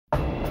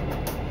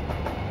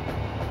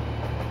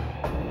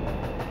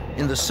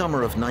In the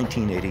summer of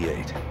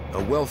 1988,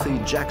 a wealthy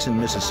Jackson,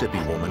 Mississippi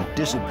woman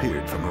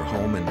disappeared from her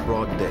home in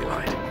broad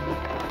daylight.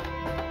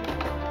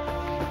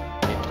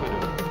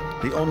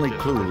 The only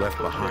clue left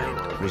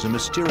behind was a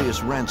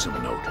mysterious ransom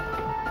note.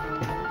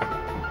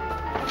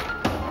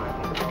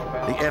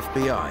 The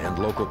FBI and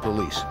local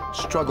police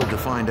struggled to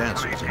find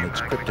answers in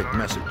its cryptic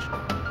message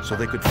so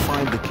they could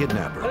find the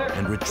kidnapper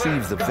and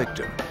retrieve the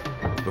victim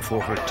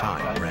before her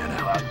time ran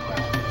out.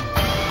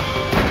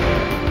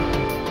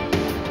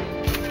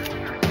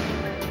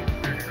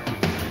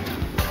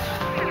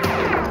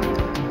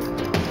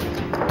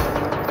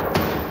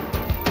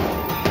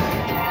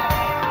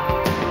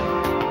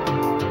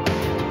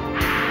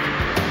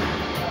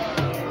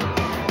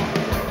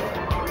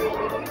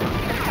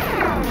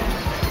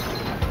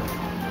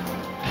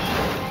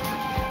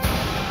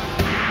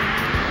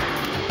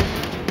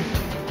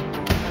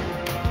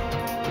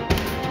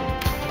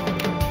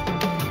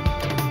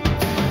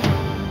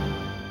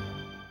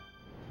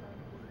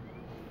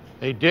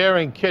 A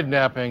daring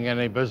kidnapping and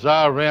a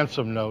bizarre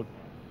ransom note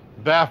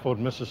baffled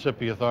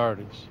Mississippi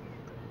authorities.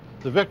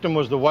 The victim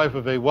was the wife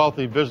of a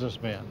wealthy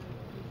businessman.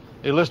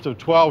 A list of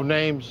 12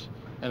 names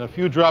and a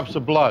few drops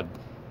of blood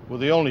were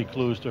the only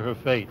clues to her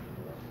fate.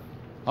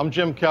 I'm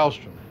Jim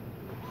Kallstrom,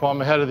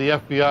 former head of the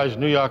FBI's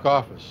New York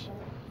office.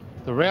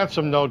 The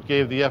ransom note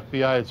gave the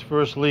FBI its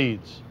first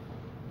leads,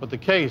 but the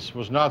case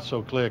was not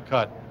so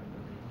clear-cut.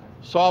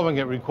 Solving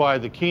it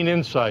required the keen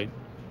insight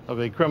of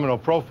a criminal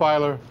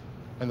profiler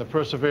and the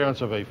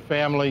perseverance of a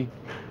family,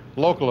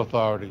 local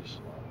authorities,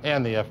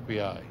 and the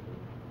FBI.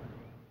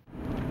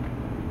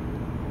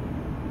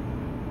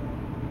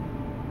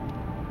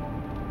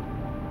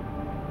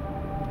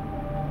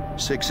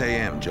 "6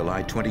 a.m.,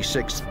 July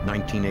 26,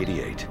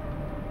 1988.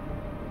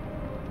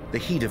 The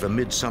heat of a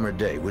midsummer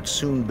day would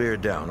soon bear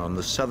down on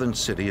the southern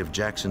city of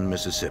Jackson,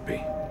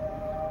 Mississippi.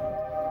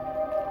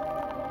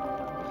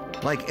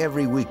 Like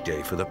every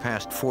weekday for the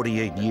past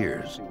 48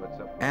 years,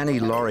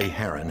 Annie Laurie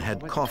Herron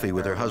had coffee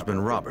with her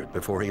husband Robert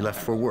before he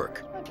left for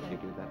work.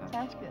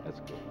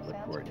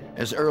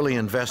 As early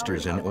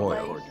investors in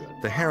oil,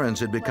 the Herrons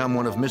had become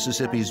one of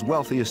Mississippi's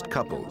wealthiest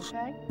couples,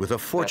 with a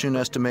fortune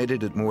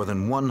estimated at more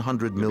than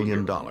 $100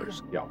 million.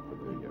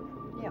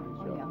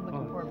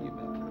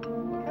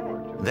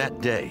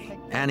 That day,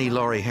 Annie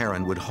Laurie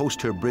Herron would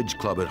host her bridge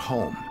club at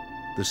home,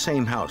 the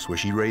same house where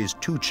she raised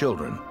 2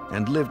 children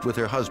and lived with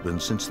her husband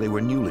since they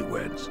were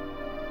newlyweds.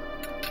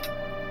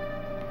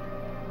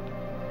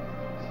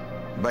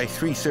 By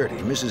 3:30,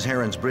 Mrs.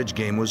 Herron's bridge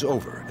game was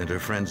over and her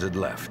friends had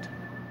left.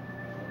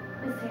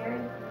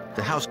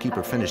 The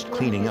housekeeper finished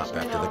cleaning up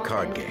after the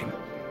card game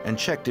and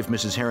checked if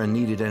Mrs. Herron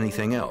needed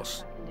anything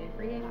else.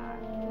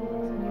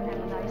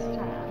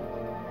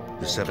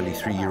 The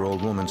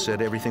 73-year-old woman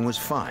said everything was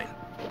fine.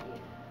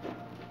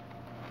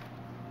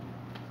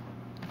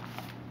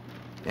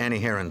 Annie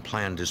Herron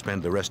planned to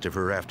spend the rest of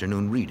her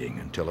afternoon reading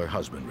until her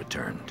husband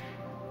returned.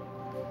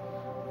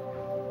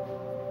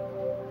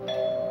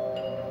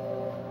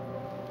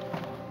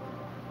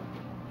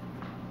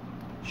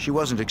 She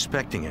wasn't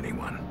expecting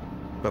anyone,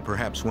 but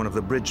perhaps one of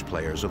the bridge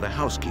players or the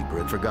housekeeper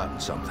had forgotten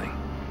something.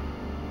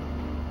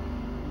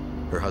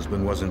 Her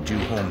husband wasn't due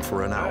home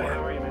for an hour.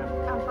 How are you, ma'am?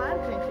 I'm fine,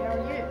 thank you. How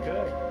are you?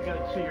 Good. You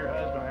got to see your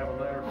husband. I have a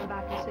letter. I'm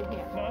back to see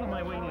him. No, I don't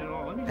mind waiting at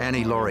all. Let me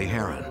Annie Laurie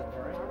Herron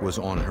was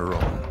on her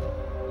own.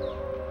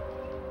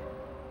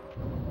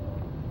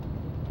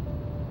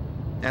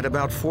 At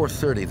about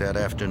 4:30 that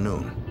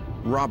afternoon,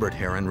 Robert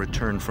Herron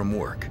returned from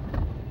work.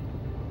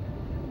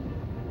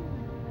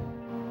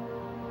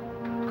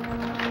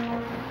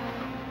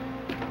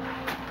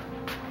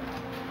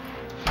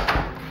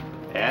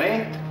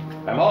 Annie,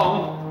 I'm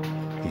home.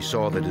 He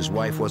saw that his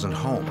wife wasn't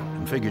home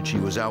and figured she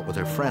was out with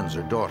her friends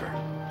or daughter.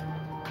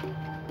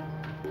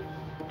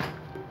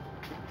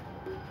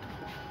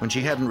 When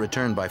she hadn't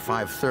returned by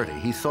 5:30,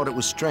 he thought it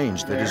was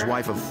strange that his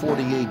wife of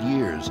 48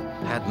 years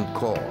hadn't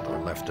called or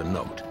left a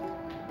note.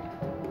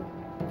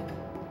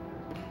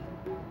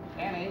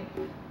 Annie.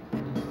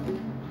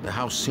 The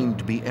house seemed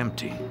to be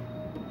empty.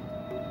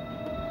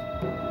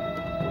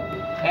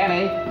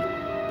 Annie.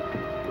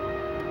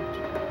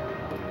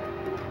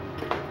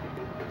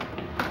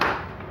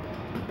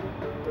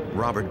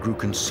 Robert grew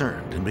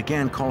concerned and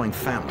began calling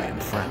family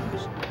and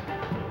friends.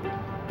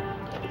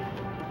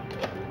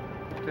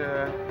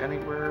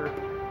 Anywhere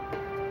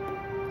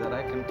that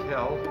I can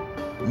tell.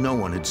 No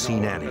one had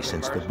seen Annie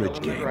since the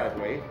bridge game.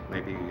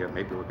 Maybe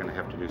we're going to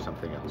have to do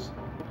something else.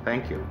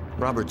 Thank you.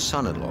 Robert's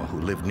son-in-law, who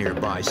lived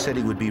nearby, said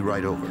he would be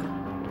right over.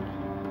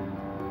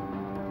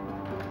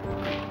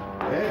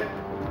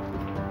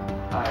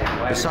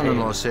 The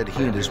son-in-law said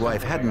he and his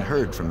wife hadn't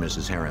heard from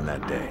Mrs. Herron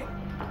that day.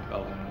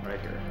 Oh, right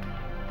here.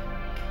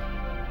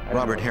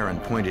 Robert Herron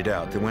pointed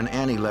out that when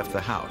Annie left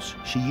the house,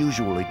 she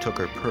usually took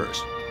her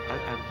purse. I've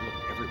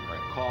looked everywhere.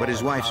 I called, But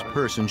his wife's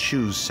purse and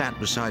shoes sat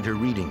beside her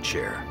reading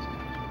chair.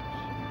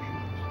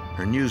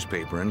 Her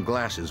newspaper and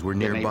glasses were The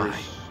nearby.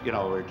 neighbors, you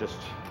know, are just,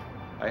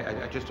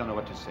 I just don't know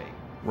what to say.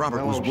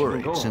 Robert was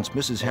worried since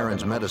Mrs.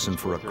 Heron's medicine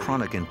for a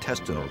chronic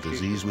intestinal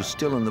disease was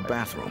still in the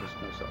bathroom.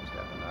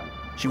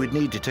 She would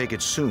need to take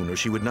it soon or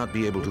she would not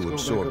be able to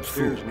absorb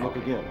food.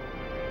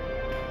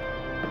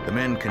 The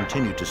men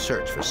continued to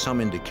search for some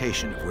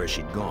indication of where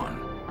she'd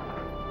gone.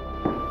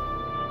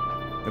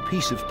 A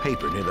piece of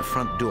paper near the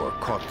front door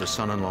caught the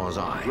son-in-law's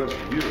eye.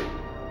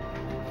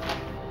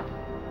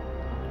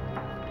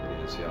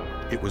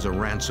 It was a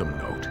ransom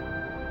note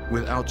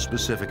without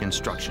specific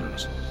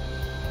instructions.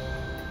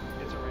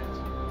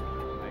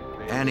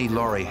 Annie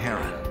Laurie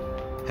Heron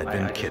had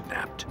been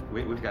kidnapped.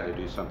 We've got to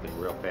do something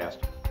real fast.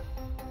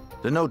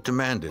 The note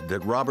demanded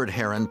that Robert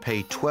Heron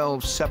pay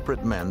 12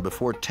 separate men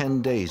before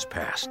 10 days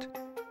passed,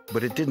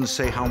 but it didn't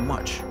say how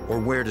much or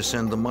where to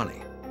send the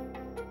money.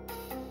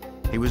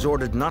 He was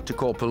ordered not to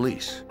call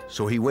police,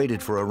 so he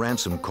waited for a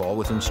ransom call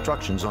with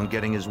instructions on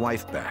getting his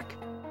wife back.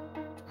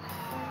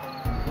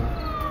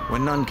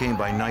 When none came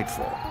by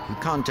nightfall, he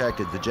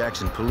contacted the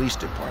Jackson Police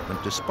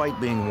Department despite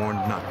being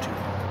warned not to.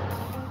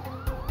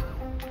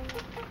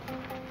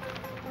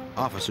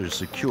 Officers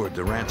secured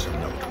the ransom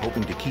note,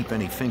 hoping to keep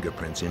any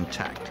fingerprints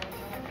intact.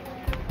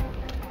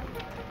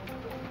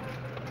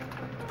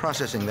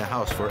 Processing the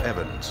house for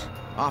evidence,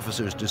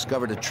 officers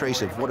discovered a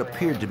trace of what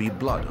appeared to be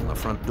blood on the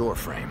front door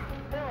frame.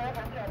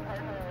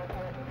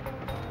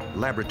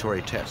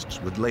 Laboratory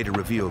tests would later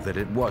reveal that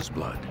it was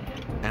blood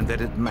and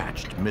that it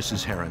matched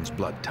Mrs. Heron's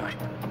blood type.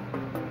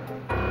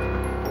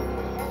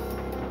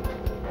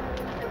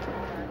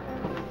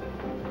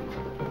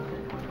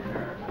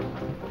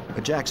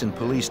 A Jackson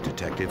police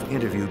detective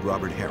interviewed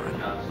Robert Heron.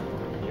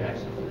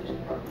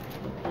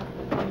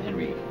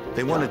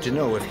 They wanted to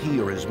know if he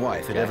or his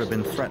wife had ever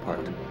been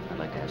threatened. I'd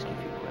like to ask you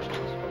a few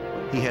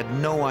questions. He had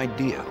no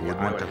idea who would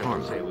want to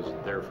harm them. It was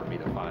there for me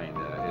to find.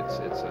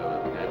 It's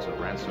a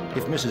ransom.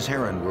 If Mrs.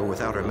 Heron were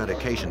without her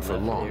medication for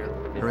long,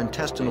 her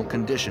intestinal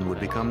condition would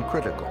become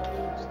critical.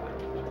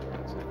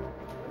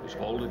 Just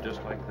hold it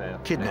just like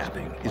that.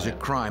 Kidnapping is a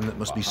crime that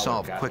must be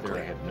solved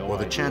quickly, or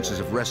the chances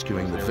of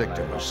rescuing the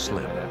victim are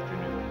slim.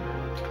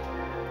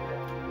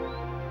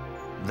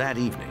 That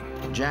evening,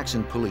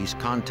 Jackson police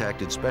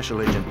contacted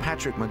Special Agent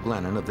Patrick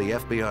McGlennon of the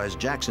FBI's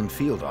Jackson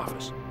Field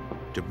Office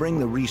to bring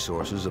the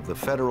resources of the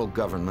federal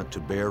government to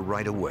bear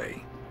right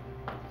away.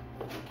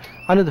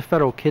 Under the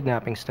federal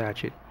kidnapping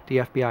statute, the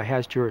FBI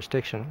has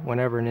jurisdiction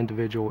whenever an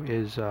individual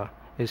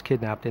is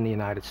kidnapped in the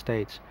United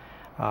States.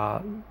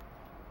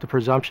 The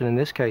presumption in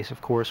this case,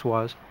 of course,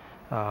 was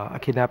a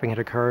kidnapping had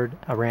occurred,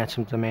 a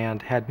ransom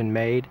demand had been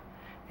made,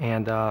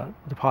 and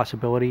the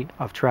possibility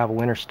of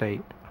travel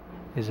interstate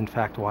is in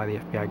fact why the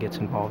FBI gets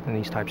involved in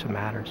these types of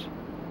matters.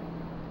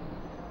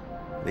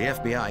 The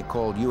FBI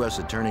called U.S.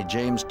 Attorney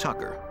James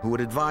Tucker, who would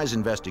advise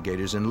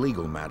investigators in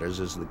legal matters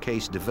as the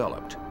case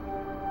developed.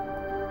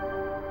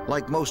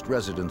 Like most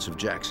residents of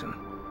Jackson,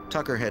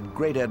 Tucker had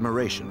great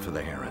admiration for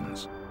the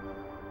Herons.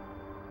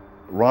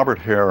 Robert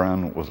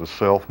Heron was a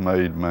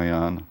self-made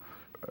man,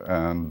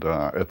 and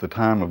at the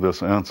time of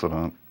this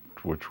incident,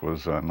 which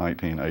was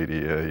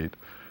 1988,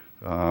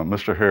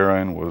 Mr.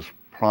 Heron was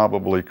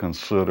probably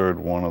considered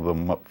one of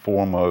the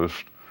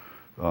foremost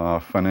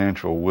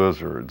financial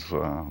wizards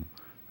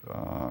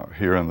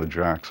here in the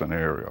Jackson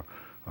area.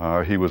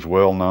 He was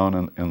well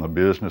known in the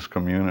business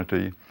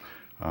community.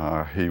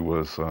 He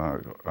was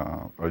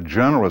a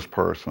generous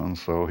person,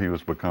 so he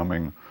was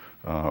becoming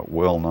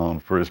well known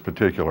for his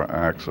particular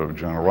acts of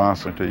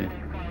generosity.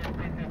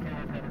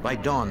 By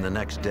dawn the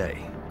next day,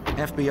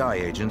 FBI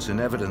agents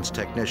and evidence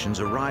technicians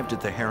arrived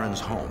at the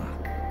Herons' home.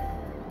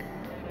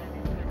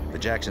 The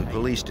Jackson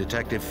police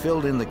detective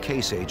filled in the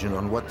case agent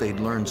on what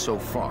they'd learned so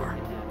far.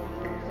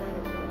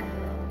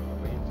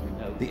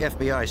 The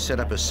FBI set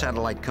up a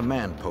satellite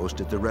command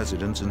post at the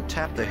residence and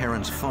tapped the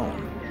Herons'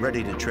 phone,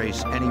 ready to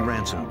trace any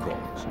ransom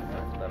calls.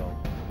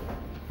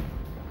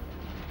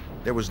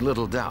 There was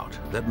little doubt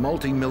that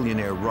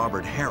multi-millionaire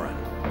Robert Heron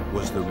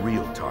was the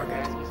real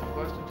target.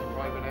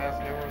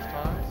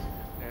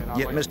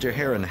 Yet Mr.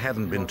 Heron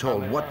hadn't been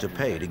told what to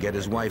pay to get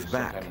his wife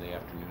back.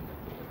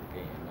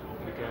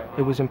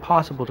 It was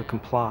impossible to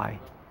comply,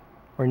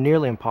 or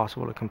nearly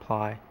impossible to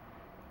comply,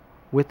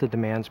 with the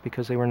demands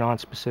because they were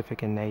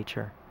non-specific in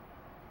nature.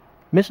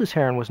 Mrs.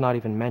 Heron was not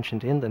even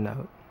mentioned in the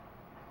note.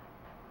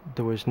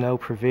 There was no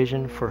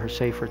provision for her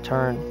safe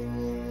return.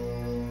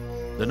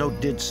 The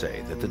note did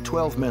say that the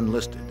 12 men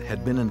listed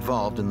had been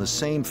involved in the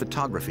same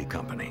photography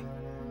company.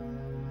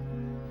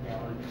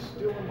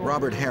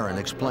 Robert Heron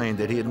explained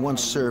that he had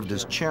once served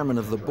as chairman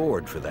of the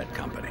board for that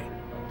company.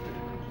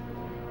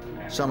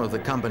 Some of the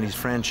company's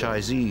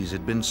franchisees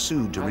had been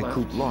sued to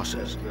recoup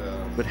losses,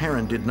 but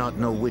Heron did not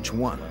know which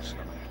ones.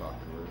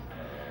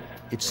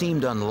 It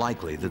seemed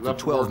unlikely that the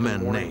 12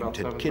 men named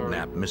had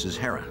kidnapped Mrs.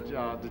 Heron,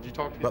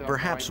 but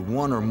perhaps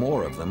one or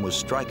more of them was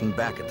striking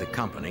back at the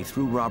company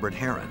through Robert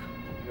Heron.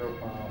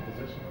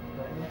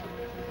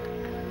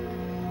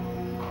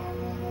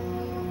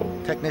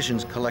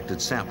 Technicians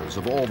collected samples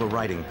of all the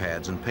writing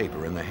pads and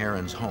paper in the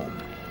Herons' home.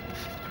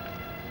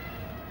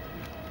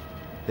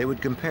 They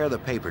would compare the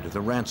paper to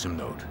the ransom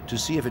note to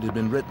see if it had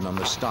been written on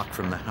the stock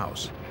from the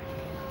house.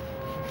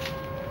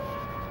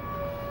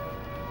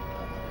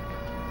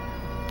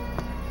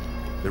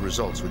 The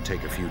results would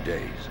take a few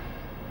days.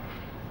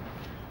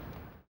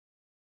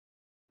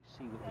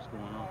 See what was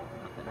going on.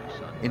 Nothing I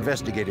saw.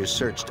 Investigators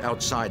searched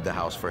outside the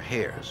house for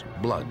hairs,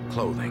 blood,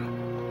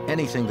 clothing,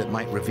 anything that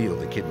might reveal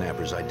the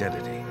kidnapper's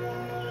identity.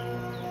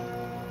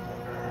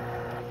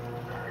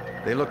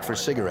 They looked for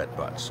cigarette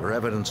butts or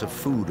evidence of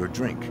food or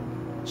drink,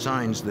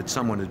 signs that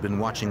someone had been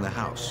watching the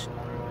house.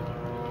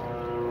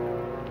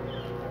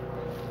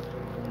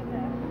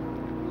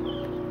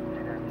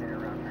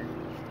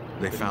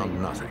 They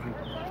found nothing.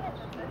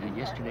 And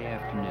yesterday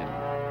afternoon,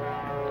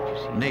 did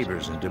you see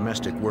Neighbors and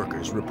domestic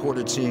workers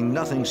reported seeing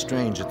nothing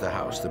strange at the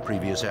house the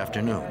previous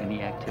afternoon,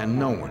 and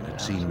no one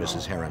had seen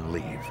Mrs. Heron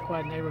leave.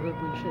 Quiet neighborhood,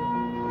 we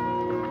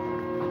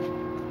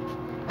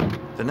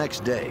should. The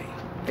next day,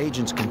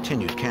 agents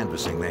continued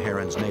canvassing the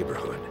Herons'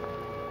 neighborhood.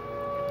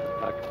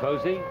 Dr.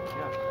 Posey?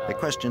 They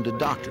questioned a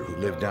doctor who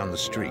lived down the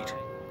street.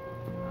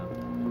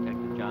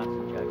 Detective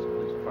Johnson, Jackson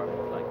Police Department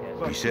would like to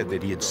ask. He said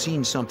that he had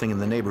seen something in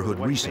the neighborhood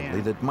recently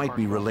that might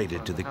be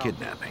related to the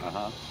kidnapping.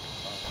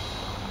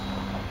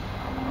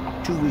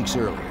 2 weeks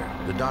earlier,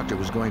 the doctor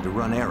was going to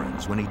run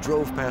errands when he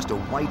drove past a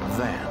white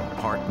van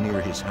parked near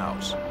his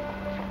house.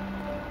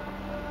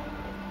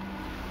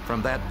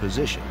 From that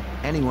position,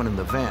 anyone in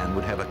the van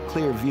would have a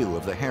clear view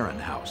of the Heron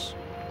house.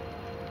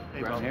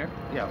 Around here?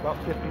 Yeah, about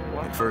 50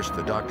 blocks. At first,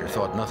 the doctor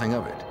thought nothing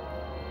of it.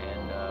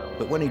 And,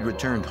 But when he'd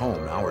returned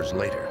home hours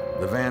later,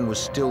 the van was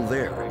still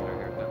there.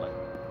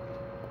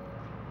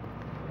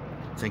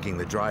 Thinking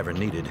the driver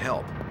needed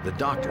help, the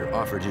doctor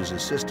offered his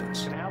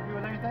assistance. Can I help you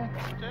with anything?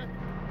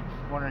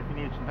 Wondering if you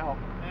need some help.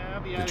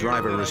 The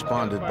driver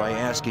responded by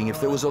asking if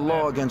there was a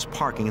law against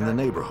parking in the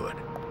neighborhood.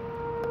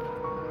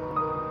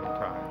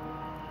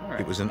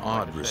 It was an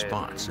odd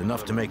response,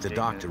 enough to make the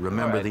doctor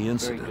remember the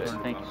incident. Very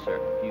good. Thank you, sir.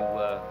 If you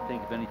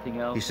think of anything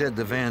else... He said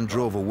the van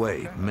drove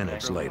away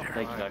minutes later.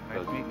 Thank you, Dr.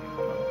 Posey.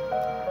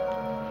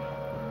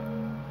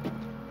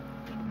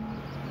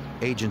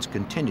 Agents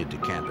continued to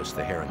canvass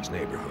the Herons'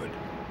 neighborhood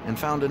and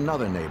found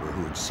another neighbor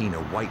who had seen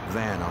a white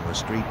van on the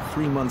street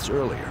 3 months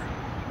earlier.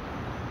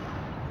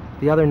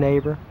 The other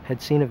neighbor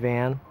had seen a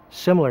van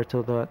similar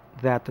to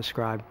that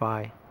described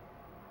by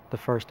the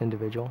first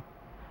individual,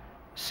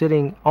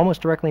 sitting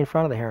almost directly in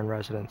front of the Heron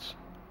residence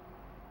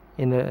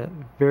in the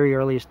very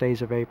earliest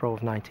days of April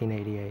of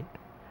 1988.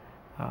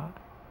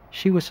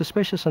 She was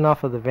suspicious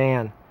enough of the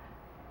van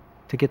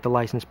to get the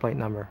license plate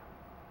number.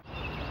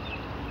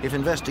 If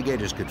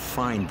investigators could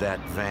find that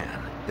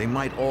van, they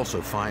might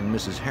also find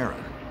Mrs.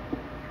 Heron.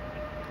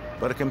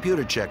 But a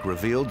computer check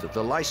revealed that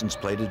the license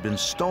plate had been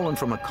stolen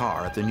from a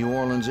car at the New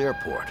Orleans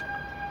airport.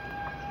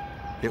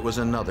 It was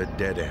another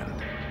dead end.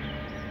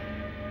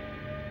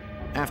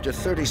 After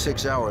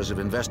 36 hours of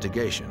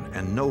investigation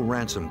and no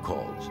ransom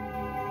calls,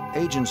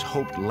 agents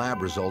hoped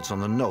lab results on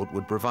the note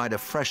would provide a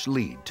fresh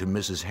lead to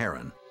Mrs.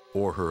 Heron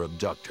or her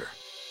abductor.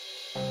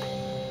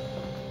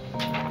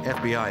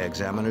 FBI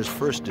examiners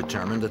first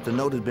determined that the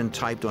note had been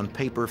typed on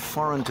paper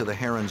foreign to the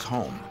Herons'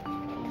 home.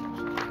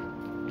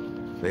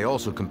 They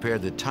also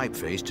compared the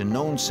typeface to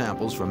known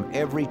samples from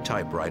every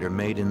typewriter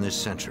made in this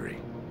century.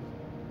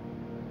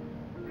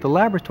 The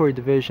laboratory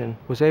division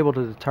was able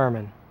to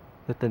determine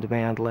that the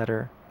demand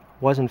letter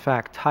was in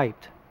fact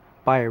typed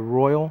by a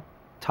Royal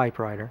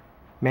typewriter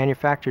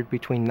manufactured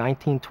between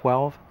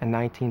 1912 and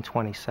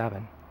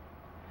 1927.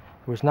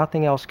 There was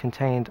nothing else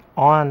contained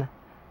on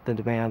the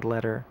demand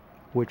letter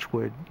which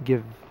would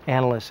give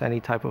analysts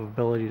any type of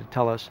ability to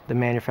tell us the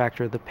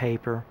manufacturer of the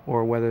paper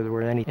or whether there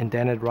were any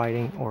indented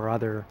writing or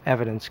other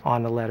evidence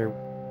on the letter.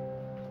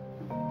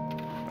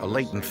 A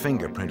latent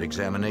fingerprint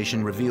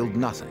examination revealed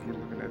nothing,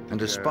 and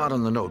a spot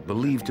on the note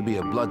believed to be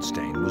a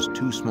bloodstain was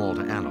too small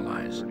to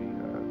analyze.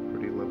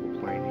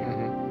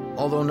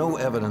 Although no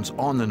evidence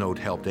on the note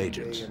helped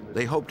agents,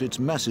 they hoped its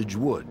message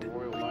would.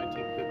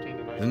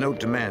 The note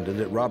demanded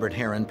that Robert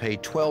Heron pay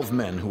 12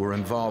 men who were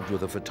involved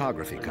with a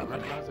photography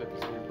company.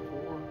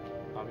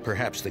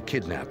 Perhaps the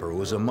kidnapper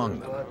was among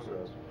them.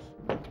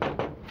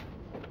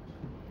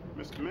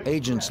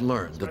 Agents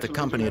learned that the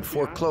company had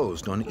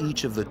foreclosed on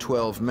each of the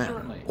 12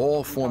 men,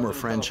 all former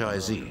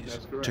franchisees,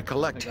 to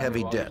collect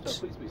heavy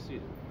debts.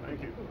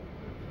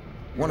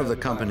 One of the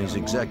company's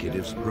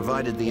executives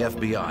provided the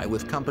FBI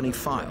with company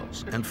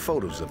files and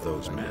photos of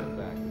those men.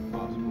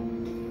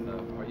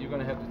 Are you going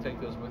to have to take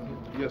those with you?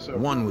 Yes, sir.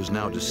 One was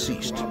now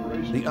deceased.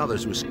 The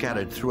others were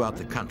scattered throughout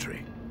the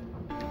country.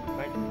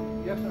 Thank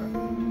you. Yes, sir.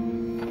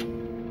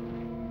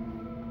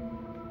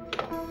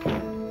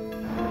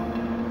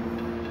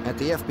 At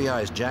the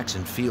FBI's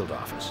Jackson field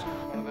office,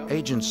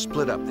 agents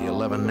split up the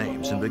 11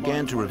 names and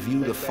began to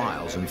review the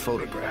files and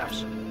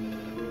photographs.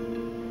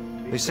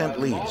 They sent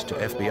leads to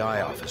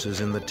FBI offices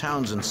in the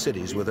towns and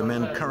cities where the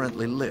men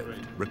currently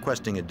lived,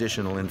 requesting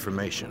additional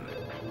information.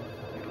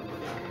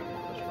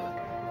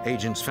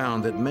 Agents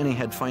found that many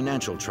had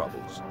financial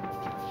troubles.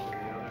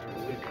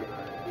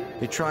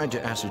 They tried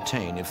to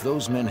ascertain if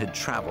those men had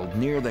traveled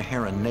near the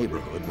Heron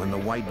neighborhood when the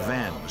white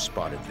van was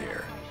spotted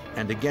there,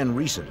 and again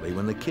recently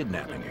when the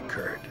kidnapping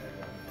occurred.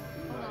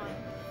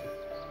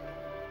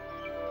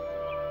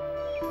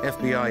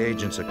 FBI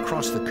agents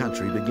across the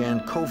country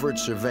began covert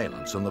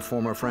surveillance on the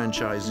former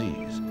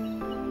franchisees.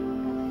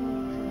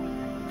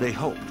 They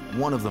hoped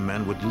one of the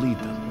men would lead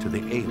them to the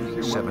ailing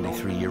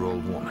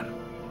 73-year-old woman.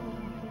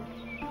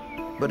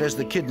 But as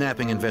the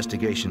kidnapping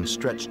investigation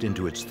stretched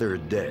into its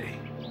third day,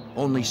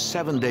 only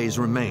 7 days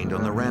remained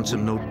on the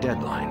ransom note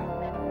deadline,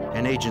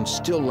 and agents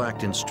still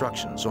lacked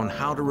instructions on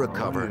how to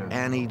recover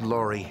Annie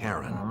Laurie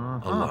Heron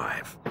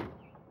alive.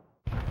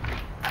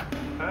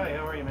 Hi,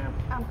 how are you, ma'am?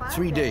 I'm fine.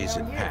 3 days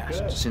had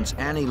passed since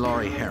Annie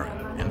Laurie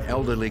Heron, an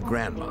elderly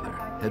grandmother,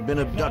 had been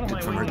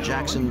abducted from her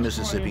Jackson,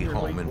 Mississippi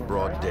home in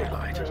broad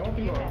daylight.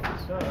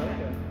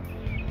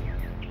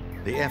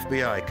 The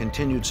FBI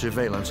continued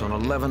surveillance on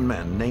 11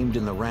 men named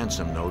in the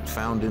ransom note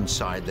found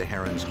inside the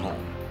Heron's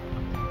home.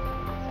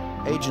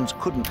 Agents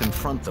couldn't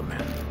confront the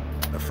men.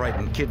 A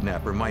frightened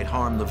kidnapper might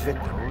harm the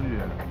victim.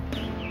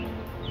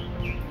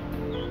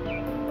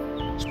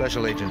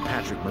 Special Agent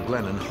Patrick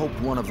McGlennon hoped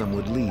one of them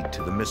would lead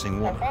to the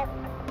missing woman.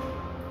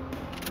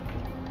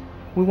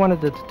 We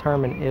wanted to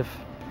determine if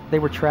they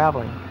were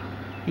traveling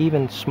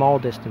even small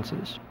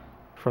distances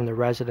from their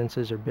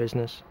residences or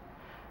business.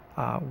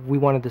 We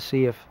wanted to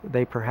see if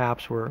they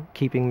perhaps were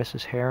keeping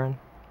Mrs. Heron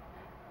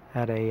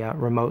at a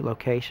remote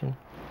location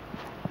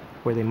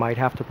where they might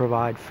have to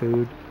provide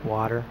food,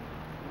 water,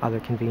 other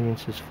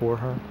conveniences for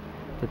her,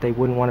 that they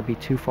wouldn't want to be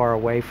too far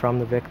away from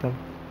the victim.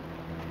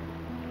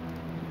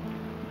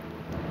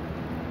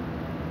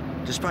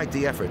 Despite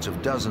the efforts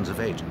of dozens of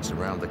agents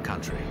around the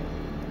country,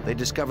 they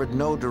discovered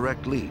no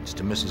direct leads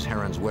to Mrs.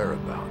 Heron's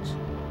whereabouts.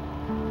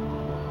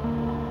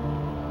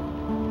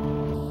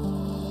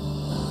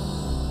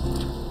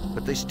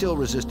 But they still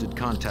resisted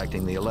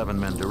contacting the 11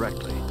 men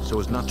directly so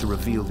as not to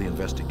reveal the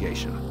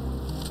investigation.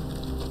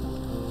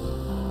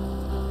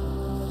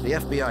 The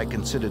FBI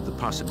considered the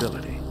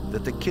possibility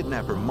that the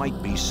kidnapper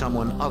might be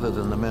someone other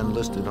than the men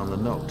listed on the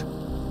note.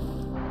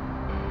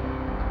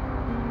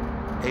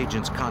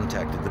 Agents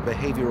contacted the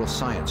Behavioral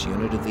Science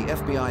Unit at the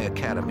FBI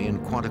Academy in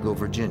Quantico,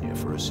 Virginia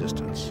for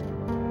assistance.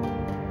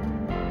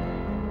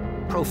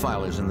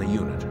 Profilers in the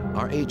unit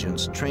are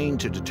agents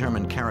trained to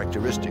determine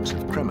characteristics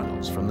of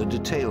criminals from the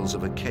details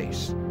of a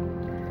case.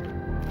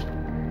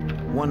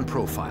 One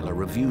profiler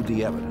reviewed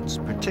the evidence,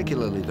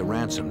 particularly the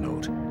ransom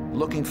note,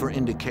 looking for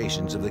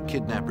indications of the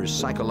kidnapper's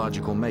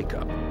psychological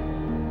makeup.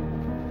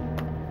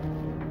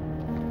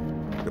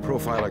 The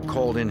profiler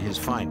called in his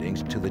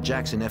findings to the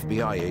Jackson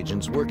FBI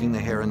agents working the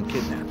Heron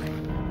kidnapping.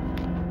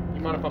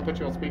 You mind if I put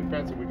you on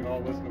speakerphone so we can all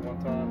listen at one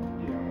time?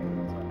 Yeah.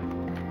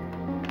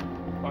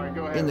 All right,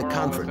 go ahead. In the We're all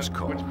conference listening.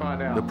 call, What'd you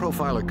find out? the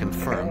profiler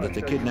confirmed that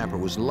the kidnapper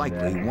was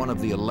likely one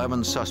of the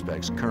 11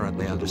 suspects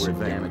currently under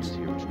surveillance.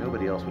 Here, which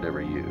nobody else would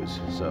ever use.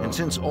 So. And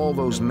since all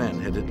those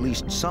men had at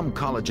least some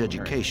college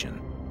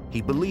education,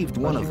 he believed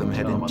one of them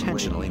had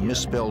intentionally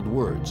misspelled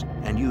words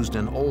and used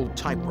an old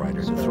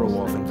typewriter to throw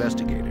off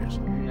investigators.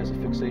 He has a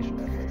fixation.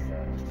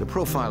 The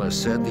profiler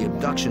said the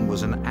abduction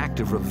was an act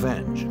of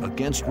revenge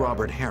against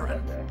Robert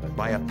Heron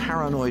by a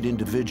paranoid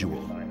individual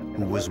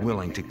who was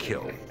willing to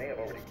kill.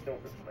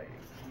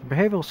 The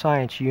Behavioral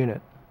Science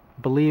Unit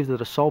believed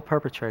that a sole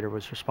perpetrator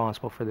was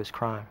responsible for this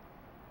crime,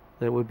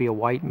 that it would be a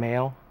white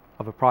male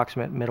of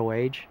approximate middle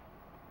age,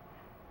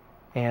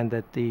 and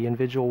that the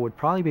individual would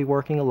probably be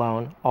working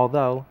alone,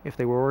 although if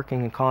they were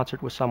working in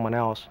concert with someone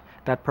else,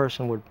 that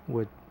person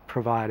would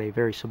provide a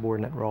very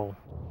subordinate role.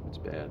 It's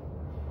bad.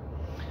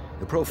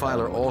 The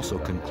profiler also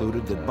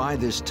concluded that by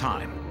this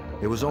time,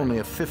 there was only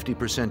a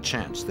 50%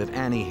 chance that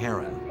Annie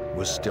Heron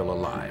was still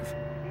alive.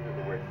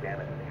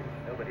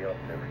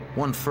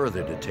 One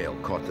further detail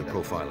caught the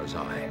profiler's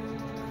eye,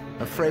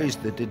 a phrase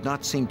that did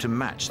not seem to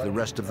match the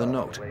rest of the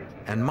note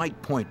and might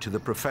point to the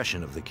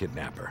profession of the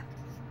kidnapper.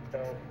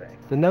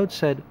 The note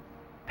said,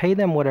 "Pay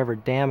them whatever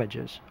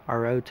damages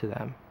are owed to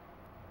them.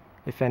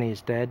 If any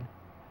is dead,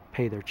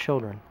 pay their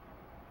children."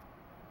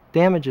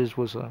 Damages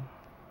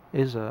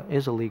is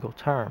a legal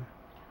term.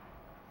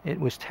 It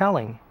was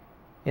telling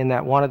in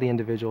that one of the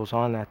individuals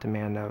on that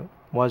demand note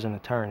was an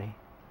attorney.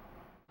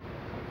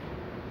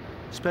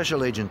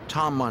 Special Agent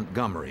Tom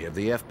Montgomery of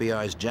the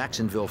FBI's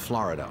Jacksonville,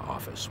 Florida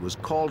office was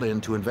called in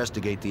to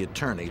investigate the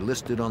attorney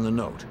listed on the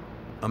note,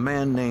 a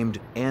man named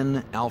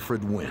N.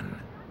 Alfred Wynn.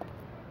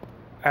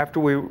 After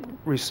we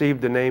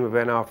received the name of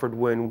N. Alfred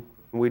Wynn,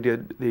 we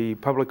did the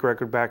public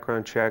record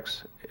background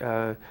checks.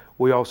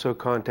 We also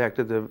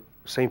contacted the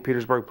St.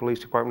 Petersburg Police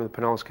Department of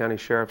the Pinellas County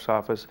Sheriff's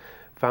Office,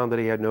 found that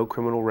he had no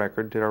criminal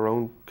record, did our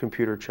own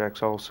computer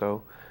checks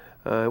also.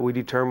 We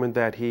determined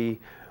that he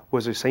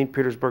was a St.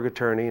 Petersburg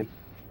attorney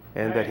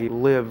and that he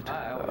lived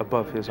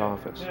above his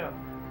office. Yeah.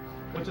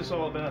 What's this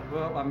all about?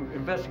 Well, I'm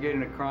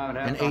investigating a crime.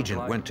 An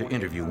agent went to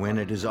interview Wynn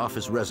at his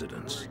office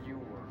residence.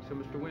 So,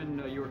 Mr.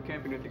 Wynn, you were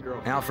camping at the girl.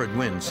 Alfred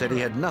Wynn said he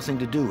had nothing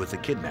to do with the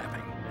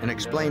kidnapping and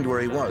explained where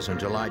he was on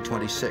July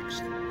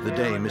 26th, the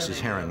day Mrs.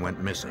 Heron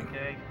went missing.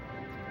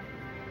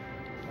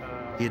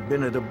 He had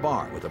been at a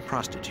bar with a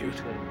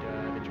prostitute.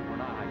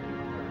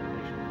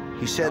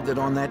 He said that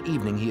on that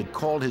evening he had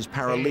called his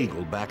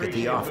paralegal back at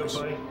the office.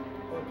 Okay.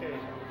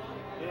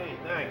 Hey,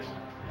 thanks.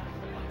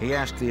 He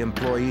asked the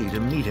employee to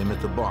meet him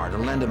at the bar to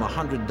lend him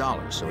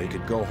 $100 so he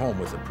could go home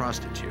with the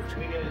prostitute.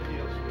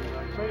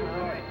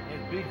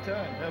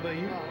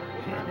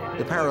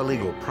 The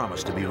paralegal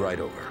promised to be right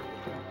over.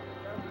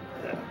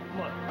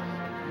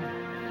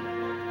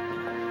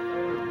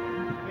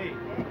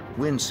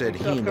 Wynn said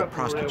he and the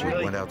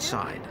prostitute went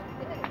outside.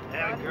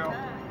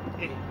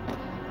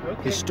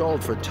 He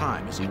stalled for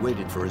time as he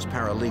waited for his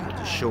paralegal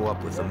to show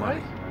up with the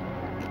money.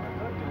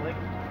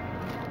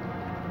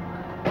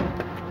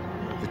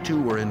 The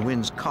two were in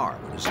Wynn's car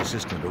when his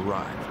assistant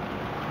arrived.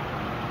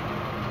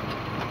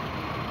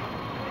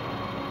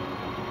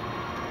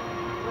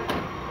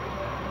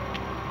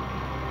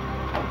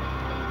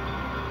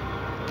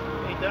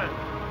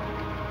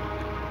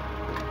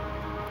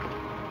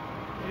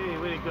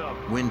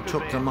 Wynn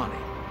took the money,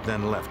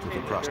 then left with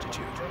the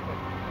prostitute.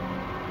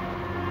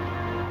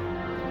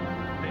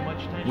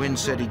 Wynn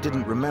said he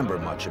didn't remember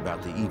much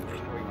about the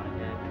evening.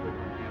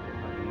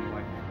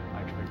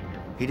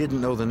 He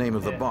didn't know the name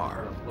of the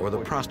bar or the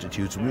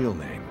prostitute's real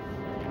name.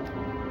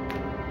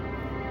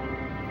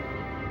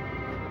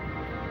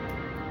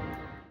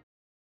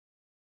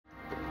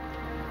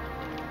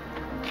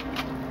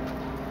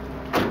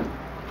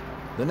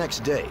 The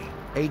next day,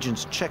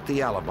 agents checked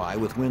the alibi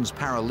with Wynn's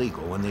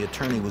paralegal when the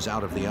attorney was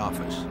out of the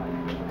office.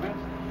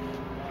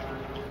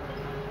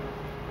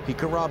 He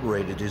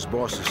corroborated his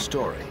boss's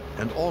story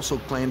and also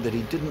claimed that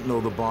he didn't know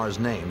the bar's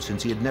name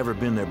since he had never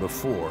been there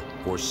before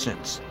or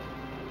since.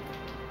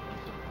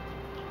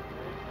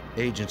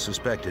 Agents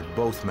suspected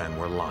both men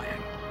were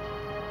lying.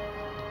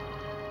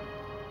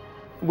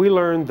 We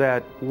learned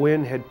that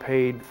Wynn had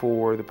paid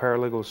for the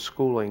paralegal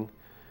schooling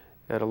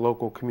at a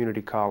local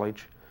community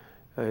college,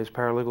 his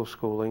paralegal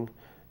schooling.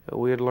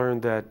 We had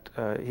learned that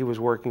he was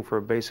working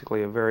for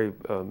basically a very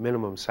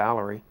minimum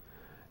salary,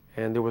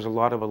 and there was a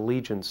lot of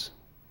allegiance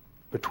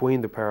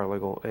between the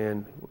paralegal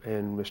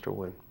and Mr.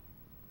 Wynn.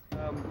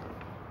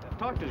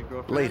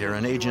 Later,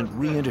 an agent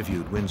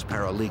re-interviewed Wynn's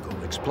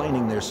paralegal,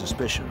 explaining their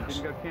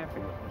suspicions.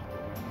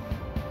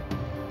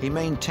 He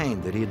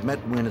maintained that he had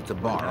met Wynn at the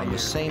bar on the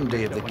same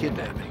day of the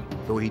kidnapping,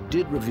 though he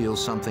did reveal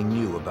something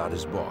new about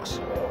his boss.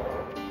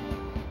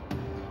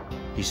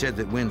 He said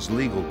that Wynn's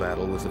legal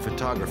battle with the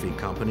photography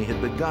company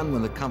had begun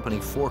when the company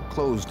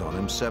foreclosed on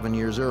him 7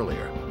 years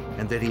earlier,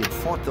 and that he had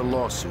fought the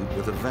lawsuit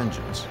with a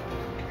vengeance.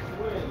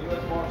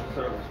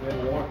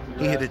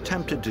 He had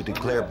attempted to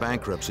declare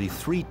bankruptcy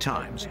 3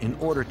 times in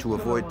order to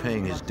avoid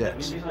paying his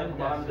debts.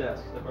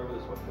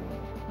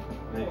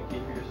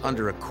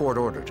 Under a court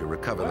order to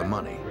recover the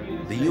money,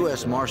 the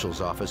U.S.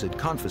 Marshal's Office had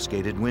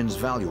confiscated Wynn's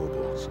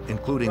valuables,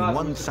 including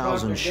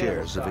 1,000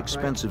 shares of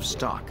expensive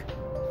stock.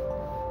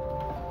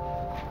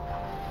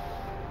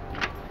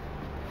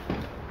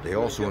 They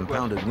also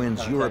impounded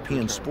Wynn's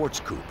European sports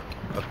coupe,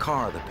 a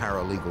car the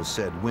paralegal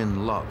said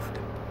Wynn loved.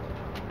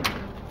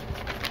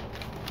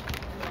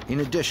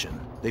 In addition,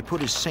 they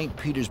put his St.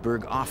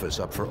 Petersburg office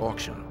up for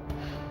auction.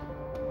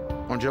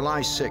 On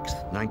July 6,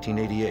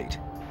 1988,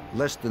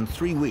 less than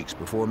 3 weeks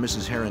before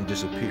Mrs. Herron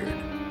disappeared,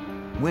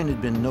 Wynn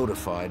had been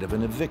notified of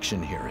an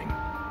eviction hearing.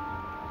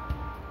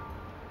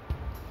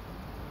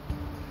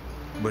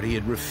 But he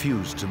had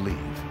refused to leave.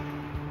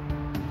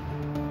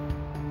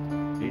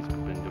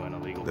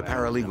 The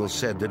paralegal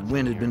said that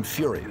Wynn had been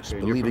furious,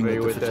 believing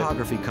that the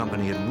photography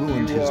company had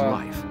ruined his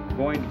life.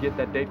 Going to get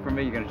that date from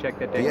me? You're going to check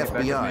that date? The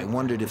FBI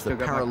wondered if the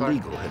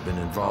paralegal had been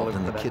involved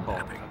in the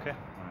kidnapping. Okay.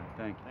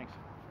 All right, thanks.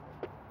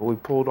 We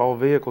pulled all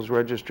vehicles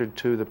registered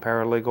to the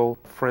paralegal,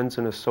 friends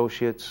and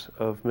associates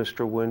of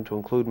Mr. Wynn, to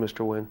include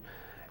Mr. Wynn,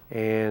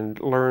 and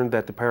learned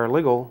that the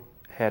paralegal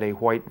had a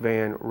white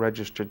van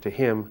registered to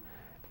him,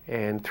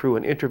 and through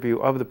an interview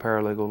of the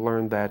paralegal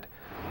learned that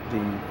the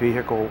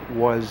vehicle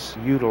was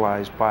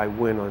utilized by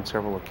Wynn on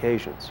several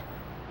occasions.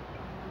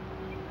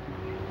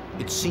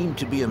 It seemed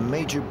to be a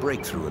major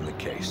breakthrough in the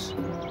case.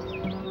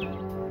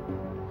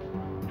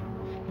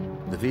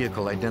 The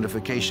vehicle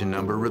identification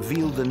number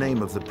revealed the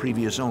name of the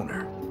previous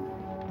owner.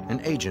 An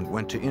agent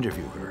went to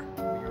interview her.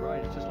 You're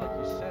right, it's just like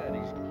you said.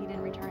 He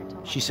didn't return it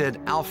till... She said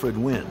Alfred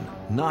Wynn,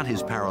 not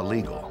his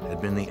paralegal,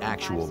 had been the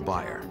actual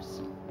buyer.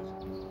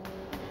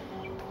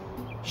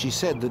 She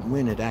said that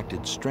Wynn had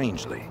acted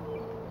strangely.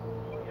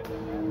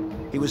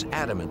 He was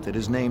adamant that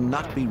his name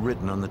not be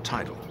written on the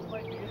title.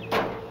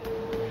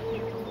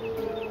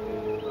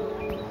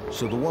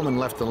 So the woman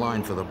left the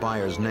line for the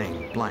buyer's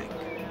name blank.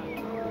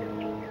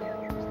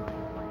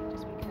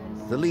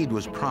 The lead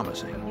was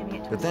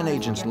promising, but then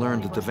agents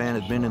learned that the van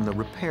had been in the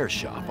repair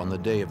shop on the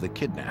day of the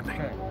kidnapping.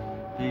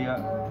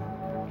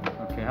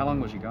 Okay, how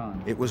long was he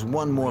gone? It was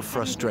one more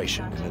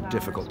frustration in a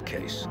difficult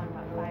case.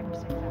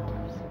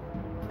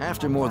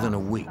 After more than a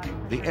week,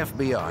 the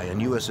FBI and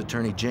U.S.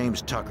 Attorney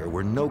James Tucker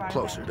were no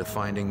closer to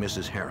finding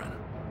Mrs. Herron.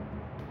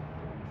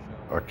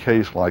 A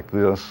case like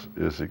this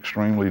is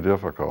extremely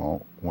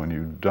difficult when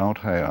you don't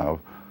have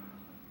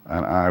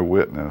an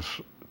eyewitness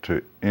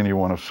to any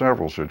one of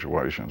several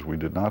situations. We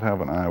did not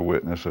have an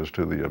eyewitness as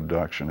to the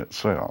abduction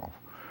itself.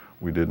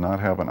 We did not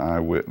have an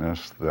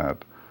eyewitness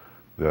that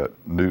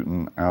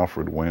Newton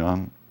Alfred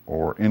Wynn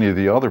or any of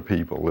the other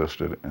people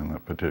listed in the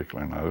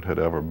particular note had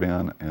ever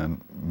been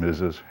in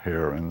Mrs.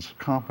 Heron's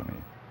company.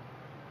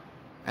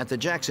 At the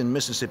Jackson,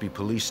 Mississippi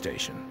police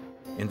station,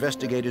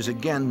 investigators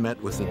again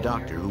met with the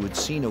doctor who had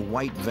seen a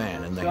white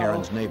van in the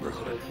Herons'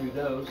 neighborhood. Go through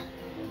those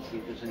and see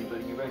if there's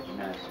anybody you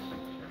recognize.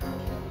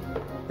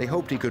 They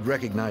hoped he could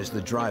recognize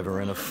the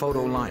driver in a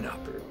photo lineup.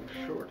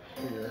 Short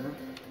here.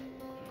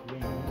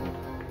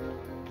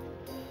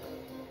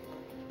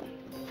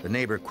 The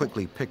neighbor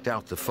quickly picked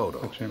out the photo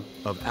That's him.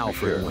 of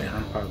Alfred Wynn.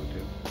 I'm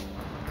positive.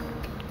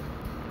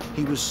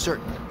 He was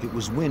certain it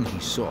was Wynn he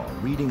saw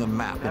reading a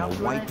map in a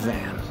white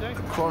van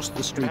across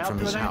the street from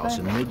his house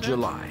in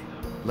mid-July,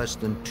 less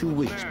than 2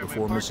 weeks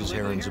before Mrs.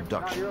 Heron's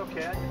abduction.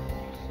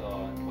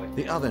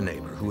 The other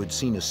neighbor, who had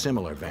seen a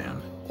similar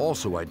van,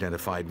 also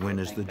identified Wynn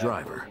as the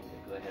driver.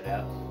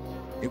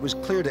 It was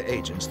clear to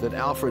agents that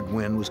Alfred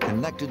Wynn was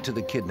connected to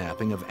the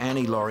kidnapping of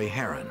Annie Laurie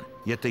Heron,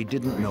 yet they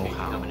didn't know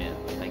how.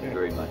 Thank you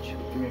very much.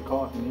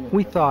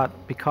 We thought,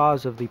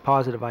 because of the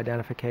positive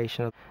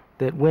identification,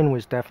 that Wynn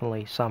was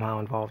definitely somehow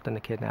involved in the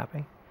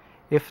kidnapping.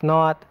 If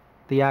not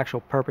the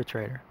actual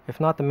perpetrator, if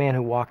not the man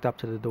who walked up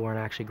to the door and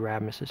actually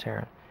grabbed Mrs.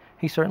 Heron,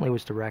 he certainly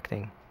was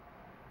directing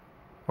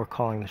or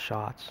calling the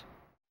shots.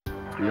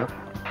 Yep.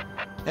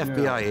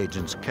 FBI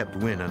agents kept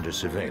Wynn under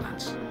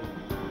surveillance.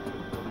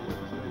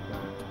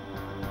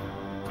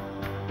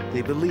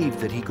 They believed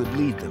that he could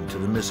lead them to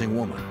the missing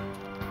woman.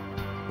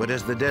 But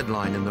as the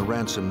deadline in the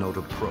ransom note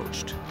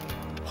approached,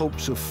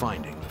 hopes of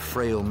finding the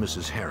frail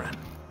Mrs. Heron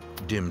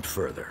dimmed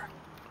further.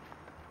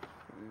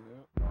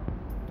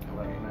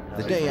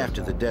 The day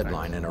after the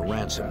deadline in a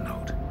ransom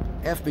note,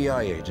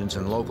 FBI agents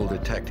and local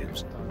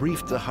detectives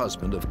briefed the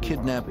husband of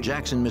kidnapped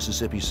Jackson,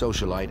 Mississippi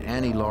socialite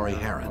Annie Laurie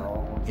Heron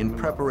in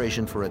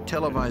preparation for a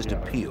televised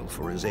appeal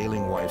for his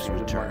ailing wife's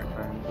return.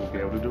 We'll be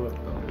able to do it.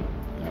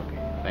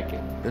 Okay, thank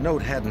you. The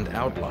note hadn't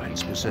outlined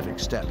specific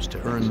steps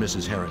to earn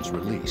Mrs. Heron's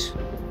release.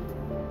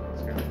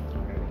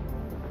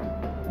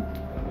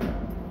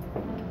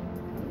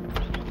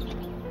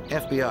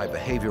 FBI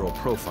behavioral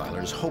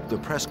profilers hoped the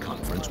press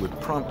conference would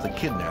prompt the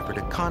kidnapper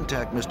to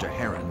contact Mr.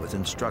 Heron with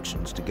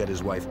instructions to get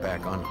his wife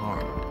back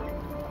unharmed.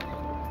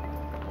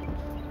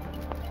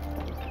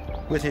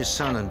 With his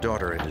son and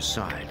daughter at his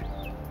side,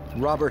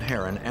 Robert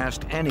Heron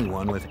asked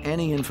anyone with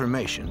any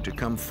information to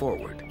come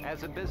forward.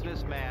 As a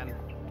businessman,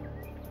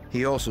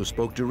 he also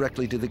spoke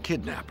directly to the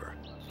kidnapper,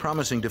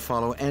 promising to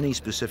follow any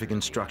specific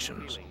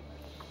instructions.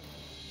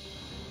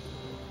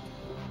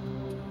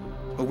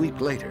 A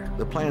week later,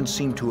 the plan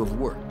seemed to have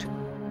worked.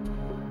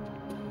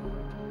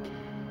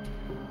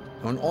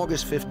 On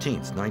August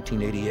 15th,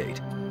 1988,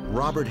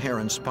 Robert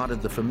Heron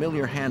spotted the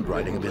familiar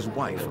handwriting of his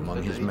wife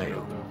among his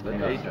mail.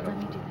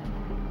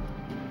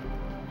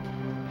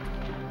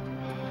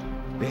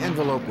 The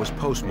envelope was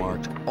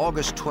postmarked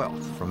August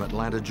 12th from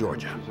Atlanta,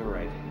 Georgia.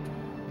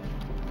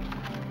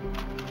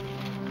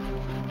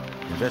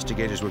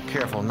 Investigators were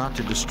careful not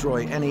to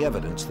destroy any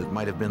evidence that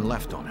might have been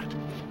left on it.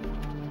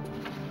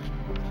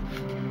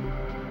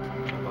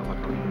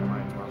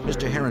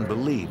 Mr. Heron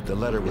believed the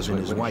letter was in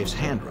his wife's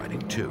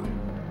handwriting, too.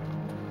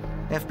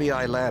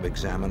 FBI lab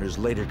examiners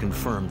later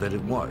confirmed that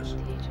it was.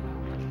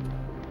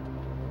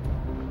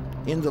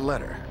 In the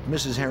letter,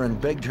 Mrs. Heron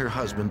begged her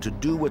husband to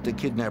do what the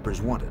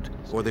kidnappers wanted,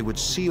 or they would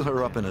seal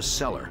her up in a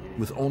cellar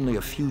with only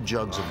a few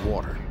jugs of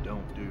water.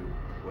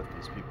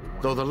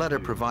 Though the letter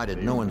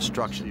provided no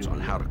instructions on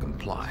how to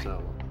comply,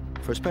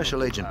 for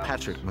Special Agent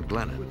Patrick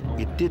McGlennon,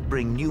 it did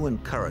bring new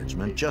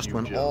encouragement just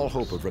when all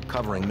hope of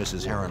recovering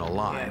Mrs. Heron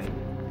alive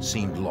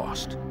seemed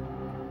lost.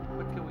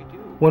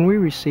 When we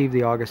received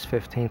the August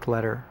 15th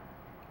letter,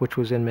 which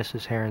was in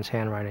Mrs. Heron's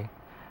handwriting,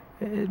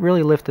 it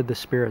really lifted the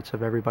spirits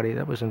of everybody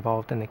that was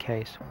involved in the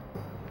case.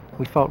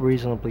 We felt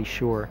reasonably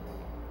sure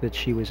that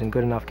she was in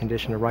good enough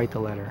condition to write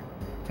the letter,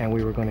 and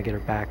we were going to get her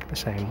back the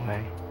same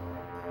way.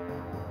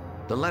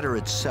 The letter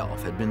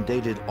itself had been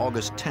dated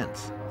August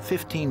 10th,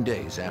 15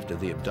 days after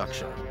the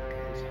abduction.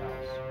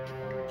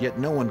 Yet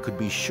no one could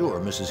be sure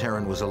Mrs.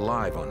 Heron was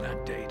alive on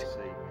that date.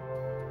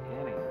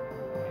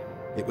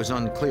 It was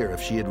unclear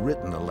if she had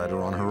written the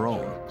letter on her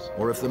own,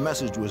 or if the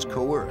message was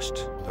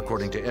coerced,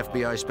 according to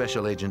FBI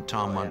Special Agent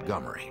Tom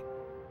Montgomery.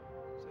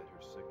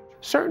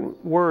 Certain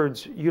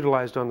words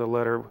utilized on the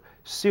letter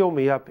seal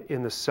me up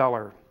in the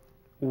cellar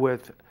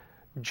with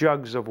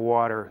jugs of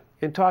water.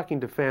 In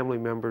talking to family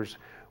members,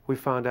 we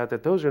found out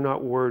that those are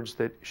not words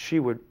that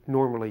she would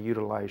normally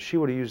utilize. She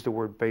would have used the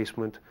word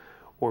basement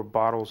or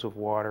bottles of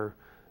water.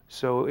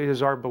 So it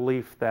is our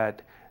belief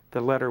that the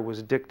letter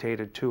was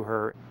dictated to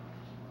her.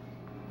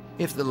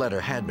 If the letter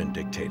had been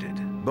dictated,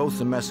 both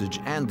the message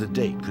and the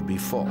date could be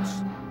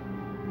false.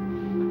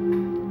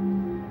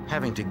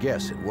 Having to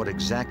guess at what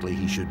exactly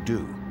he should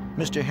do,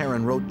 Mr.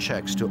 Heron wrote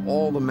checks to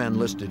all the men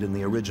listed in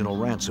the original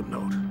ransom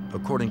note,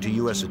 according to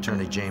U.S.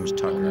 Attorney James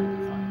Tucker.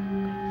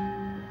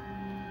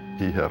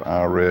 He had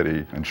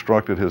already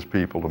instructed his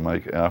people to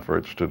make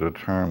efforts to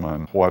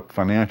determine what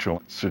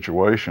financial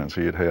situations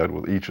he had had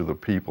with each of the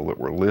people that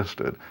were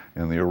listed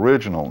in the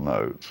original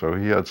note. So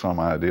he had some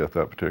idea at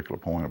that particular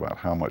point about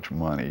how much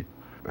money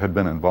had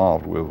been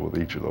involved with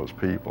each of those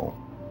people.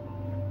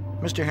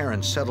 Mr.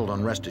 Herron settled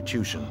on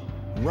restitution,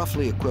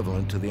 roughly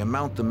equivalent to the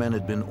amount the men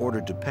had been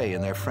ordered to pay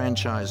in their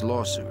franchise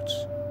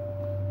lawsuits.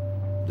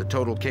 The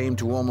total came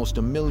to almost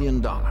 $1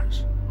 million.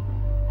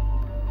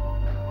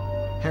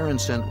 Herron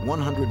sent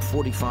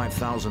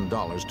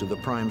 $145,000 to the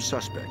prime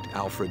suspect,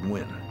 Alfred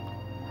Wynn.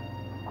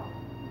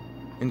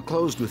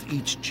 Enclosed with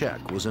each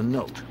check was a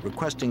note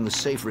requesting the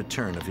safe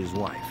return of his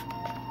wife.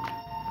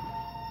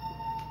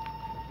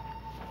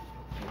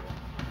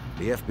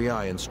 The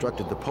FBI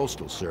instructed the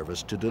Postal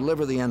Service to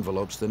deliver the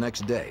envelopes the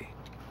next day.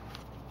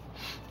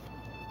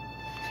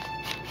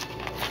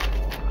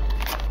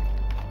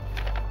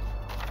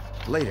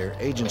 Later,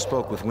 agents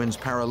spoke with Wynn's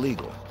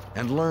paralegal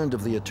and learned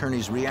of the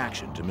attorney's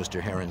reaction to Mr.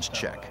 Herron's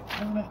check.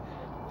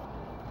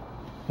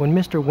 When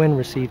Mr. Wynn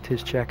received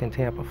his check in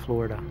Tampa,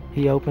 Florida,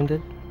 he opened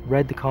it,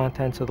 read the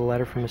contents of the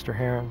letter from Mr.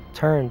 Herron,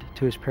 turned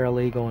to his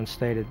paralegal and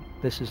stated,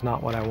 "This is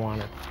not what I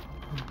wanted."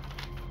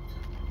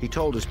 He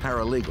told his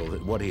paralegal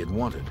that what he had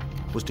wanted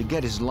was to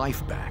get his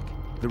life back,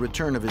 the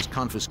return of his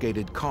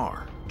confiscated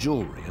car,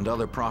 jewelry, and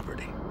other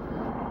property.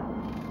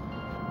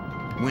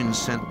 Wynn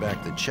sent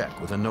back the check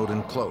with a note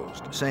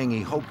enclosed, saying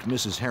he hoped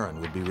Mrs. Herron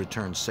would be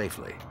returned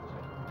safely.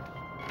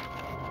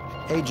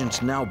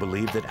 Agents now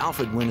believe that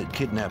Alfred Wynn had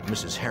kidnapped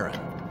Mrs. Herron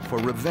for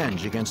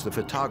revenge against the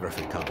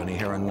photography company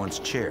Herron once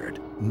chaired,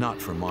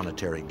 not for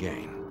monetary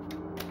gain.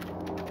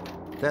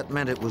 That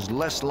meant it was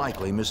less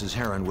likely Mrs.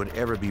 Herron would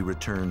ever be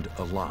returned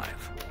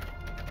alive.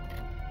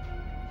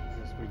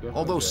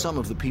 Although some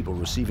of the people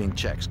receiving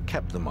checks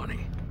kept the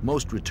money,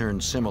 most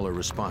returned similar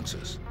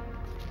responses.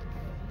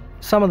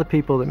 Some of the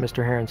people that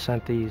Mr. Herron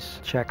sent these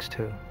checks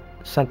to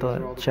sent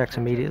the checks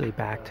immediately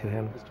back to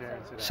him,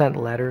 sent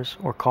letters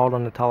or called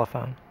on the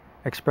telephone,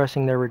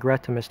 expressing their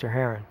regret to Mr.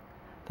 Herron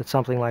that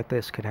something like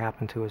this could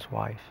happen to his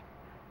wife.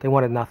 They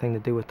wanted nothing to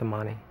do with the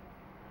money,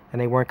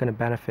 and they weren't going to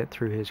benefit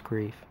through his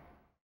grief.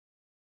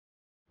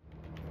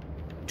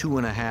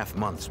 2.5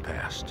 months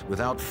passed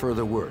without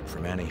further word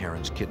from Annie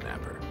Herron's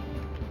kidnapper.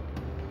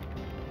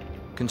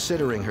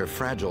 Considering her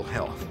fragile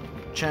health,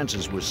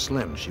 chances were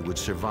slim she would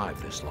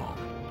survive this long.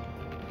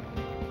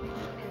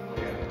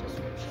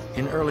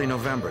 In early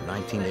November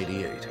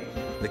 1988,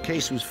 the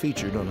case was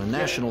featured on a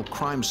national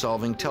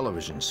crime-solving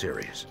television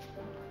series.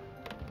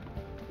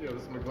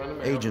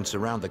 Agents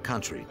around the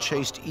country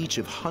chased each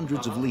of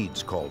hundreds of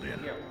leads called in.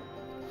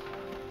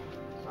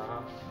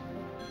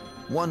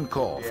 One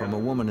call from a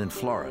woman in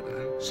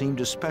Florida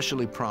seemed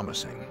especially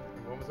promising.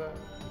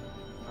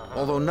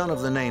 Although none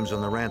of the names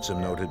on the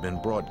ransom note had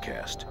been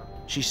broadcast,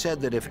 she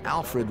said that if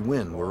Alfred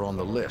Wynn were on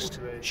the list,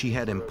 she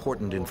had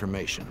important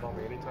information.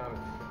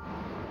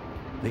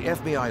 The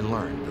FBI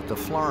learned that the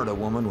Florida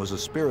woman was a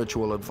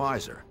spiritual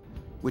advisor,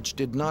 which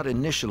did not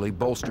initially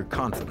bolster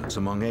confidence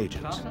among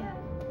agents.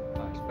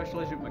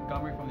 Special Agent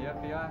Montgomery from the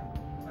FBI.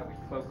 We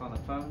spoke on the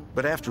phone.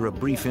 But after a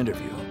brief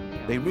interview,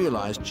 they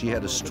realized she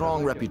had a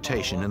strong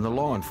reputation in the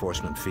law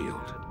enforcement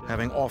field,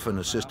 having often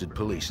assisted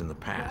police in the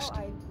past.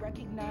 I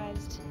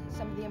recognized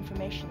some of the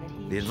information that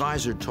he... The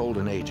advisor told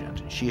an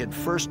agent she had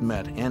first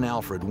met N.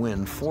 Alfred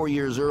Wynn 4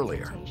 years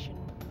earlier.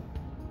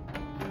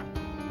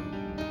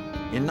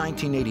 In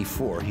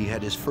 1984, he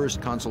had his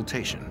first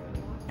consultation,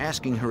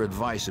 asking her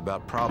advice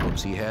about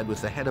problems he had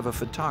with the head of a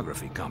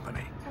photography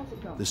company,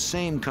 the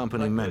same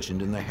company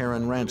mentioned in the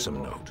Herron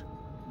ransom note.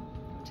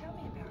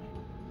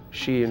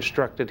 She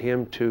instructed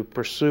him to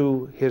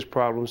pursue his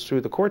problems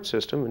through the court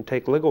system and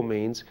take legal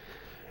means,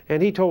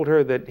 and he told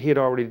her that he had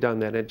already done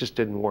that and it just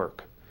didn't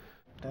work.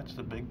 That's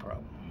the big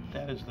problem.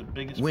 That is the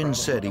biggest Wynn problem.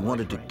 said he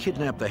wanted to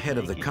kidnap the head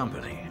of the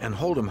company and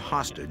hold him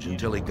hostage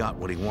until he got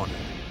what he wanted.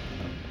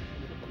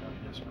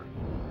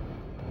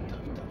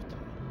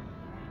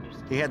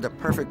 He had the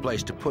perfect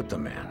place to put the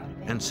man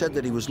and said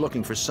that he was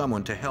looking for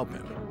someone to help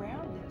him.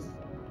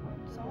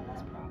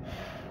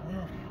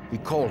 He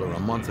called her a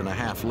month and a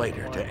half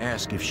later to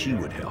ask if she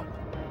would help.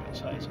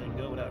 Besides, I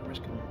go without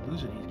risking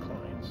losing these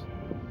clients.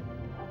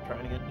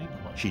 Trying to get new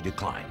clients. She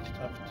declined. It's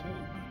tough too,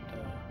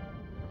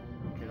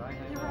 but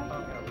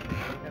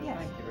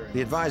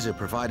The advisor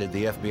provided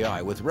the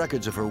FBI with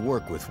records of her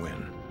work with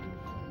Wynn.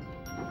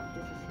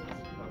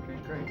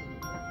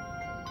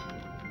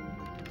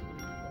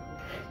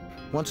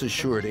 Once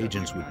assured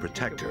agents would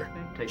protect her,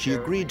 she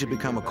agreed to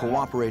become a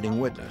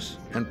cooperating witness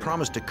and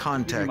promised to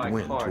contact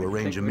Wynn to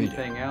arrange a meeting.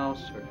 Anything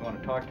else, or if you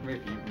want to talk to me,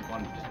 if you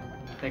want to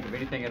think of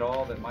anything at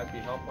all that might be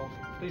helpful,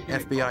 please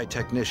give me a FBI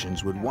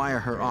technicians would wire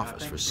her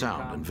office for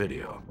sound and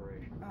video.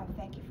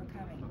 Thank you for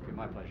coming. Okay,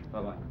 my pleasure.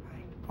 Bye-bye.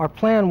 Our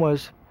plan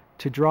was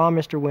to draw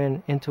Mr.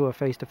 Wynn into a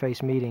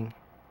face-to-face meeting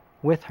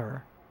with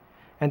her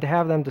and to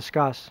have them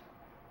discuss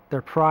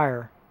their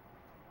prior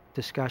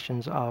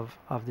discussions of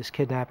this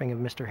kidnapping of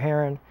Mr.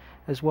 Herron,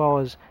 as well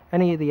as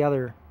any of the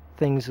other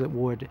things that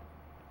would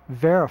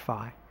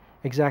verify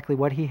exactly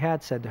what he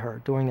had said to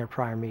her during their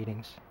prior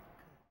meetings.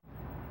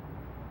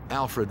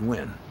 Alfred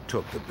Wynn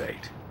took the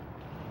bait.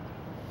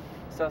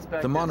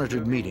 The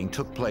monitored meeting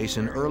took place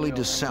in early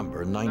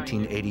December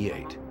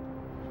 1988.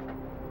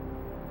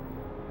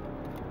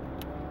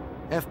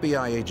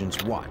 FBI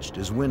agents watched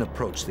as Wynn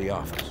approached the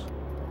office.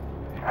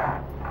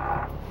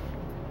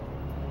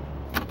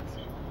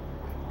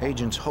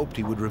 Agents hoped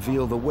he would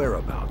reveal the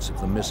whereabouts of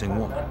the missing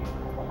woman.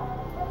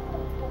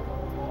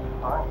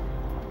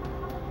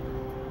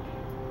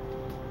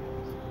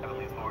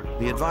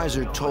 The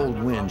advisor told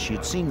Wynn she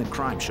had seen the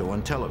crime show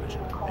on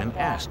television and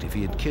asked if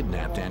he had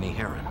kidnapped Annie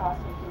Herron.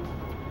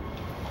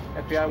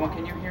 FBI one,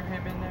 can you hear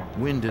him in there?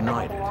 Wynn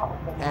denied it,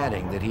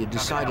 adding that he had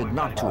decided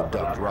not to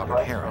abduct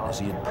Robert Herron as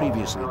he had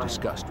previously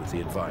discussed with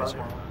the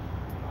advisor.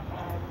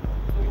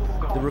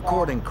 The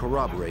recording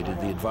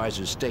corroborated the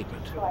advisor's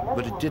statement,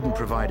 but it didn't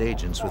provide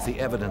agents with the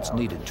evidence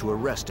needed to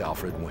arrest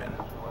Alfred Wynn.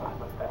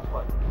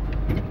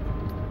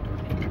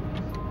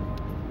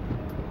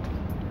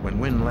 When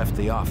Wynn left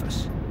the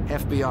office,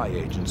 FBI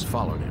agents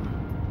followed him.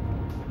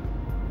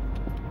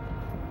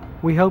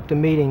 We hoped a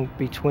meeting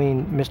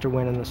between Mr.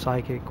 Wynn and the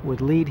psychic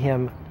would lead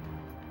him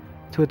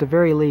to, at the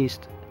very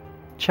least,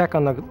 check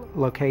on the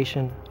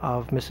location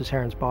of Mrs.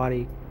 Herron's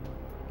body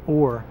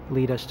or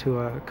lead us to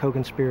a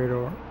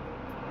co-conspirator.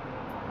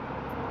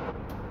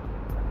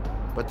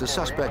 But the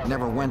suspect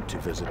never went to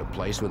visit a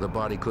place where the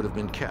body could have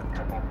been kept.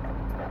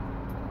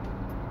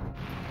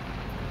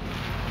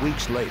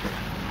 Weeks later,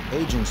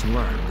 agents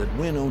learned that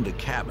Wynn owned a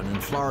cabin in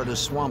Florida's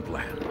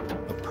swampland,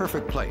 a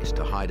perfect place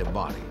to hide a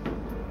body.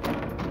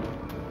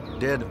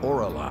 Dead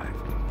or alive,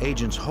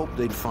 agents hoped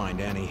they'd find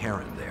Annie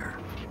Herron there.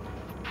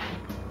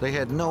 They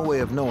had no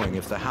way of knowing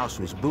if the house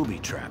was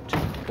booby-trapped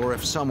or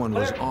if someone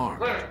was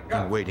armed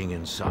and waiting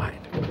inside.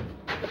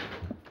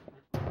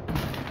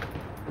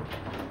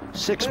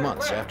 6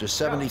 months after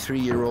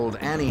 73-year-old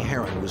Annie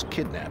Herron was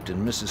kidnapped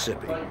in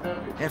Mississippi,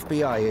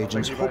 FBI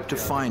agents hoped to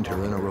find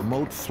her in a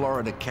remote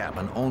Florida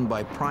cabin owned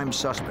by prime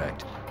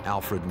suspect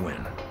Alfred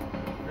Wynn.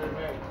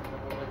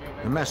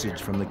 A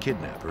message from the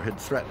kidnapper had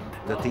threatened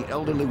that the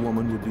elderly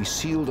woman would be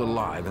sealed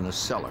alive in a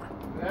cellar.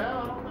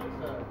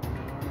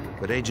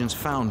 But agents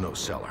found no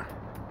cellar.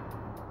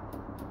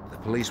 The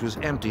police was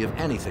empty of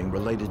anything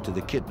related to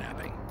the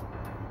kidnapping.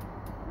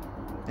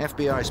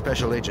 FBI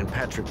Special Agent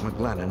Patrick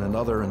McGlennon and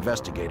other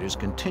investigators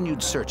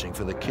continued searching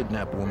for the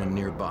kidnapped woman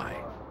nearby.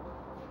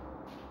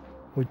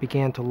 We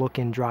began to look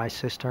in dry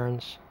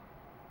cisterns,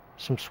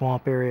 some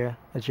swamp area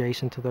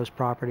adjacent to those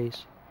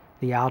properties,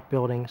 the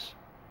outbuildings,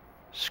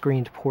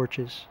 screened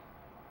porches,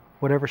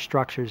 whatever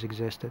structures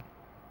existed.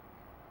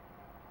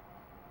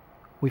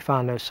 We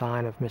found no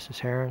sign of Mrs.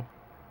 Herron,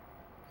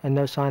 and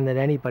no sign that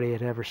anybody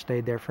had ever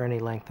stayed there for any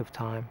length of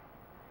time.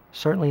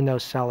 Certainly no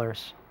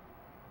cellars.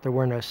 There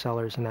were no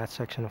cellars in that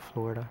section of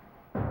Florida.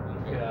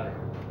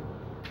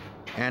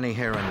 Annie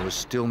Herron was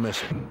still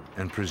missing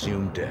and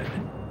presumed dead.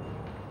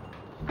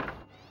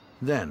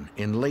 Then,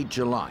 in late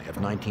July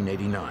of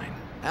 1989,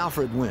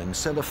 Alfred Wynn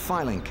sent a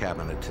filing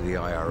cabinet to the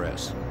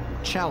IRS,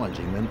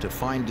 challenging them to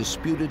find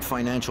disputed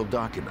financial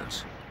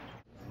documents.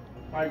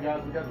 All right,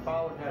 guys, we got the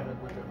filing cabinet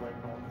with it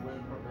waiting on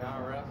Wynn from the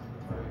IRS.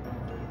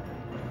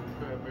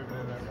 Go ahead, move it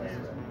in there,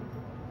 please.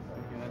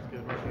 That's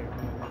good right here.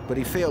 But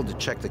he failed to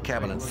check the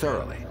cabinet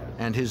thoroughly,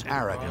 and his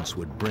arrogance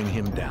would bring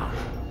him down.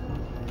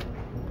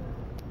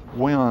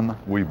 Wynn,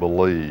 we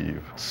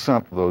believe,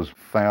 sent those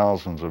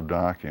thousands of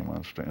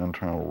documents to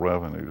Internal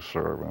Revenue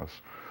Service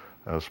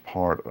as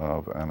part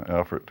of an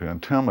effort to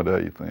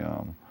intimidate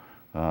them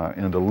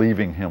into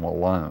leaving him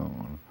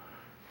alone.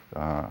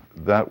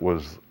 That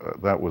was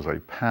a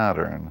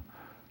pattern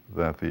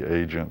that the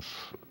agents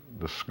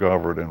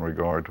discovered in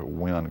regard to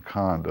Wynn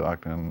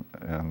conduct in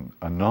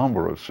a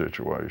number of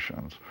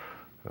situations.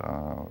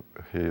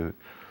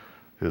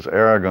 His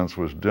arrogance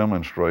was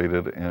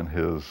demonstrated in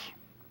his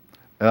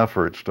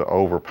efforts to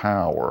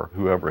overpower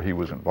whoever he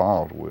was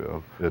involved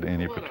with at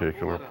any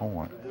particular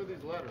point.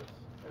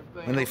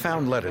 When they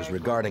found letters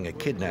regarding a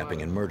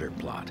kidnapping and murder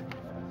plot,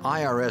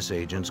 IRS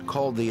agents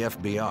called the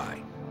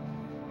FBI.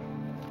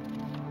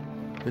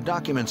 The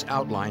documents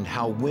outlined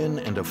how Wynn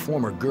and a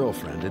former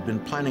girlfriend had been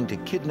planning to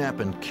kidnap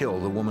and kill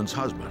the woman's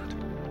husband.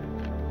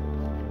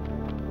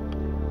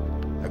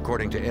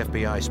 According to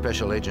FBI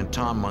Special Agent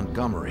Tom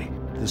Montgomery,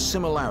 the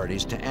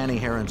similarities to Annie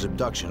Herron's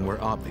abduction were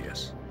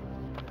obvious.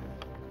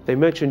 They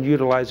mentioned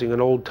utilizing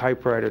an old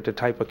typewriter to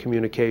type a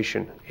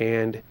communication,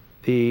 and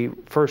the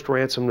first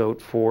ransom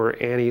note for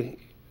Annie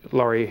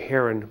Laurie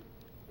Herron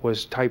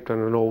was typed on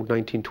an old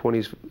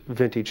 1920s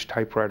vintage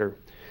typewriter.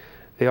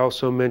 They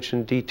also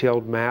mentioned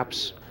detailed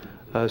maps,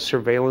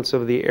 surveillance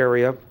of the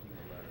area.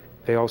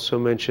 They also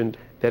mentioned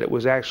that it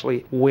was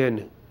actually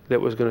Wynn that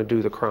was going to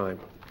do the crime,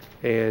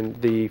 and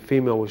the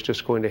female was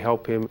just going to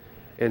help him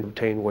and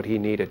obtain what he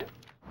needed.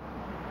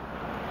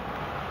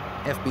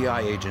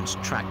 FBI agents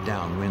tracked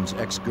down Wynn's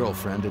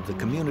ex-girlfriend at the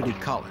community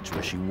college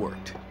where she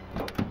worked.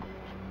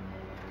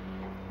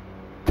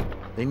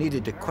 They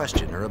needed to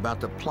question her about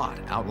the plot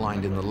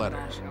outlined in the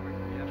letters.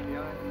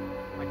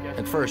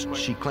 At first,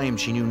 she claimed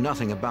she knew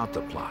nothing about the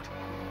plot.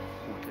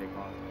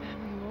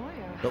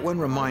 But when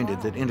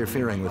reminded that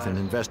interfering with an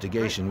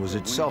investigation was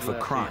itself a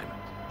crime,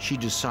 she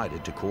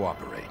decided to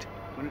cooperate.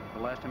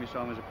 The last time you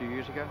saw him was a few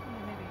years ago?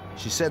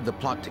 She said the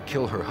plot to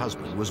kill her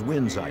husband was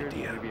Wynn's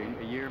idea. Maybe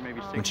a year, maybe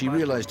When she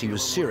realized he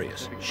was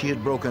serious, she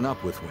had broken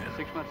up with Wynn.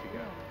 6 months ago.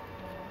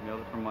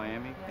 Mailed it from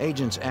Miami.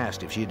 Agents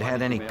asked if she'd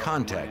had any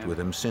contact with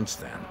him since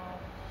then.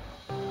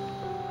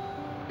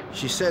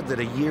 She said that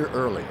a year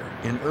earlier,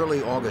 in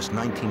early August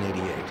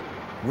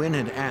 1988, Wynn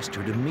had asked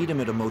her to meet him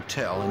at a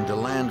motel in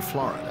DeLand,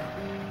 Florida.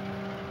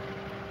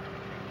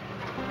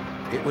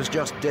 It was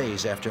just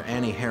days after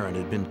Annie Herron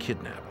had been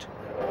kidnapped.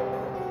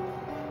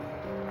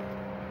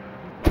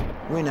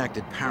 Wynn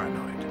acted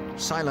paranoid,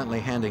 silently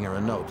handing her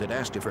a note that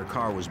asked if her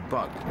car was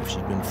bugged and if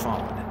she'd been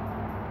followed.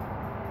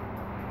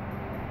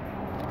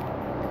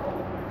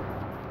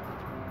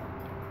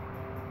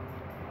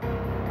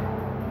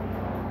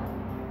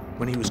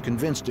 When he was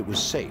convinced it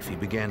was safe, he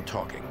began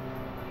talking.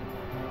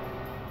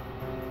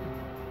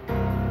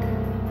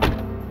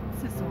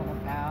 What's this all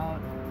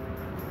about?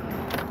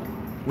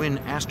 Wynn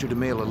asked her to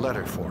mail a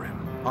letter for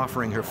him,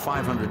 offering her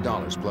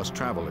 $500 plus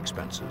travel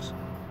expenses.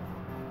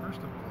 First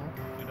of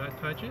all, do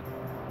not touch it.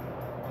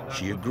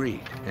 She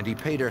agreed, and he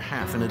paid her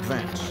half in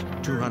advance,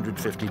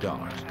 $250.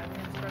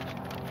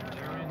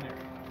 They're in there.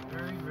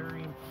 Very,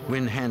 very important.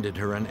 Wynn handed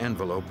her an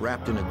envelope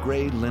wrapped in a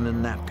gray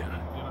linen napkin.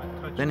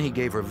 Then he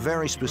gave her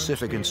very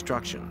specific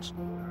instructions.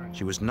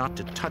 She was not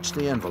to touch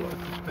the envelope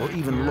or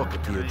even look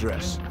at the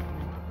address.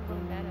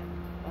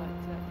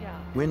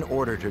 Wynn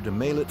ordered her to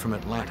mail it from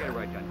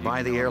Atlanta,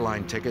 buy the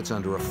airline tickets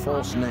under a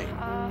false name,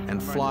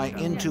 and fly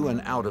into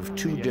and out of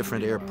 2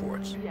 different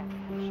airports.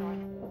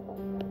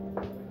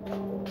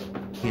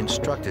 He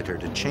instructed her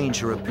to change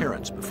her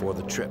appearance before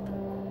the trip.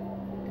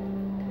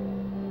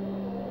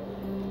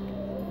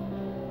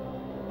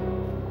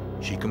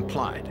 She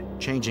complied,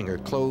 changing her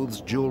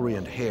clothes, jewelry,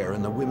 and hair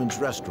in the women's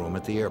restroom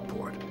at the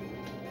airport.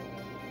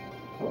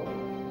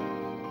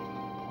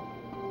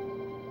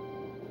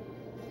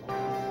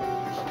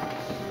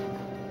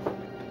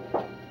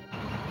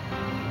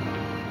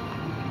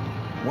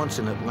 Once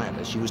in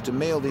Atlanta, she was to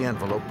mail the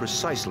envelope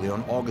precisely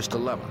on August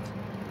 11th.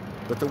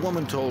 But the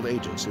woman told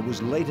agents it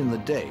was late in the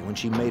day when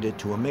she made it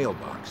to a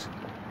mailbox.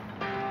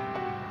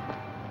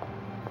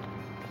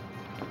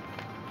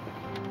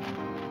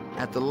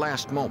 At the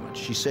last moment,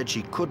 she said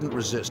she couldn't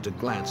resist a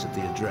glance at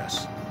the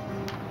address.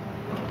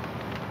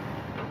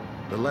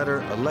 The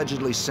letter,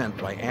 allegedly sent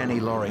by Annie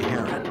Laurie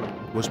Herron,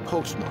 was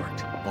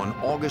postmarked on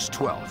August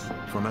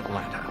 12th from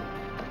Atlanta.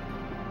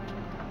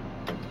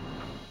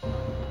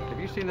 Have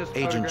you seen this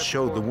Agents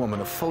showed the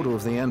woman a photo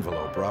of the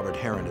envelope Robert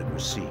Herron had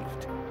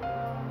received.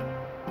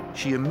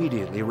 She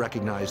immediately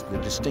recognized the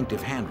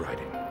distinctive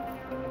handwriting.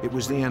 It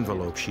was the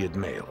envelope she had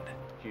mailed.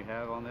 You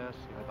have on this,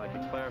 if I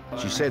can clarify.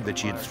 She said that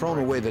she had thrown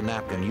away the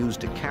napkin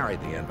used to carry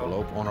the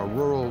envelope on a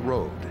rural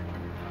road.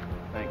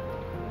 Thank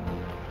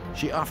you.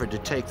 She offered to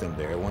take them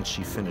there once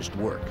she finished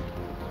work.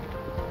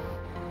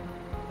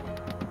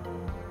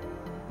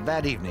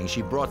 That evening,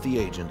 she brought the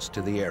agents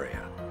to the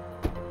area.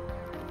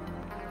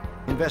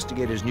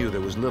 Investigators knew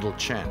there was little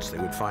chance they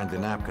would find the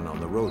napkin on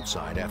the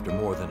roadside after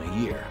more than a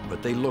year,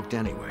 but they looked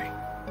anyway.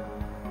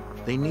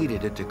 They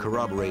needed it to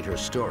corroborate her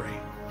story.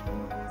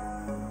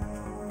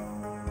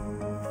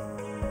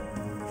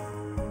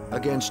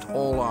 Against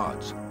all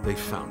odds, they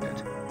found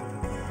it.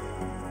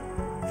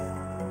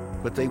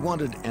 But they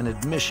wanted an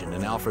admission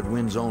in Alfred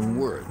Wynn's own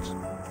words.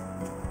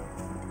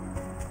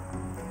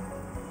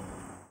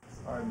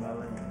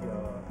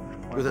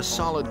 With a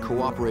solid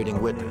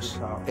cooperating witness,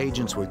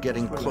 agents were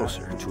getting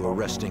closer to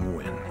arresting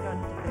Wynn.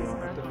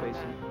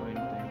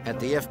 At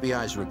the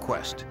FBI's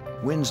request,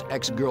 Wynn's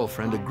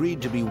ex-girlfriend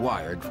agreed to be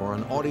wired for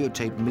an audio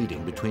tape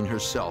meeting between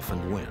herself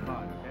and Wynn.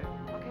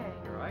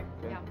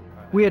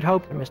 We had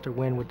hoped that Mr.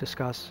 Wynn would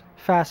discuss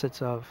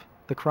facets of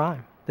the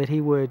crime, that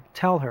he would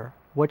tell her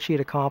what she had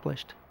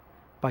accomplished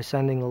by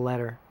sending the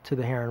letter to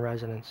the Herron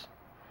residence,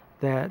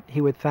 that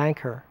he would thank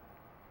her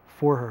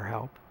for her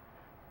help,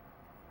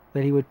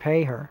 that he would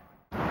pay her.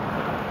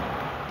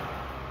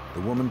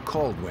 The woman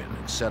called Wynn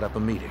and set up a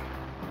meeting.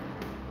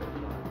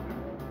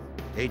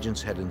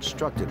 Agents had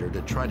instructed her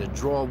to try to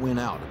draw Wynn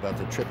out about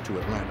the trip to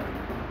Atlanta.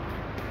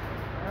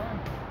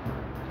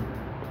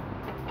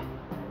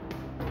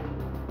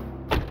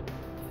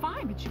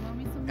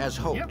 As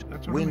hoped,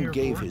 Wynn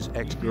gave his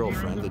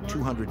ex-girlfriend the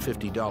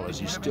 $250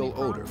 he still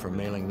owed her for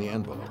mailing the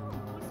envelope.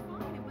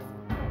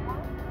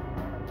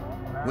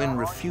 Wynn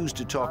refused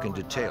to talk in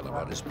detail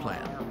about his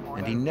plan,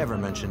 and he never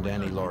mentioned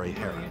Annie Laurie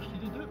Herron.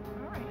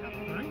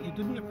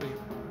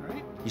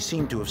 He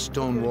seemed to have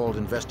stonewalled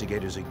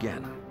investigators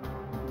again.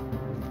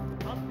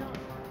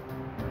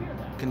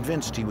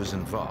 Convinced he was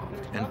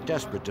involved and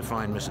desperate to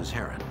find Mrs.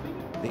 Herron,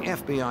 the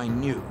FBI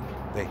knew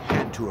they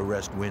had to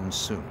arrest Wynn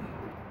soon.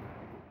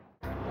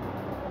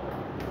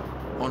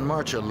 On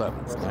March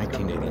 11th,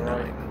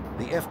 1989,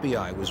 the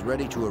FBI was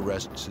ready to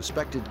arrest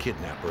suspected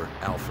kidnapper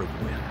Alfred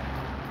Wynn.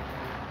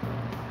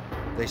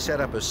 They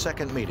set up a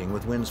second meeting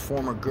with Wynn's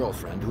former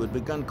girlfriend who had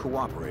begun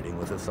cooperating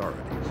with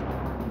authorities.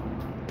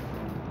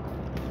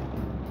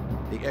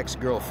 The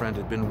ex-girlfriend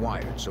had been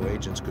wired so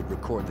agents could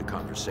record the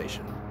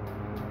conversation.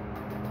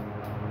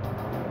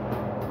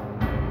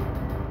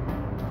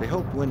 They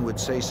hoped Wynn would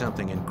say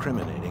something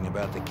incriminating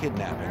about the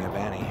kidnapping of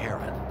Annie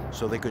Herron,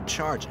 so they could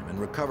charge him and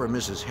recover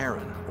Mrs.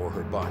 Herron or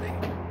her body.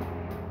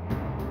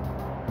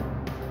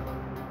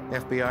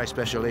 FBI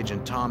Special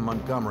Agent Tom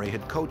Montgomery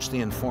had coached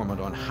the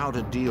informant on how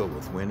to deal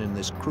with Wynn in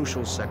this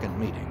crucial second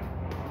meeting.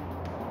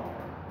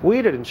 We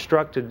had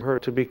instructed her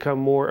to become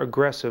more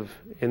aggressive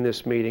in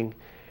this meeting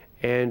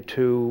and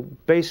to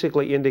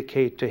basically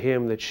indicate to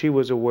him that she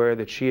was aware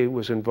that she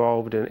was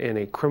involved in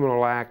a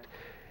criminal act,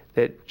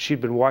 that she'd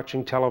been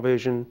watching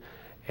television,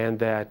 and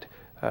that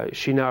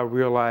she now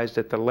realized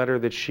that the letter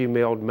that she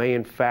mailed may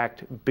in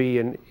fact be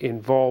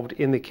involved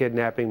in the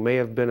kidnapping, may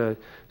have been a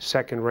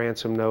second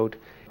ransom note,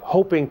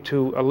 hoping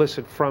to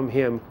elicit from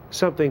him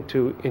something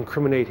to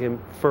incriminate him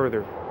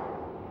further.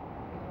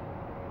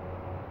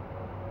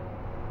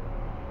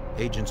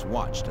 Agents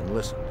watched and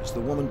listened as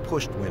the woman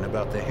pushed Wynn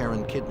about the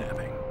Herron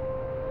kidnapping.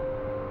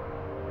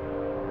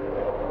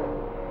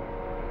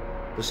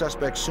 The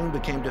suspect soon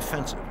became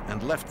defensive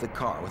and left the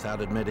car without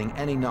admitting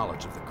any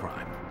knowledge of the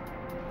crime.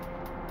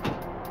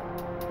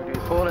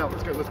 Pull it out.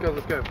 Let's go, let's go,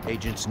 let's go.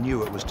 Agents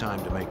knew it was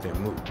time to make their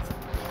move.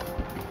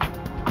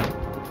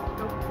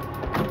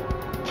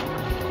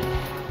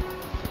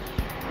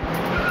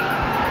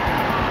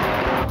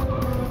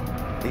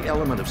 The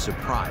element of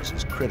surprise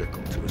is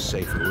critical to a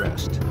safe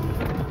arrest.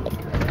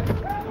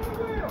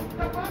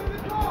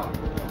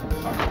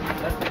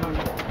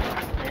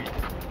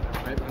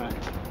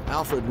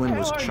 Alfred Wynn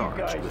was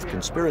charged with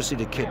conspiracy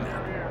to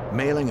kidnap,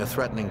 mailing a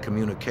threatening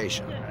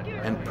communication,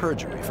 and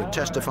perjury for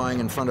testifying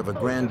in front of a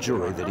grand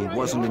jury that he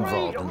wasn't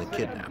involved in the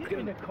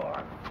kidnapping.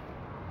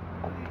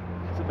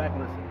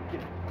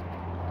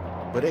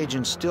 But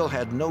agents still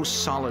had no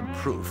solid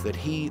proof that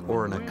he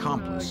or an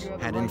accomplice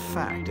had in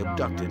fact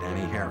abducted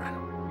Annie Herron.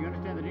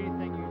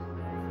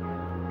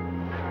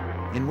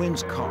 In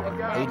Wynn's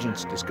car,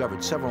 agents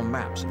discovered several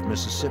maps of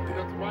Mississippi,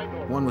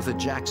 one with a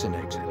Jackson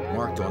exit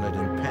marked on it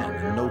in pen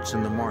and notes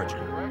in the margin.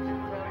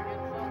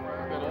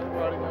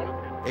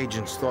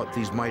 Agents thought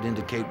these might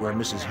indicate where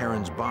Mrs.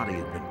 Herron's body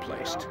had been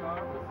placed,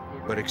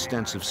 but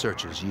extensive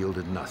searches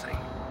yielded nothing.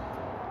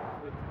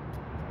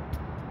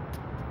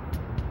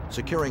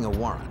 Securing a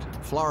warrant,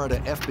 Florida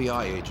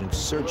FBI agents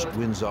searched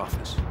Wynn's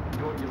office.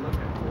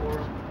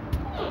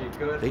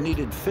 They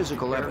needed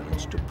physical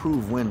evidence to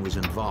prove Wynn was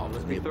involved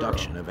in the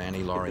abduction of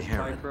Annie Laurie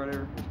Herron.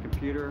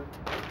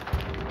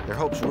 Their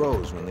hopes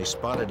rose when they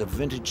spotted a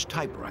vintage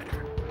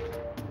typewriter.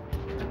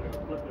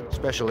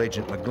 Special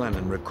Agent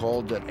McGlennon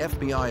recalled that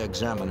FBI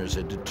examiners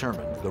had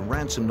determined the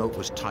ransom note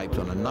was typed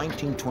on a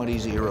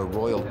 1920s-era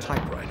Royal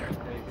typewriter,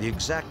 the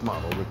exact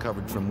model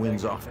recovered from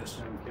Wynn's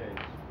office.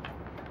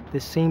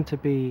 This seemed to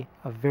be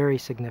a very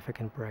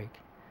significant break.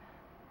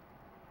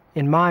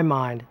 In my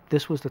mind,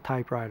 this was the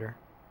typewriter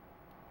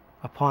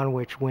upon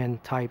which Wynn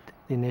typed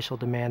the initial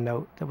demand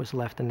note that was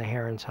left in the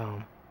Herron's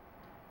home.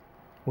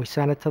 We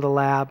sent it to the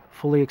lab,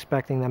 fully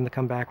expecting them to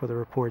come back with a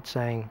report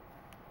saying,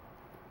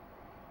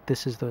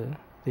 this is the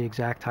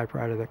exact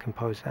typewriter that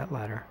composed that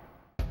letter.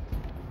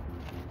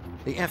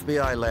 The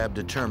FBI lab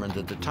determined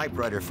that the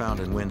typewriter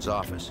found in Wynn's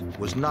office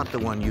was not the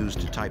one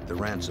used to type the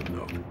ransom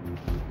note.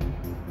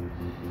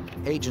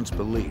 Agents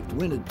believed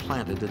Wynn had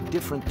planted a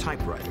different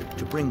typewriter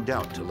to bring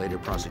doubt to later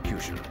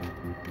prosecution.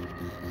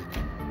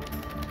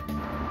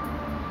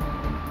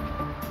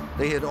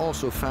 They had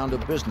also found a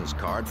business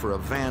card for a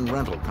van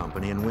rental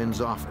company in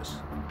Wynn's office.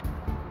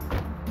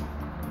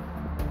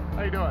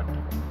 How you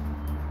doing?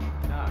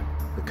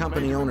 The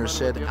company owner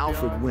said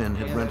Alfred Wynn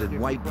had rented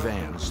white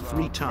vans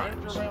 3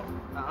 times.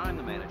 I'm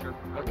the manager.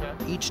 Okay.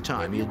 Each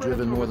time he had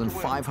driven more than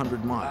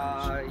 500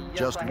 miles,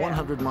 just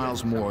 100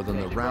 miles more than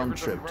the round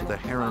trip to the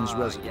Herron's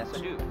residence. Yes,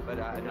 I do, but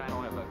I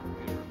don't have a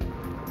computer.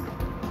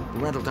 The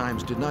rental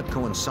times did not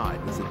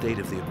coincide with the date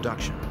of the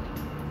abduction,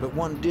 but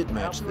one did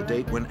match the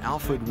date when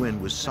Alfred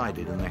Wynn was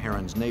sighted in the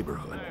Herron's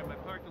neighborhood.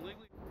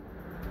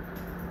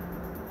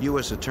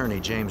 U.S. Attorney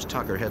James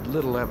Tucker had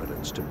little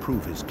evidence to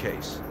prove his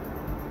case.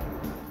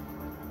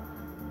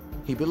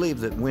 He believed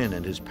that Wynn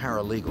and his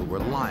paralegal were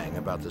lying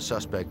about the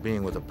suspect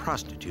being with a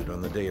prostitute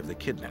on the day of the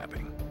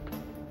kidnapping.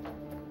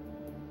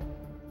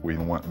 We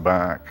went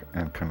back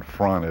and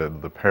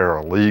confronted the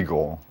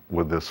paralegal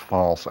with this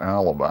false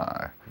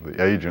alibi.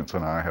 The agents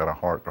and I had a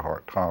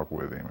heart-to-heart talk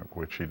with him, at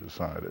which he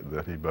decided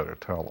that he better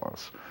tell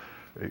us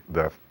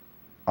that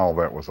all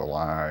that was a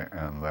lie,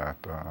 and that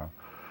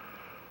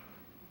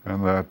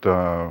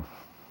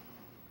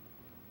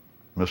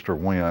Mr.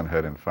 Wynn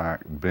had in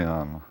fact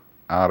been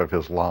out of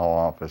his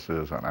law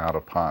offices and out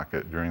of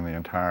pocket during the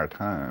entire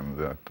time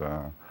that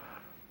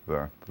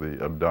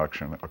the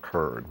abduction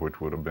occurred, which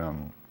would have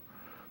been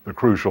the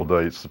crucial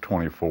dates, the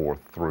 24th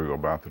through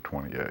about the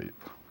 28th.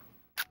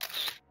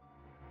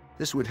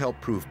 This would help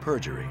prove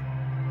perjury,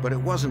 but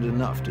it wasn't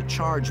enough to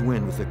charge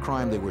Wynn with the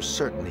crime they were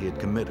certain he had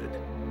committed,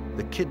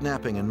 the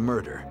kidnapping and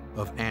murder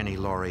of Annie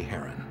Laurie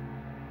Herron.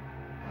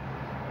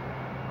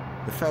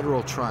 The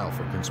federal trial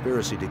for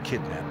conspiracy to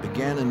kidnap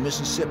began in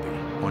Mississippi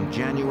on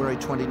January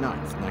 29,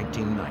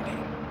 1990.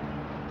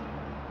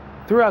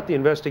 Throughout the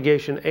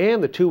investigation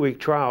and the 2-week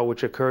trial,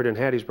 which occurred in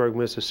Hattiesburg,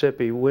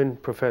 Mississippi, Wynn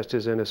professed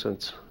his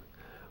innocence.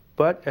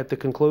 But at the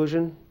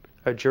conclusion,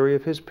 a jury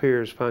of his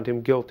peers found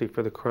him guilty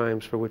for the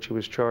crimes for which he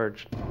was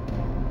charged.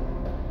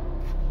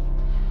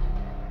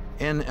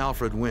 N.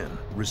 Alfred Wynn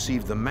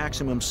received the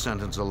maximum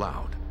sentence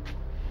allowed.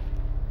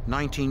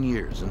 19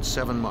 years and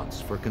 7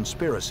 months for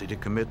conspiracy to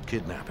commit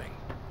kidnapping.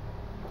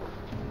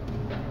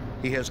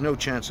 He has no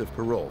chance of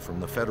parole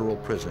from the federal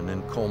prison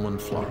in Coleman,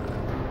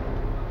 Florida.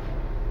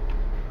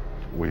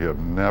 We have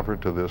never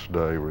to this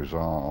day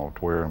resolved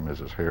where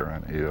Mrs.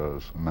 Herron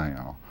is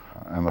now.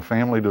 And the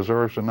family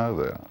deserves to know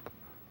that.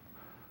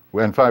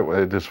 In fact,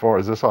 as far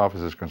as this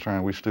office is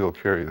concerned, we still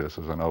carry this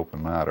as an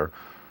open matter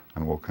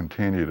and will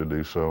continue to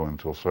do so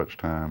until such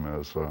time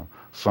as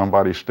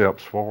somebody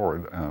steps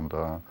forward and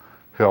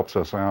helps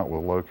us out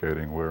with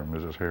locating where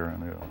Mrs.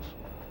 Herron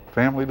is.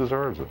 Family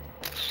deserves it.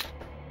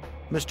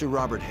 Mr.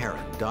 Robert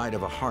Herron died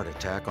of a heart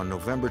attack on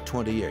November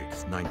 28,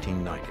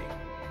 1990.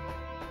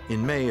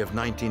 In May of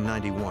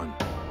 1991,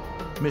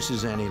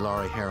 Mrs. Annie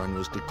Laurie Herron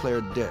was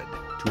declared dead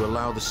to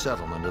allow the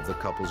settlement of the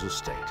couple's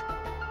estate.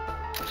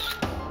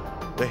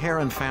 The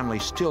Herron family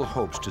still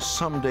hopes to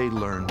someday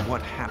learn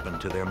what happened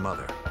to their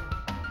mother,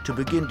 to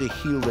begin to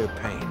heal their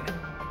pain,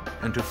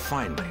 and to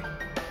finally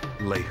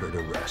lay her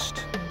to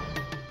rest.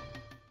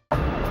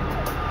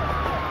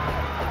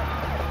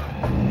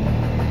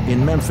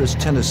 In Memphis,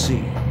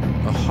 Tennessee,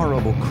 a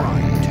horrible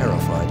crime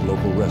terrified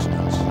local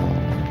residents.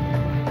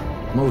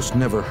 Most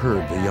never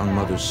heard the young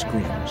mother's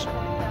screams,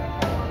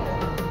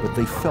 but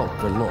they felt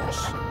the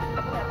loss.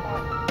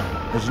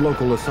 As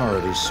local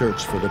authorities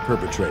searched for the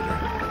perpetrator,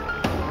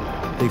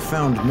 they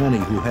found many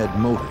who had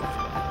motive.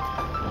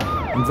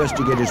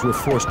 Investigators were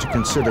forced to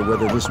consider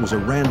whether this was a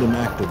random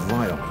act of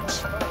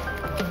violence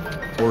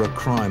or a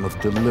crime of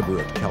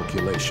deliberate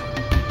calculation.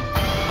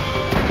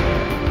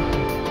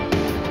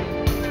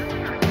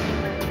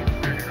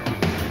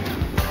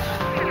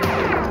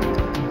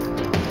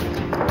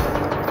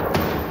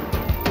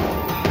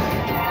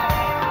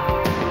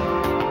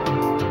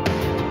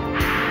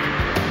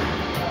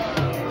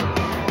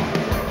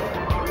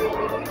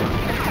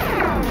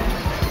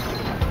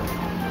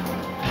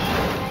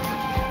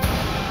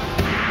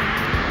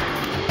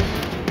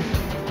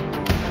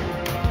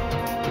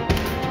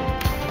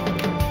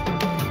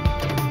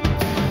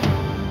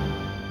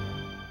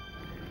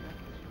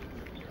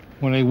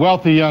 When a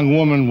wealthy young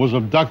woman was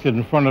abducted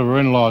in front of her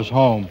in-laws'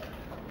 home,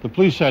 the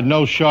police had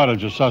no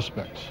shortage of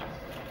suspects.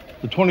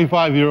 The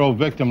 25-year-old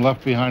victim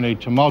left behind a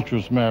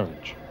tumultuous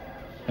marriage,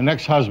 an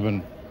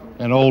ex-husband,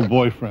 and old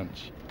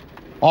boyfriends.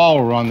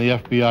 All were on the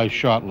FBI's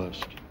short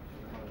list.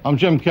 I'm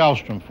Jim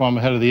Kallstrom, former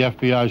head of the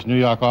FBI's New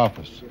York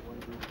office.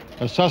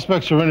 As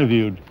suspects are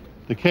interviewed,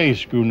 the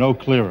case grew no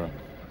clearer.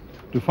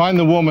 To find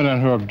the woman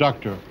and her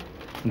abductor,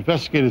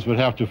 investigators would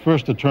have to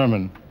first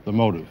determine the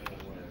motive.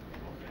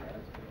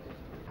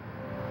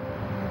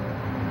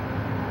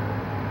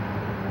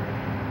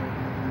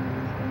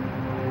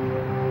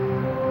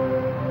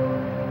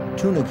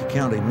 Tunica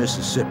County,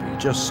 Mississippi,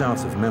 just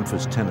south of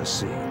Memphis,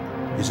 Tennessee,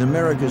 is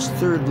America's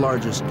third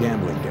largest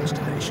gambling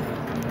destination.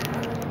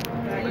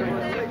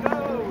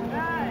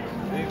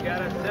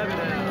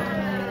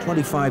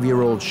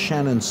 25-year-old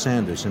Shannon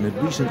Sanderson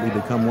had recently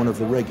become one of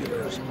the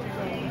regulars.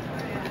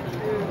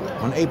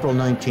 On April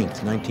 19,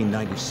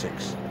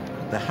 1996,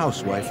 the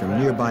housewife from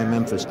nearby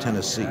Memphis,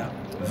 Tennessee,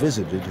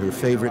 visited her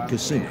favorite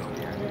casino.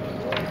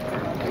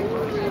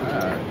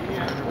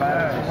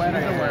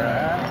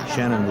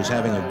 Shannon was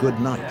having a good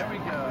night.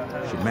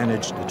 She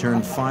managed to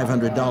turn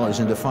 $500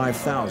 into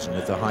 $5,000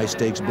 at the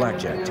high-stakes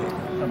blackjack table.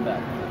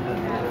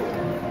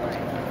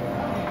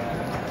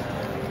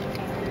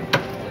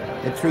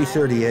 At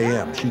 3:30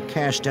 a.m., she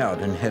cashed out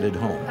and headed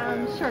home.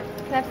 Sure.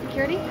 Can I have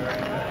security?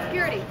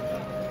 Security.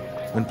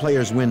 When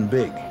players win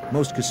big,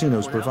 most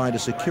casinos provide a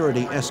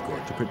security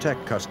escort to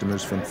protect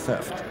customers from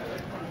theft.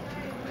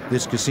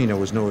 This casino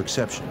was no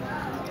exception.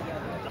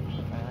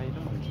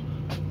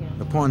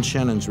 Upon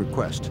Shannon's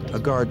request, a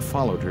guard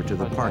followed her to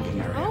the parking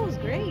area. Oh, it was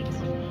great.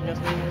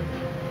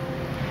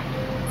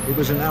 It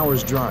was an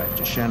hour's drive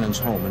to Shannon's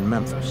home in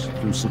Memphis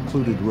through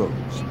secluded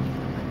roads.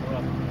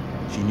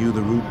 She knew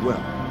the route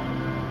well.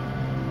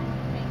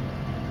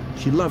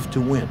 She loved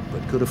to win,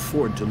 but could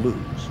afford to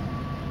lose.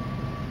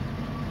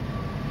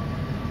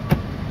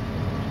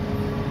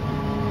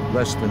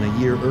 Less than a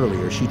year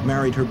earlier, she'd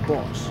married her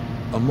boss,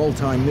 a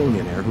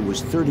multi-millionaire who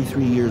was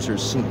 33 years her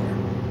senior.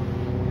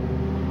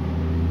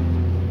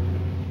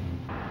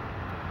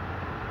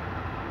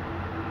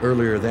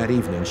 Earlier that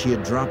evening, she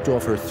had dropped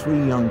off her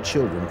 3 young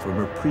children from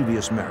her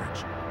previous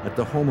marriage at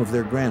the home of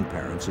their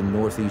grandparents in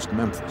northeast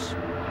Memphis.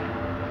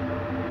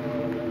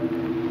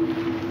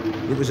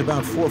 It was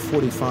about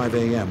 4:45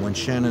 a.m. when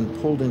Shannon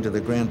pulled into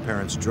the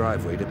grandparents'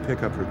 driveway to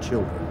pick up her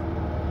children.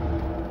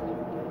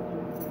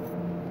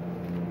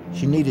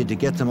 She needed to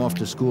get them off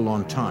to school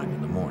on time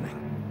in the morning.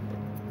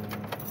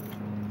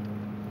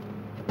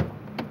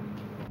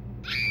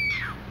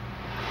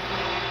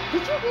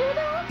 Did you hear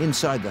that?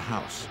 Inside the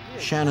house,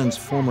 Shannon's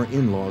former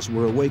in-laws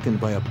were awakened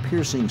by a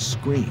piercing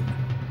scream.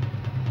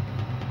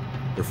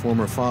 Her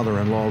former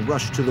father-in-law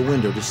rushed to the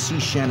window to see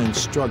Shannon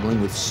struggling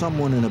with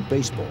someone in a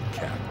baseball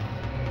cap.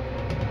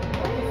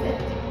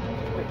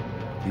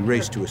 He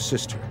raced to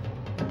assist her.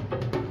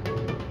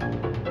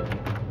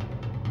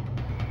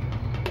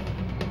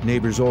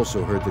 Neighbors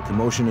also heard the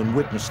commotion and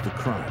witnessed the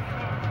crime.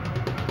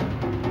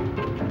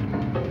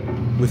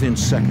 Within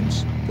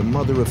seconds, the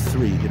mother of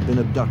 3 had been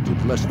abducted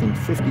less than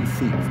 50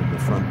 feet from the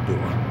front door.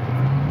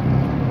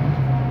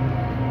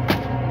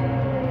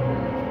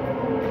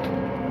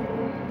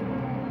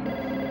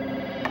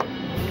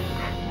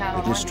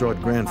 The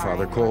distraught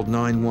grandfather called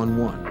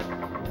 911.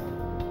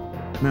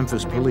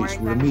 Memphis police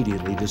were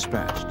immediately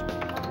dispatched.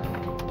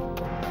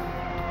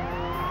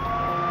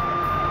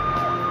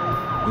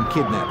 In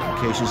kidnapping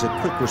cases, a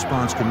quick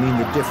response can mean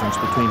the difference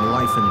between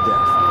life and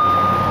death.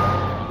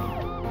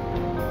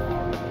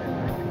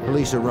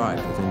 Police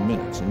arrived within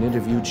minutes and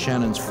interviewed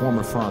Shannon's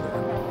former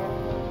father-in-law.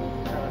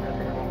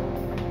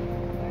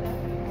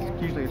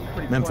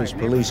 Memphis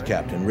police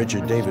captain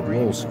Richard David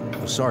Wolson,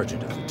 a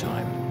sergeant at the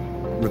time,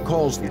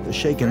 recalls that the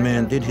shaken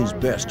man did his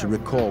best to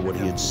recall what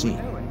he had seen.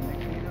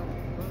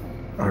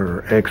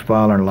 Her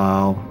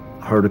ex-father-in-law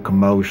heard a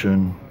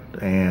commotion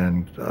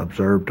and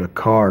observed a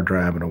car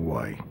driving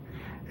away.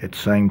 At the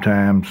same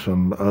time,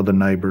 some other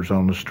neighbors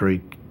on the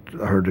street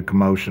heard the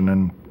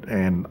commotion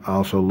and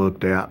also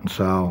looked out and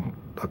saw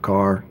a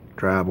car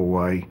drive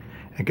away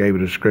and gave a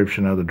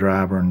description of the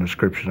driver and a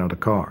description of the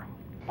car.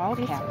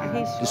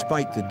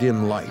 Despite the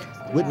dim light,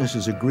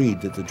 witnesses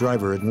agreed that the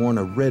driver had worn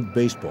a red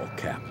baseball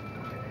cap.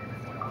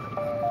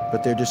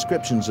 But their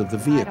descriptions of the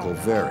vehicle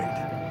varied.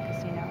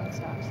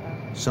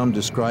 Some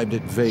described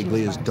it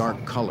vaguely as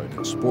dark-colored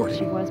and sporty.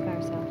 She was by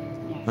herself.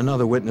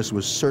 Another witness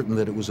was certain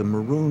that it was a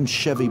maroon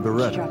Chevy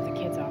Beretta. She dropped the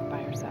kids off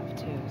by herself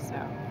too,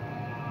 so.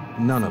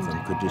 None of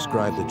them could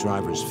describe the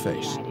driver's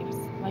face.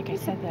 Like I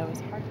said, that was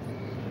hard.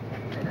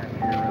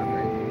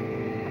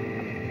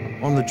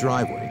 On the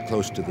driveway,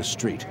 close to the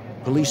street,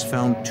 police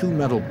found 2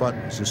 metal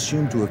buttons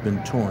assumed to have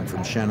been torn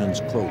from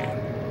Shannon's clothing.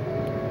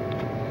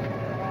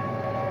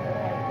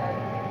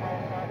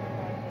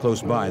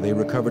 Close by, they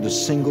recovered a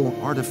single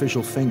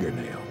artificial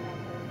fingernail.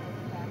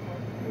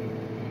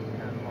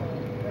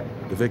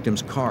 The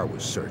victim's car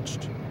was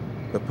searched,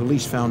 but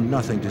police found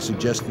nothing to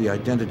suggest the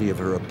identity of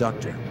her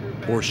abductor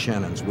or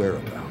Shannon's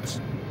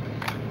whereabouts.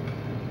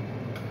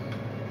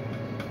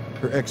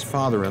 Her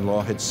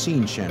ex-father-in-law had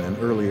seen Shannon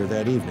earlier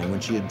that evening when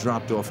she had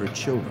dropped off her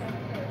children.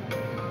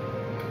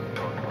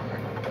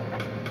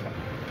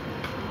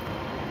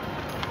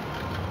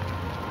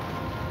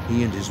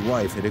 He and his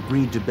wife had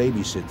agreed to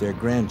babysit their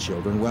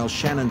grandchildren while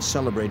Shannon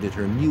celebrated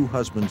her new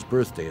husband's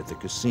birthday at the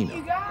casino.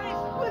 You guys,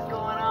 what's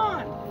going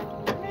on?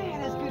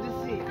 Man, it's good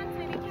to see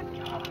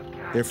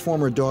you. Their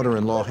former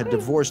daughter-in-law had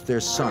divorced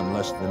their son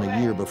less than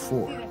a year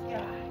before.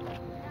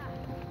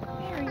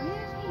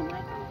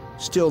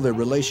 Still, their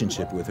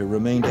relationship with her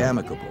remained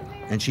amicable,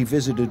 and she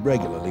visited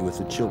regularly with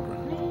the children.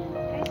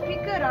 Guys, be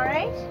good, all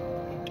right?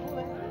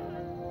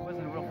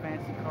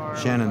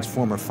 Shannon's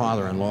former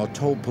father-in-law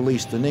told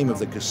police the name of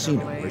the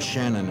casino where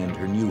Shannon and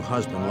her new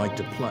husband liked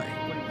to play.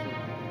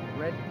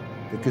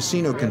 The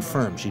casino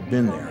confirmed she'd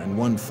been there and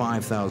won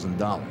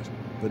 $5,000,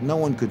 but no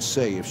one could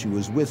say if she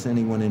was with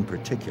anyone in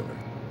particular.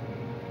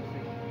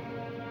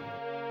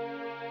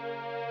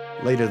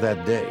 Later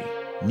that day,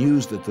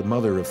 news that the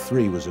mother of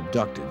 3 was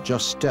abducted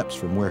just steps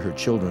from where her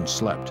children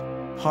slept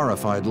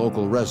horrified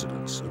local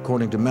residents,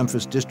 according to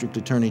Memphis District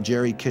Attorney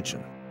Jerry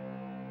Kitchen.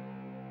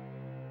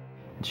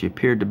 She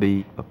appeared to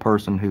be a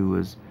person who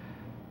was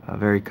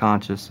very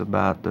conscious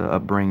about the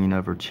upbringing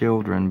of her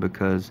children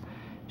because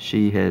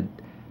she had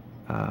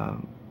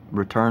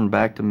returned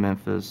back to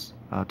Memphis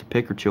to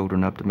pick her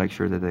children up to make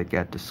sure that they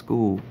got to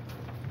school.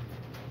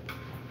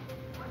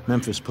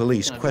 Memphis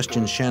police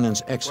questioned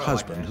Shannon's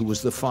ex-husband, who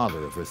was the father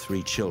of her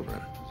 3 children.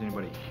 Is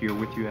anybody here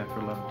with you after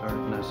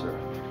 11:30? No, sir.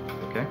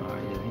 Okay. All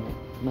right, yeah.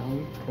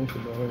 No, thanks,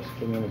 brothers.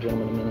 Give me a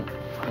gentleman a minute.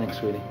 Thanks,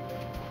 sweetie.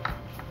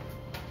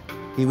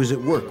 He was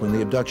at work when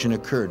the abduction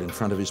occurred in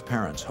front of his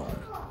parents'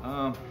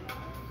 home.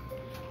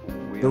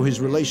 Though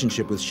his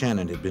relationship with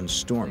Shannon had been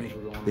stormy,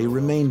 they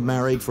remained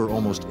married for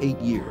almost 8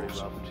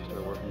 years.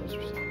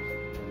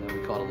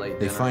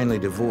 They finally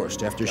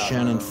divorced after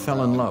Shannon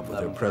fell in love with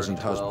her present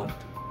husband.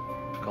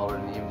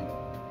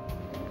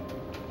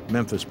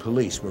 Memphis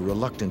police were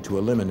reluctant to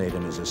eliminate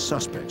him as a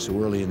suspect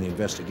so early in the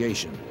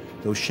investigation,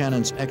 though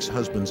Shannon's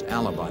ex-husband's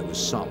alibi was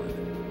solid.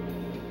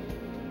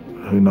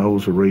 Who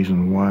knows the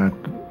reason why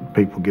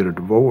people get a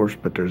divorce,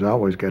 but there's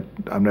always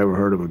I've never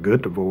heard of a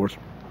good divorce.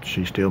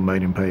 She still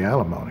made him pay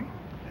alimony,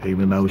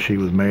 even though she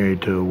was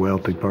married to a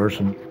wealthy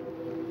person.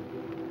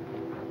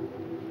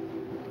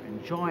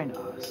 And join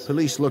us.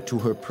 Police looked to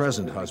her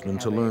present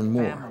husband to learn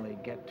more.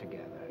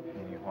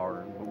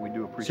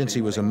 Since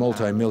he was a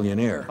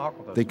multimillionaire,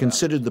 they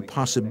considered the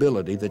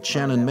possibility that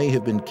Shannon may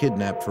have been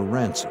kidnapped for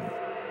ransom.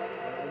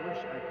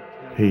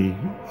 He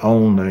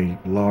owned a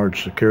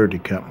large security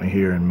company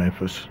here in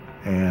Memphis,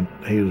 and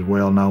he was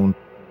well known.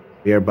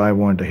 Everybody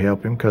wanted to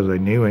help him because they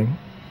knew him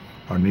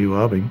or knew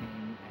of him.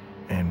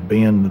 And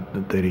being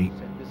that he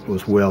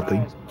was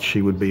wealthy,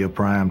 she would be a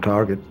prime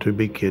target to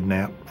be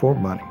kidnapped for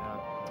money.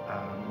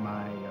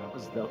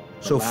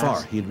 So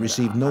far, he had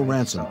received no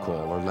ransom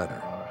call or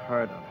letter.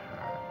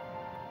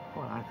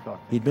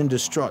 He'd been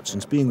distraught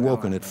since being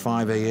woken at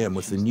 5 a.m.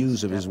 with the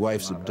news of his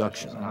wife's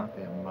abduction.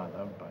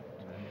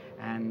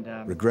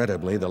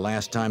 Regrettably, the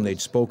last time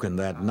they'd spoken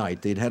that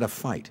night, they'd had a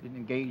fight.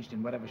 Engaged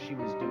in whatever she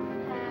was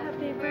doing.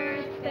 Happy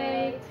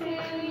birthday to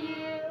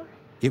you.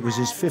 It was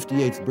his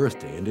 58th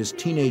birthday, and his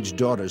teenage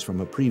daughters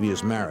from a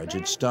previous marriage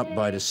had stopped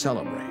by to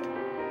celebrate.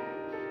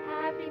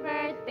 Happy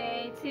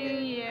birthday to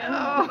you.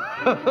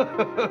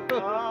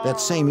 That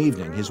same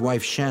evening, his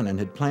wife Shannon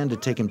had planned to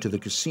take him to the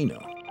casino.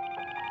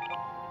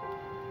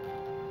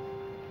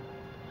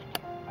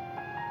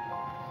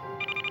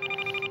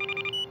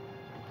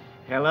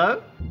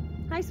 Hello?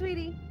 Hi,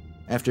 sweetie.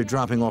 After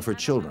dropping off her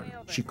children,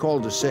 she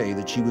called to say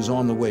that she was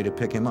on the way to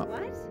pick him up.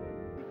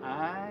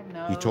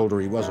 He told her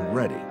he wasn't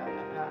ready.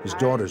 His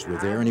daughters were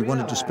there, and he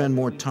wanted to spend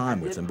more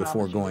time with them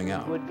before going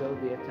out.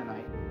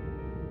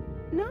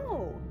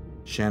 No.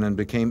 Shannon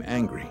became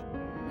angry.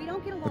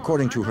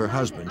 According to her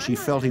husband, she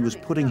felt he was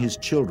putting his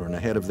children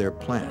ahead of their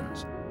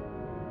plans.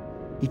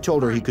 He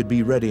told her he could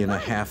be ready in a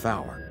half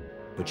hour,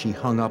 but she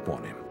hung up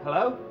on him.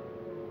 Hello?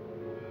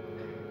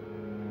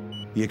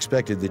 He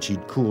expected that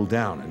she'd cool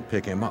down and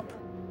pick him up.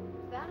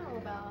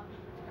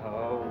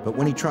 But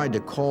when he tried to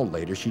call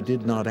later, she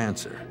did not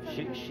answer.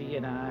 She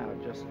and I are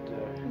just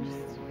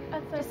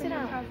Sit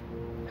down.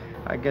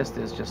 I guess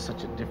there's just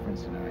such a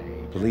difference in our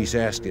age. Police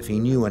asked if he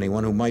knew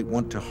anyone who might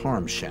want to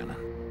harm Shannon.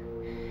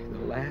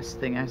 The last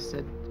thing she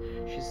said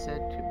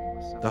to me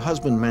was something. The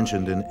husband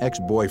mentioned an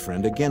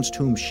ex-boyfriend against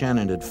whom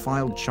Shannon had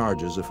filed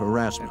charges of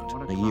harassment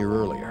a year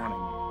earlier.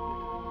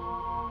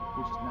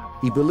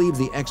 He believed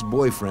the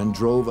ex-boyfriend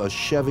drove a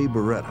Chevy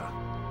Beretta.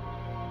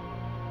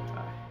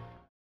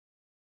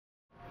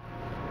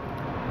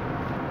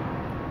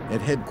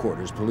 At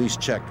headquarters, police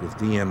checked with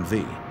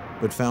DMV,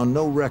 but found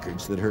no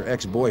records that her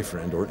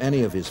ex-boyfriend or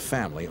any of his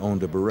family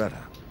owned a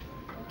Beretta.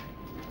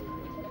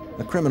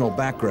 A criminal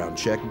background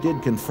check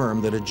did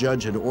confirm that a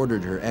judge had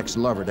ordered her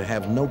ex-lover to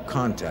have no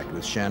contact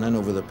with Shannon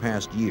over the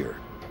past year.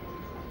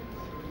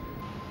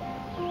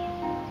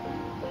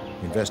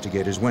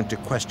 Investigators went to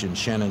question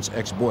Shannon's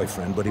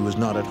ex-boyfriend, but he was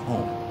not at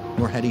home,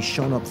 nor had he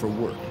shown up for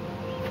work.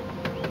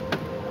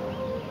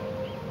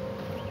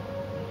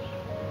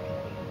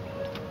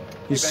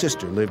 His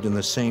sister lived in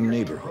the same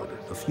neighborhood,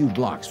 a few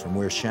blocks from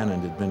where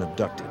Shannon had been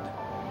abducted.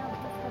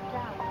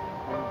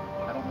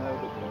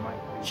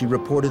 She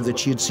reported that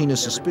she had seen a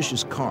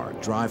suspicious car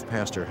drive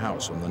past her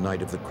house on the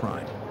night of the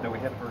crime. No, we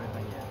haven't heard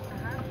anything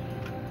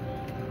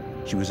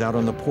yet. She was out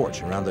on the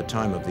porch around the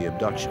time of the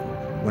abduction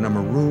when a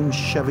maroon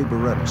Chevy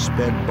Beretta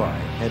sped by,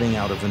 heading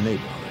out of the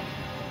neighborhood.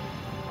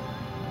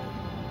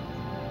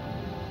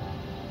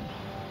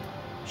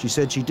 She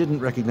said she didn't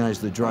recognize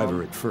the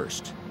driver at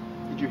first.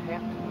 Did you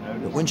happen to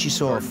notice? But when she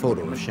saw a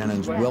photo of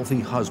Shannon's wealthy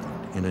husband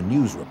in a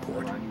news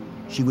report,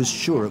 she was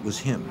sure it was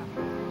him.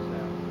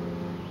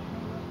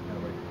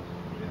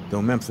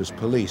 Though Memphis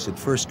police had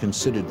first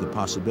considered the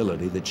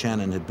possibility that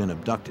Shannon had been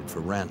abducted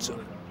for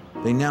ransom,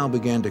 they now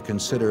began to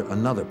consider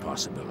another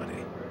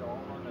possibility.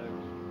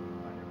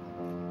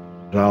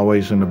 It's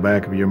always in the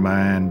back of your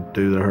mind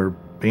due to her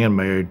being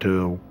married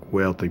to a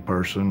wealthy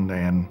person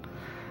and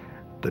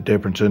the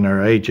difference in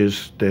their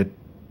ages that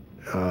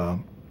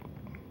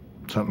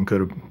something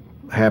could have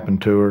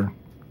happened to her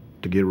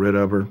to get rid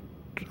of her.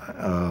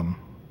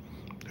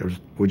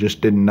 We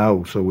just didn't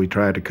know, so we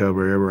tried to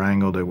cover every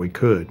angle that we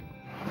could.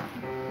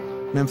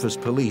 Memphis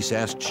police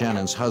asked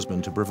Shannon's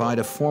husband to provide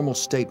a formal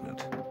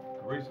statement. The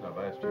reason I've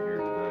asked you here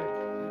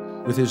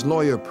today. With his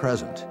lawyer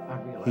present,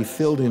 he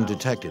filled in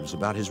detectives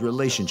about his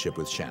relationship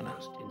with Shannon.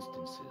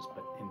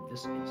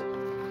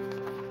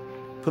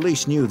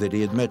 Police knew that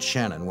he had met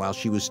Shannon while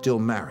she was still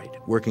married,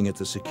 working at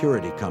the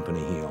security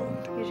company he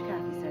owned. Here's your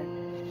coffee,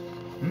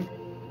 sir.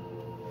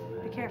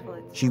 Be careful.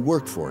 She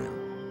worked for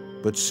him,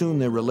 but soon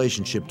their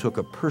relationship took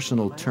a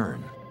personal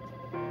turn.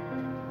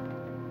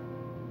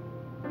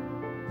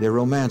 Their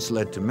romance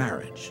led to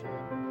marriage,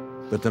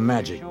 but the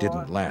magic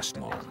didn't last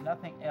long. There's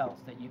nothing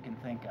else that you can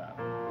think of.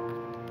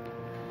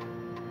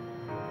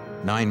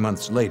 9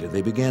 months later,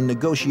 they began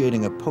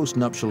negotiating a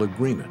postnuptial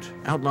agreement,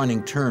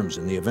 outlining terms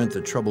in the event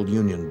the troubled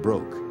union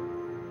broke.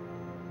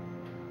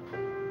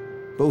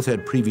 Both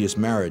had previous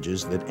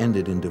marriages that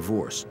ended in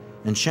divorce,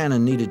 and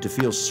Shannon needed to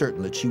feel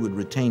certain that she would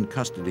retain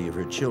custody of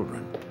her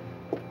children.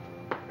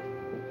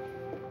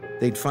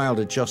 They'd filed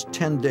it just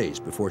 10 days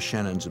before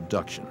Shannon's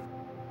abduction.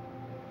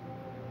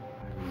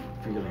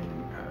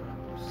 Feeling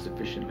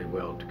sufficiently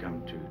well to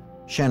come to.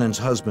 Shannon's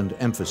husband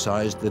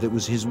emphasized that it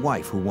was his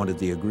wife who wanted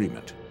the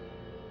agreement.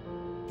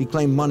 He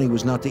claimed money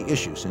was not the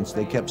issue since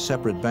they kept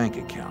separate bank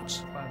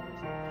accounts.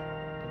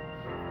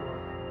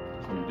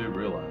 You do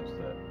realize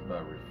that by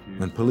refusing...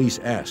 When police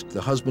asked,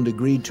 the husband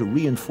agreed to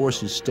reinforce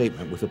his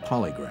statement with a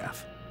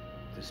polygraph.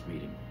 This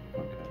meeting.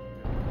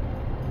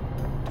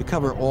 To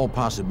cover all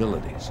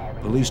possibilities,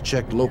 police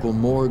checked local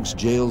morgues,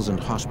 jails, and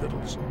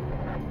hospitals.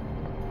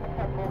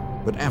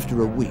 But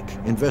after a week,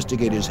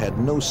 investigators had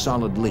no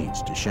solid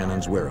leads to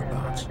Shannon's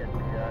whereabouts.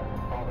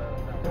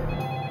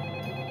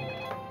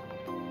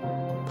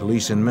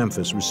 Police in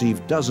Memphis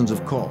received dozens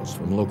of calls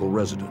from local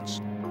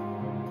residents.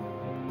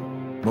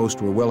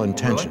 Most were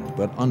well-intentioned,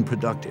 but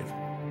unproductive.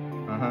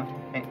 Uh-huh.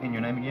 And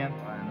your name again?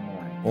 In the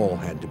morning. All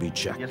had to be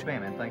checked. Yes,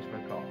 ma'am, and thanks for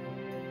the call.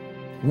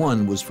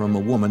 One was from a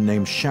woman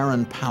named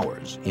Sharon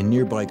Powers in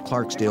nearby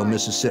Clarksdale,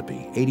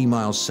 Mississippi, 80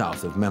 miles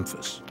south of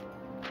Memphis.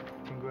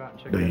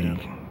 The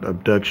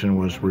abduction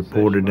was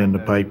reported in the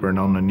paper and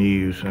on the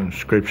news, and a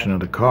description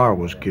of the car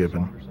was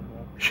given.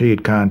 She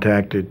had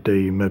contacted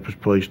the Memphis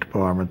Police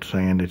Department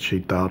saying that she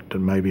thought that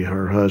maybe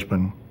her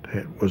husband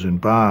was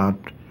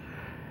involved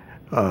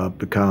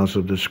because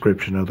of the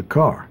description of the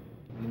car.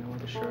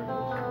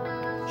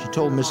 She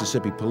told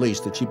Mississippi police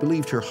that she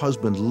believed her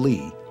husband,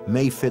 Lee,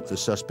 may fit the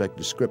suspect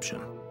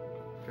description.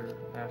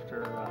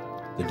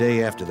 The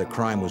day after the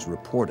crime was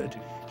reported,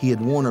 he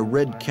had worn a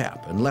red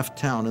cap and left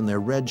town in their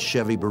red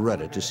Chevy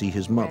Beretta to see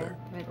his mother.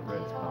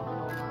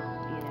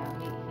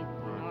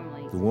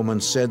 The woman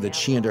said that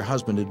she and her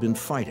husband had been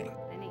fighting.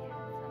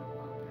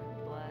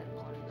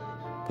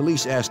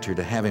 Police asked her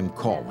to have him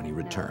call when he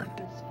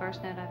returned.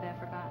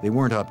 They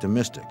weren't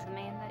optimistic.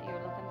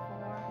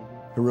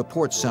 Her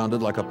report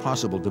sounded like a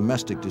possible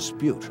domestic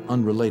dispute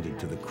unrelated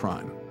to the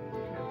crime.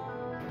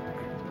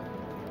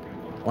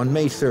 On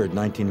May 3rd,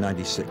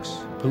 1996,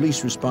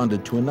 police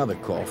responded to another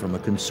call from a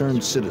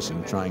concerned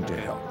citizen trying to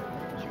help.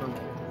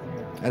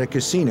 At a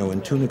casino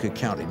in Tunica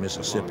County,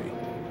 Mississippi,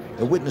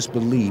 a witness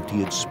believed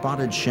he had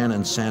spotted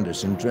Shannon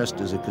Sanderson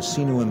dressed as a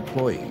casino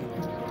employee.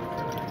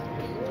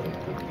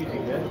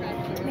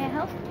 May I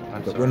help?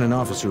 But when an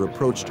officer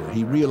approached her,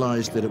 he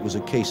realized that it was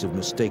a case of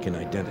mistaken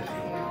identity.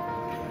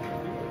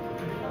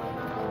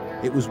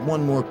 It was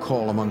one more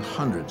call among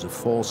hundreds of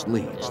false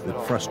leads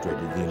that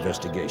frustrated the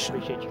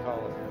investigation.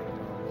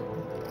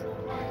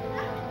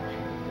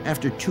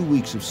 After 2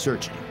 weeks of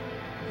searching,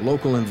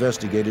 local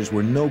investigators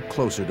were no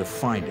closer to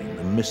finding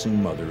the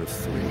missing mother of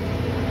 3.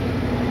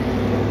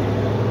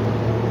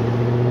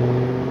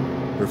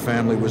 Her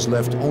family was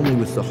left only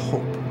with the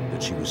hope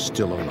that she was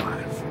still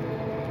alive.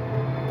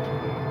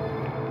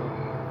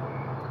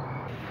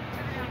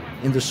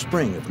 In the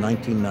spring of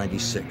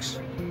 1996,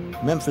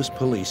 Memphis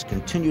police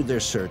continued their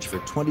search for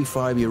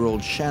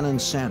 25-year-old Shannon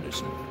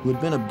Sanderson, who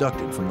had been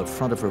abducted from the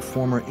front of her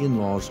former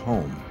in-laws'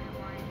 home.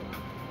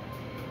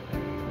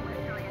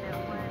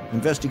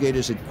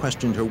 Investigators had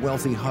questioned her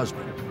wealthy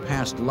husband,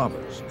 past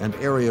lovers, and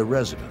area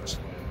residents,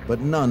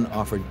 but none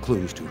offered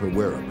clues to her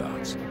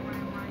whereabouts.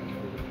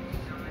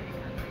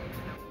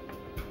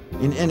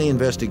 In any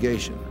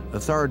investigation,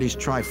 authorities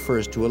try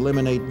first to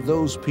eliminate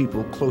those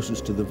people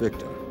closest to the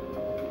victim.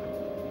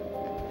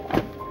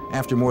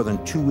 After more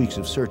than 2 weeks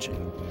of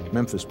searching,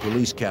 Memphis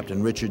Police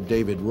Captain Richard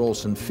David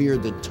Rolson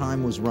feared that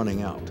time was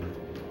running out.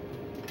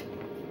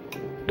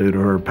 Due to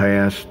her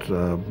past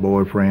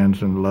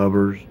boyfriends and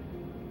lovers,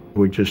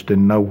 we just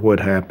didn't know what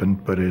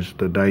happened, but as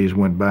the days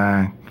went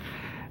by,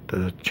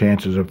 the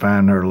chances of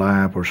finding her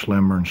alive were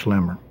slimmer and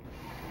slimmer.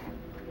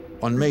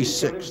 On May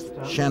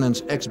 6th,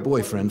 Shannon's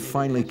ex-boyfriend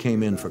finally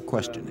came in for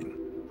questioning.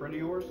 Friend of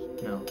yours?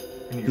 No.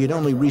 He had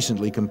only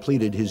recently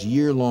completed his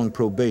year-long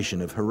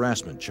probation of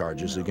harassment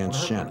charges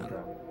against Shannon.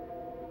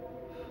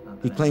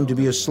 He claimed to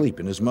be asleep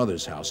in his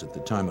mother's house at the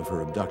time of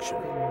her abduction.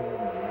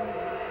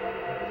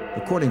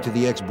 According to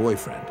the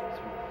ex-boyfriend,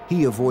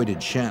 he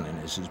avoided Shannon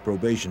as his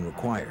probation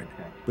required,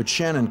 but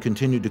Shannon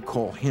continued to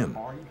call him,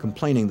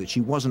 complaining that she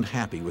wasn't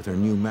happy with her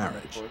new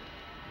marriage.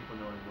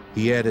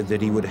 He added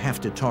that he would have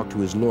to talk to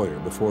his lawyer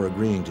before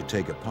agreeing to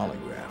take a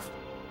polygraph.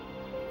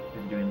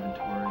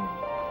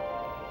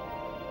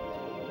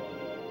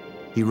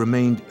 He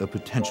remained a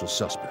potential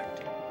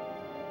suspect.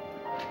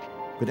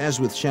 But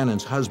as with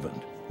Shannon's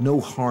husband, no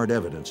hard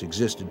evidence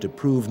existed to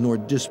prove nor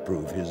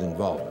disprove his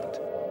involvement.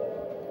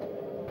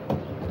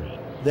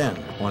 Then,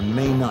 on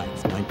May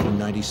 9th,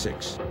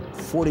 1996,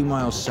 40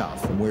 miles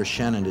south from where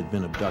Shannon had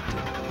been abducted,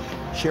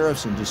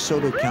 sheriffs in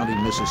DeSoto County,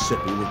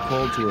 Mississippi were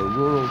called to a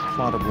rural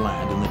plot of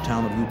land in the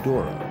town of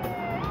Eudora.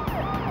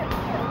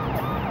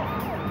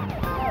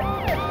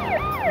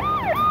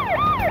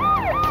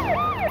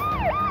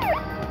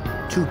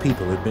 Two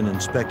people had been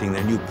inspecting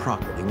their new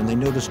property when they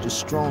noticed a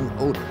strong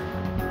odor.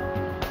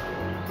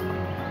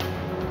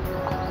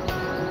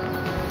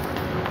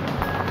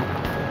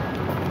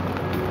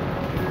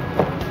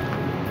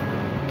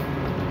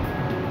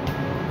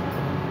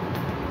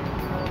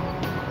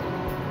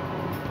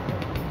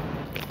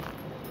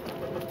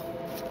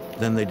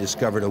 Then they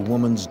discovered a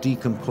woman's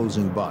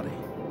decomposing body.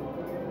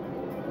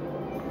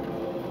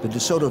 The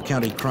DeSoto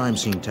County crime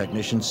scene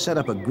technicians set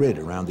up a grid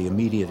around the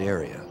immediate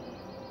area.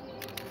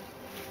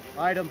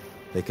 Item.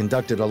 They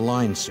conducted a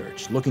line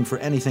search, looking for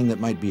anything that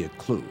might be a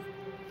clue.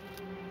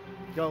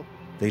 Go.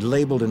 They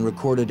labeled and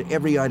recorded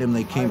every item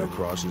they came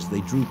across as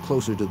they drew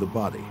closer to the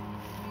body.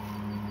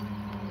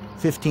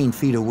 15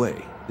 feet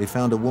away, they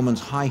found a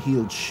woman's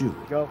high-heeled shoe.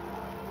 Go.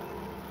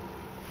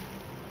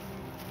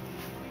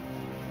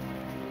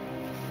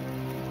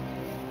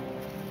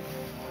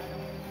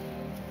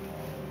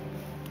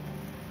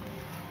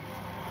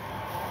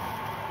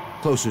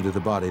 Closer to the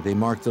body, they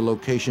marked the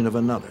location of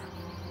another.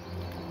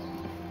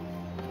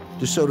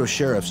 DeSoto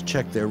sheriffs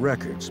checked their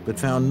records, but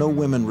found no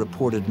women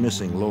reported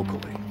missing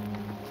locally.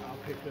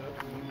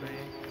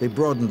 They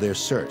broadened their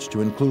search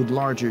to include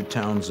larger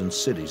towns and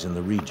cities in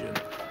the region.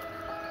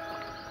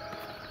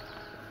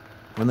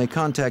 When they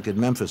contacted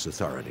Memphis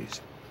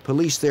authorities,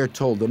 police there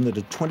told them that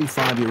a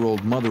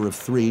 25-year-old mother of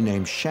 3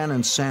 named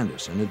Shannon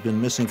Sanderson had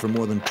been missing for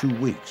more than 2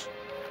 weeks.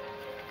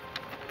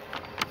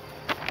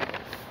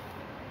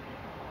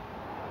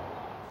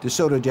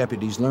 DeSoto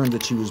deputies learned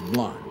that she was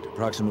blonde,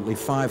 approximately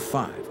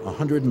 5'5",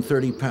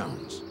 130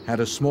 pounds, had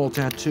a small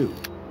tattoo,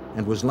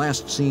 and was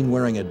last seen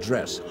wearing a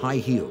dress, high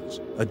heels,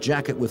 a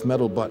jacket with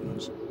metal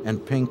buttons,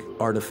 and pink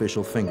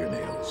artificial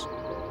fingernails.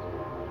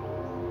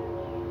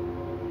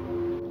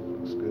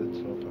 Looks good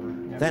so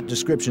far. That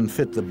description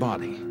fit the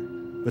body,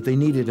 but they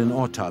needed an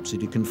autopsy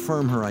to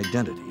confirm her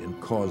identity and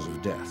cause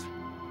of death.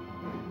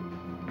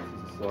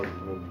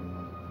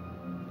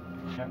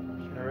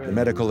 The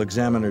medical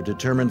examiner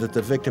determined that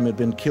the victim had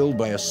been killed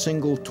by a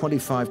single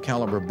 .25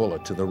 caliber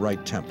bullet to the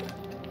right temple.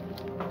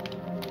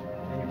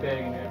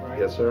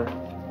 Yes, sir.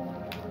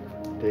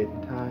 Date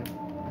and time.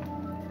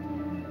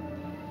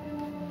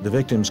 The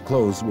victim's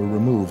clothes were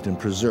removed and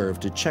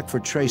preserved to check for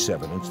trace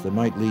evidence that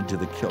might lead to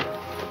the killer.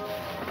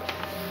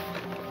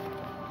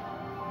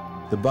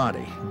 The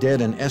body,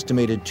 dead an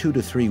estimated 2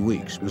 to 3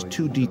 weeks, was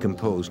too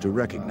decomposed to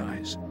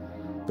recognize.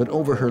 But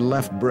over her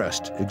left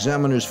breast,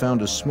 examiners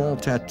found a small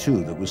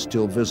tattoo that was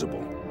still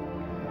visible.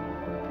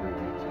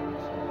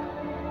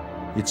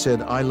 It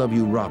said, "I love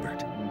you,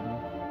 Robert."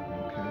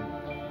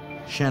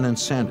 Shannon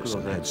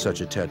Sanderson had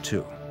such a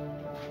tattoo.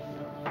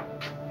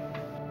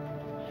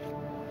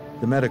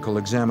 The medical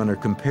examiner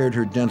compared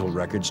her dental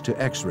records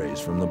to x-rays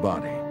from the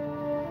body.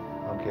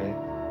 Okay,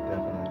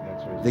 definitely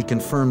x-rays. They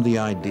confirmed the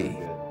ID.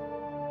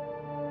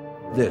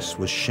 This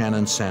was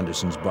Shannon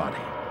Sanderson's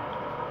body.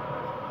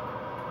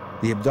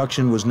 The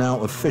abduction was now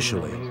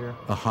officially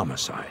a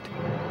homicide.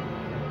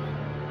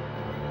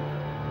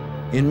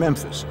 In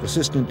Memphis,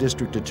 Assistant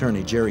District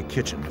Attorney Jerry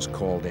Kitchen was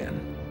called in.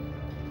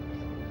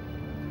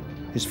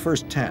 His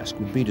first task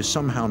would be to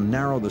somehow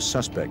narrow the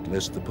suspect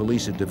list the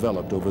police had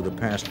developed over the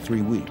past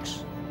 3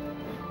 weeks.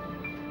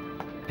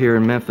 Here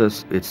in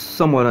Memphis, it's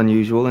somewhat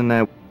unusual in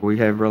that we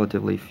have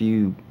relatively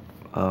few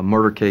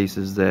murder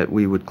cases that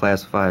we would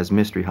classify as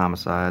mystery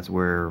homicides,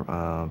 where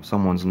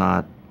someone's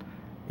not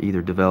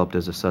either developed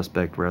as a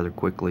suspect rather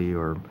quickly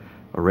or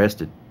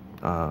arrested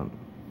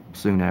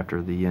soon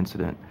after the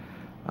incident.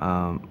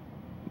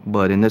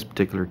 But in this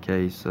particular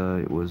case,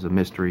 it was a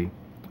mystery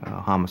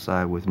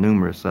homicide with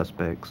numerous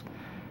suspects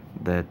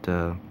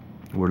that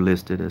were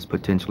listed as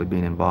potentially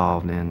being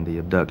involved in the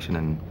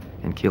abduction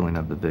and killing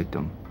of the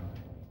victim.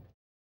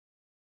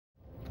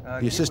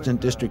 The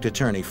Assistant District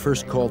Attorney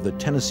first called the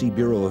Tennessee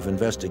Bureau of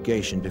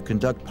Investigation to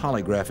conduct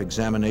polygraph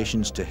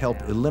examinations to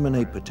help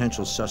eliminate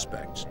potential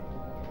suspects.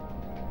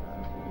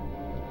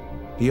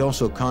 He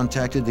also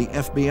contacted the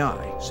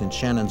FBI, since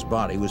Shannon's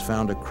body was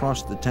found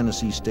across the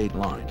Tennessee state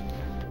line.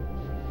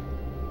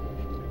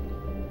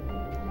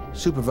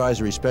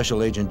 Supervisory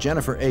Special Agent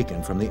Jennifer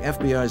Aiken from the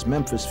FBI's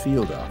Memphis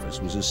field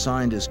office was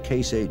assigned as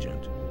case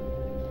agent.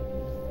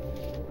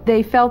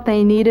 They felt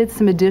they needed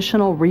some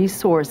additional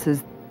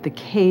resources. The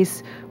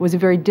case was a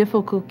very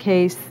difficult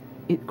case.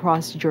 It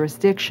crossed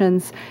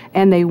jurisdictions,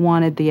 and they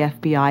wanted the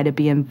FBI to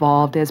be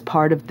involved as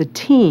part of the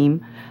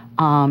team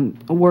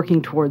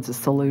working towards a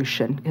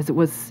solution, because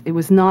it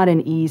was not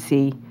an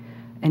easy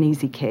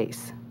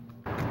case.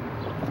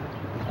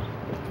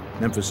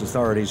 Memphis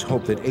authorities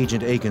hoped that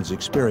Agent Aiken's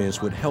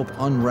experience would help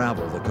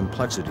unravel the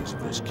complexities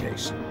of this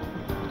case.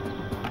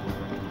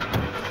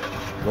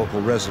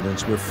 Local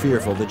residents were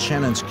fearful that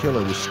Shannon's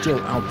killer was still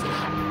out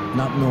there,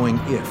 not knowing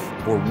if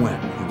or when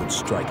he would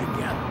strike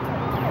again.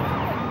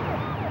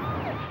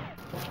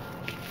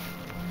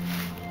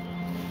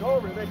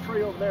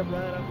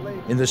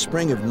 In the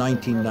spring of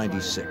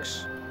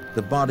 1996,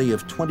 the body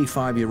of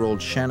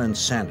 25-year-old Shannon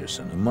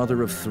Sanderson, a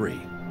mother of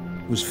 3,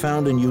 was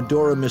found in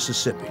Eudora,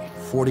 Mississippi,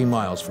 40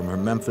 miles from her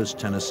Memphis,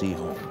 Tennessee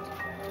home.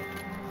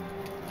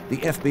 The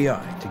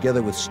FBI,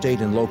 together with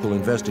state and local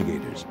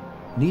investigators,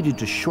 needed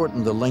to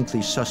shorten the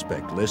lengthy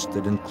suspect list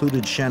that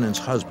included Shannon's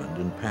husband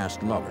and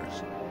past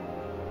lovers.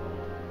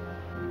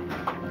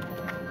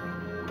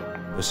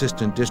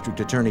 Assistant District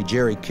Attorney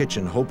Jerry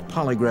Kitchen hoped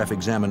polygraph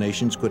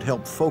examinations could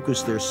help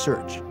focus their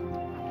search.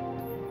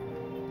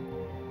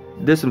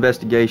 This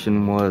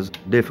investigation was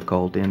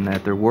difficult in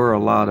that there were a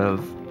lot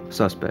of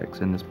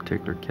suspects in this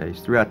particular case.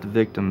 Throughout the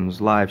victim's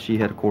life, she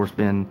had, of course,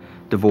 been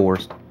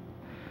divorced.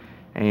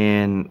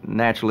 And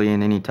naturally,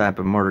 in any type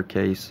of murder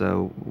case,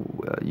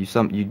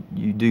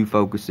 you do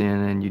focus in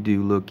and you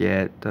do look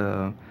at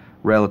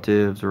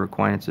relatives or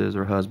acquaintances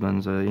or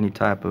husbands, any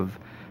type of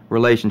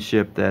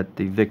relationship that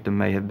the victim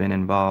may have been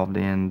involved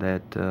in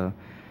that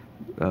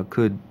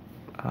could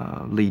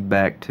lead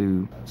back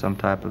to some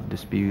type of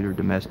dispute or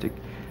domestic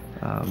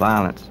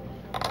violence.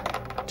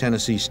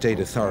 Tennessee state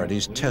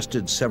authorities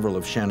tested several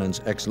of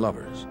Shannon's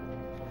ex-lovers.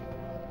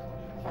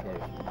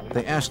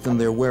 They asked them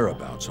their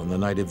whereabouts on the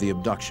night of the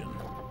abduction.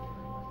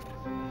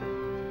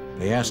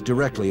 They asked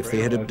directly if they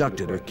had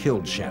abducted or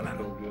killed Shannon.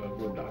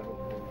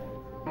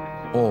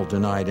 All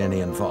denied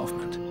any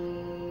involvement.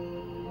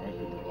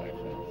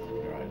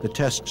 The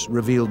tests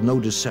revealed no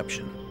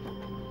deception.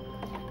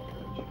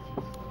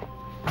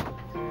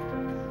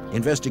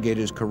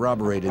 Investigators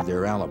corroborated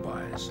their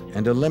alibis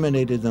and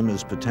eliminated them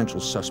as potential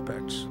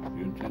suspects.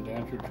 You intend to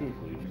answer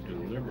truthfully,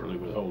 deliberately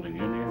withholding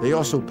any. They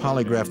also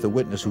polygraphed the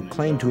witness who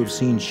claimed to have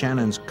seen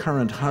Shannon's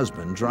current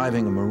husband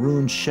driving a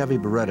maroon Chevy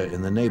Beretta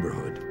in the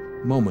neighborhood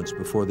moments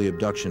before the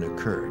abduction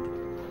occurred.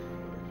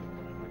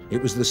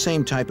 It was the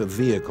same type of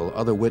vehicle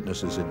other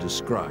witnesses had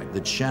described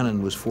that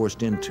Shannon was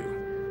forced into.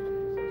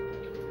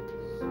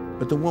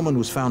 But the woman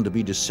was found to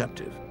be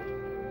deceptive.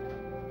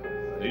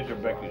 These are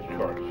Becky's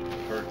charts.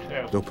 Her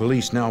test. Though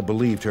police now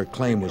believed her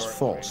claim was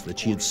false, that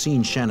she had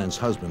seen Shannon's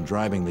husband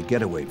driving the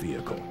getaway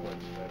vehicle,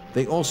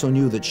 they also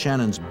knew that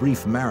Shannon's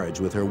brief marriage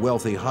with her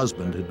wealthy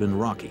husband had been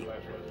rocky.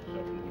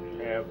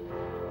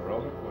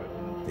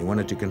 They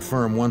wanted to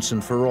confirm once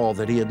and for all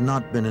that he had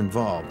not been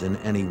involved in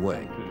any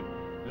way.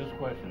 This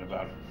question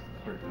about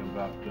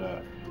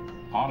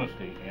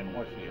honesty and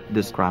what she is.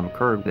 This crime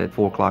occurred at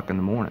 4 o'clock in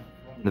the morning.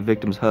 The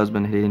victim's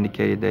husband had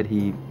indicated that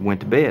he went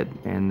to bed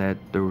and that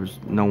there was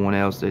no one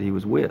else that he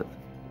was with.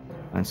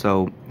 And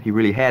so he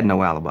really had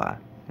no alibi.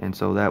 And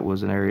so that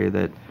was an area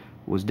that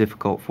was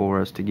difficult for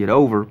us to get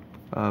over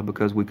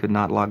because we could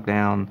not lock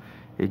down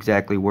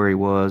exactly where he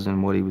was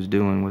and what he was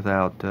doing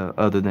without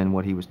other than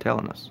what he was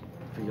telling us.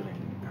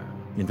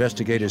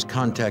 Investigators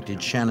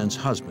contacted Shannon's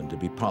husband to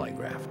be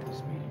polygraphed.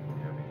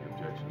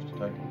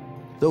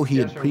 Though he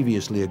had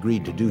previously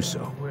agreed to do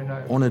so,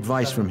 on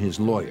advice from his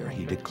lawyer,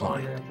 he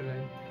declined.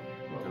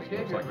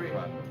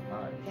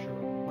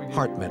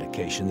 Heart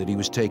medication that he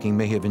was taking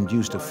may have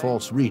induced a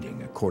false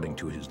reading, according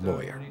to his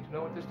lawyer.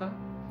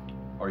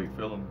 Are you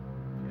feeling?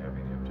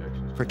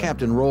 For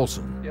Captain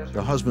Rolson,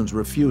 the husband's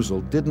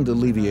refusal didn't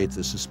alleviate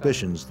the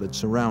suspicions that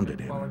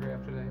surrounded him.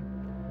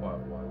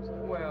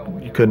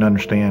 You couldn't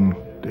understand,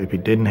 if he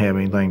didn't have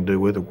anything to do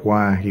with it,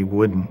 why he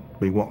wouldn't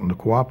be wanting to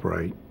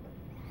cooperate.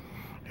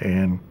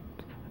 And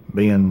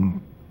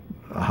being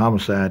a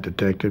homicide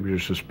detective, you're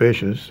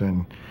suspicious,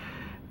 and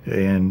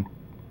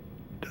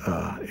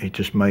it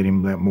just made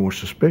him that more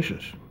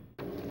suspicious.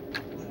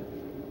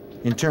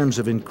 In terms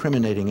of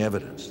incriminating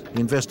evidence, the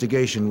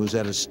investigation was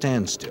at a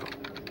standstill.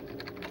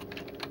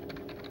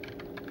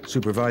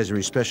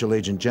 Supervisory Special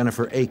Agent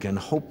Jennifer Aiken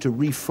hoped to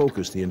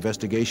refocus the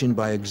investigation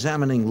by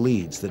examining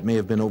leads that may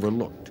have been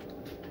overlooked.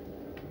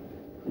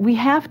 We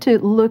have to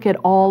look at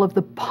all of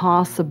the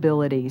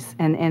possibilities,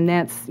 and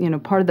that's,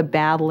 part of the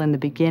battle in the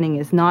beginning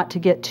is not to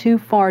get too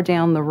far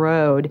down the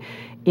road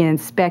in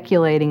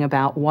speculating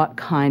about what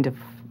kind of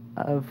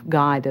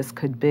guy this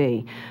could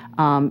be,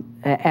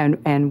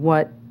 and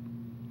what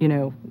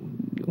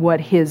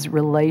his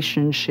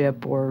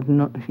relationship or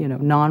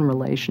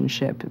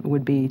non-relationship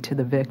would be to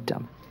the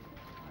victim.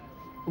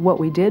 What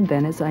we did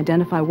then is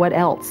identify what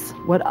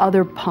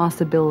other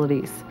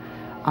possibilities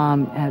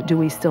do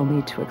we still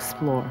need to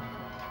explore.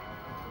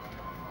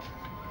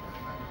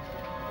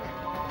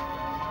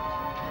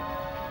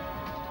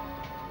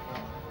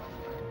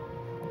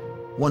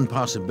 One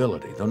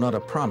possibility, though not a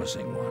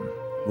promising one,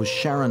 was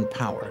Sharon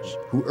Powers,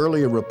 who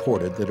earlier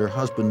reported that her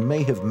husband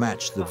may have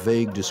matched the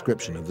vague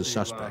description of the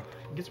suspect.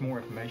 Get some more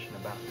information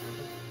about it.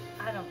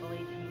 I don't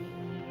believe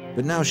he is.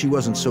 But now she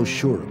wasn't so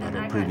sure about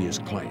her previous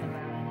claim.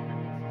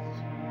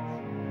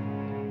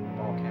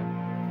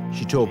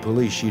 She told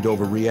police she'd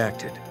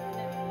overreacted,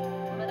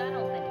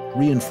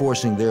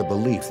 reinforcing their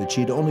belief that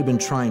she'd only been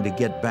trying to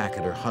get back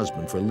at her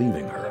husband for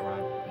leaving her.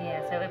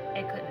 Yeah, so it couldn't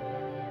have been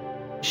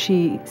him.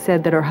 She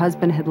said that her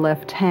husband had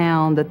left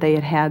town, that they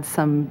had had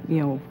some,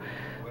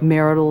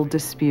 marital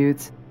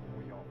disputes.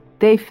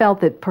 They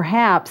felt that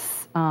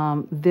perhaps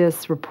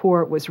this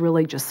report was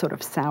really just sort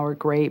of sour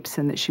grapes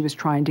and that she was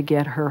trying to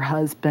get her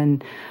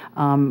husband,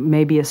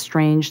 maybe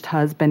estranged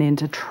husband,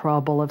 into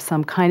trouble of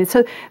some kind. And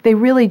so they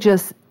really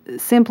just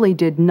simply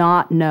did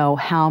not know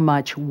how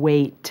much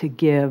weight to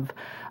give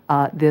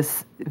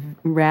this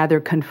rather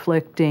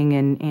conflicting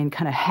and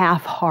kind of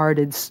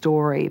half-hearted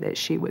story that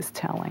she was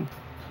telling.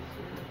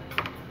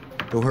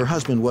 Though her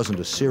husband wasn't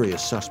a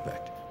serious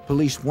suspect,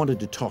 police wanted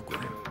to talk with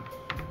him.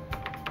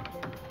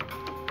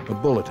 A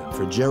bulletin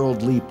for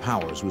Gerald Lee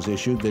Powers was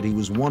issued that he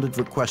was wanted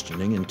for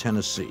questioning in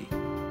Tennessee.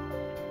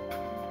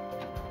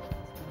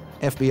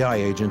 FBI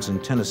agents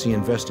and Tennessee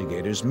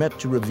investigators met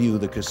to review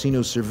the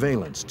casino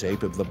surveillance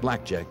tape of the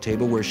blackjack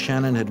table where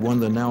Shannon had won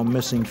the now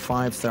missing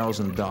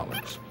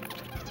 $5,000.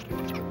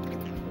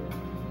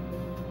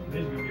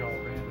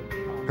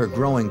 Her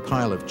growing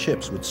pile of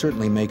chips would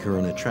certainly make her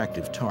an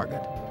attractive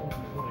target.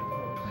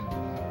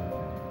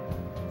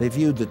 They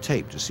viewed the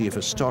tape to see if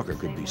a stalker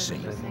could be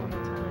seen.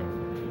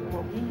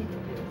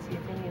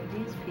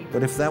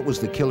 But if that was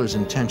the killer's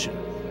intention,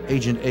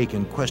 Agent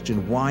Aiken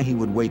questioned why he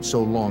would wait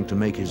so long to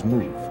make his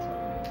move.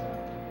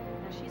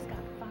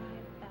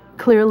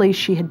 Clearly,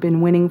 she had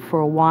been winning for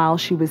a while.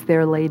 She was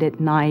there late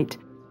at night.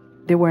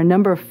 There were a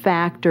number of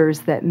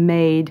factors that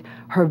made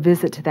her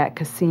visit to that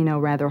casino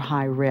rather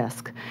high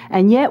risk.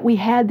 And yet we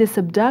had this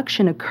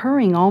abduction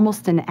occurring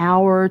almost an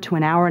hour to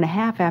an hour and a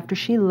half after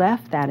she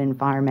left that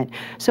environment.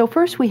 So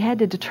first we had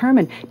to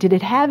determine, did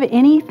it have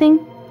anything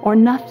or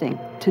nothing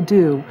to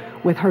do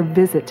with her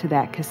visit to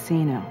that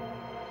casino?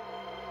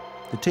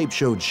 The tape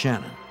showed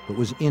Shannon, but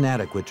was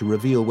inadequate to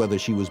reveal whether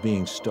she was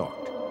being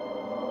stalked.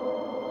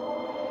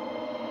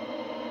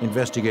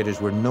 Investigators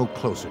were no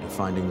closer to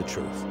finding the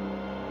truth.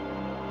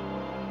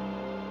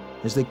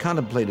 As they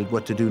contemplated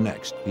what to do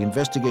next, the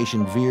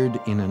investigation veered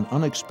in an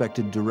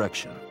unexpected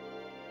direction.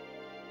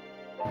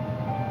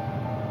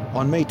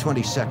 On May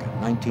 22,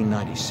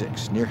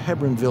 1996, near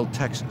Hebronville,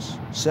 Texas,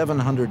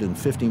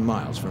 750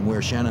 miles from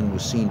where Shannon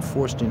was seen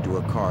forced into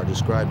a car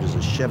described as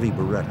a Chevy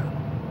Beretta,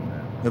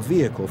 a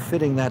vehicle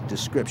fitting that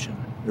description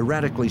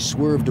erratically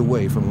swerved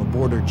away from a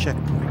border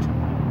checkpoint.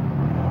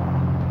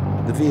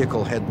 The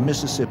vehicle had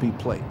Mississippi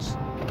plates.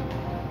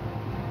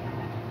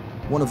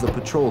 One of the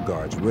patrol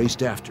guards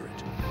raced after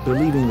it,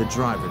 believing the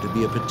driver to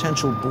be a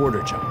potential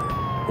border jumper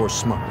or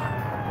smuggler.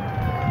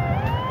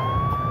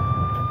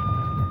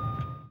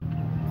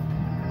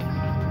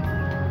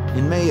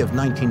 In May of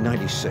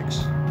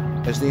 1996,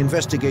 as the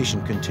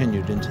investigation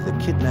continued into the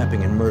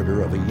kidnapping and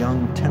murder of a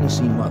young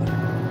Tennessee mother,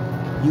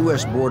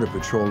 U.S. Border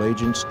Patrol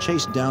agents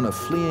chased down a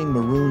fleeing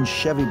maroon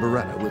Chevy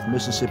Beretta with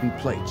Mississippi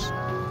plates,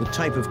 the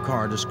type of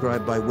car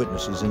described by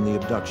witnesses in the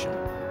abduction.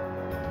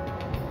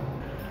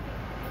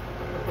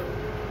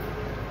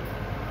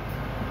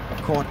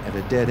 Caught at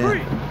a dead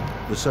end,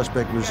 the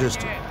suspect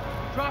resisted.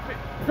 Drop it!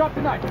 Drop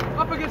the knife!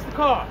 Up against the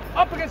car!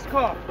 Up against the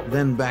car!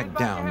 Then backed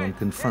down when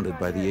confronted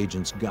by the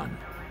agent's gun.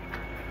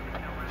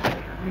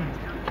 Give me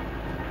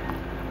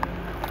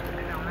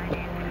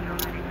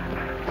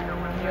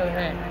the other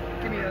hand.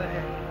 Give me the other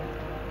hand.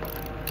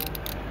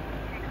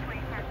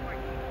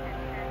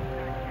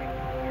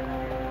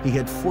 He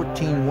had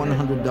 14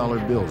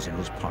 $100 bills in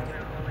his pocket.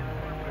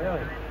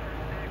 Really?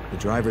 The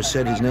driver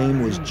said his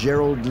name was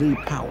Gerald Lee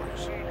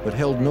Powers, but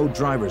held no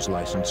driver's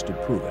license to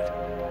prove it.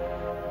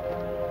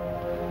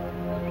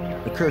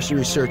 A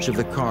cursory search of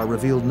the car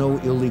revealed no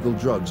illegal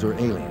drugs or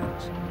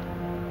aliens.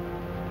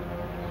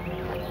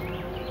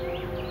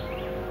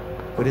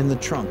 But in the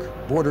trunk,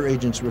 border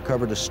agents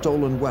recovered a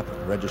stolen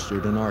weapon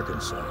registered in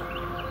Arkansas.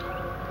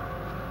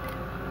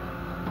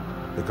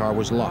 The car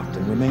was locked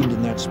and remained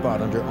in that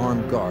spot under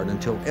armed guard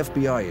until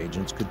FBI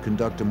agents could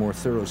conduct a more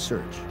thorough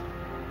search.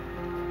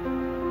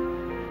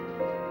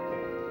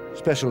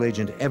 Special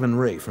Agent Evan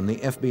Ray from the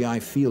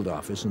FBI field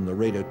office in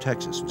Laredo,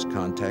 Texas was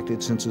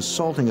contacted since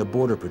assaulting a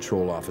Border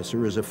Patrol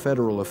officer is a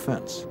federal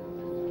offense.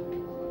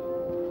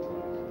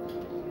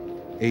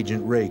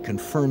 Agent Ray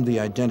confirmed the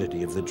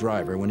identity of the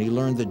driver when he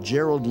learned that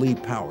Gerald Lee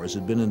Powers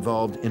had been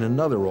involved in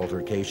another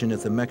altercation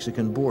at the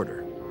Mexican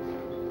border.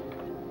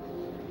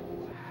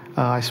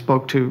 I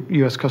spoke to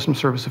U.S. Customs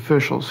Service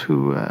officials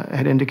who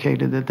had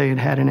indicated that they had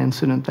had an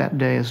incident that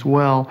day as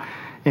well,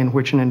 in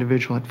which an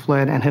individual had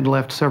fled and had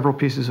left several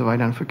pieces of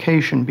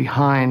identification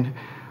behind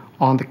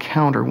on the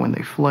counter when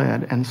they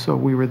fled. And so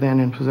we were then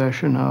in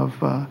possession of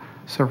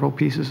several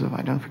pieces of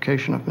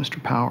identification of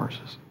Mr. Powers.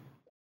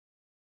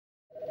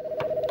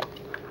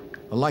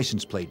 A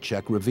license plate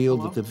check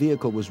revealed that the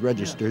vehicle was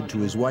registered to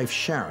his wife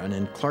Sharon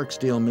in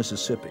Clarksdale,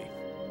 Mississippi.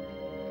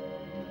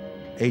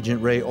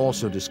 Agent Ray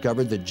also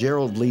discovered that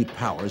Gerald Lee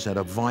Powers had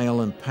a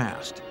violent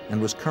past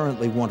and was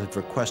currently wanted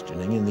for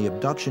questioning in the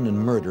abduction and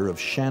murder of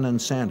Shannon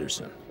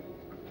Sanderson.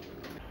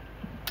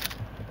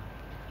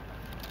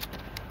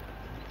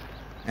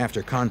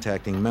 After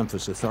contacting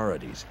Memphis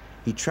authorities,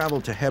 he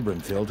traveled to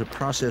Hebronville to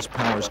process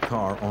Powers'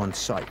 car on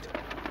site.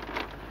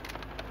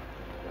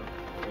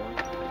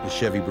 The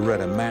Chevy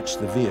Beretta matched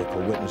the vehicle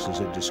witnesses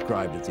had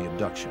described at the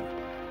abduction.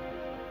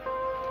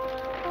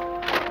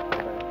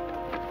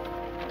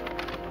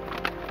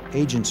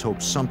 Agents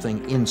hoped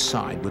something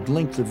inside would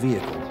link the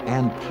vehicle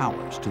and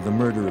Powers to the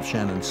murder of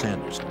Shannon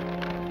Sanderson.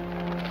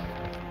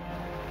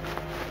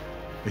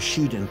 A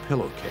sheet and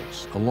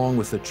pillowcase, along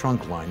with the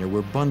trunk liner,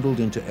 were bundled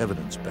into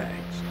evidence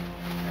bags.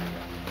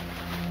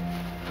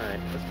 All right,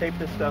 let's tape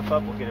this stuff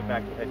up. We'll get it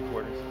back to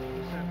headquarters.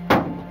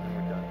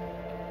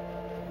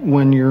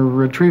 When you're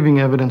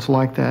retrieving evidence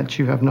like that,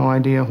 you have no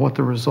idea what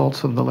the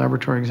results of the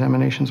laboratory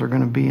examinations are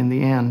going to be in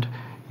the end.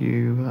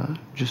 You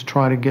just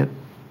try to get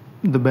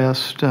the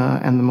best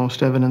and the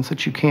most evidence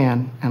that you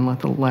can and let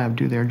the lab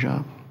do their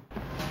job.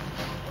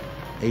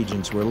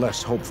 Agents were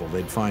less hopeful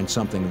they'd find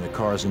something in the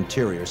car's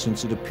interior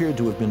since it appeared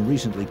to have been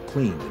recently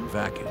cleaned and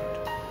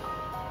vacuumed.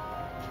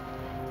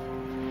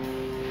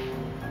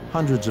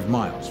 Hundreds of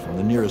miles from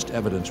the nearest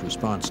evidence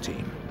response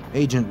team,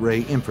 Agent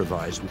Ray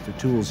improvised with the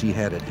tools he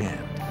had at hand.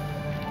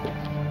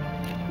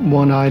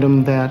 One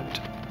item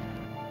that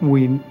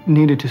we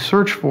needed to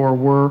search for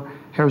were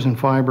hairs and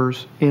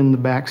fibers in the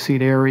back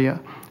seat area.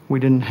 We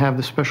didn't have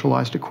the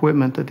specialized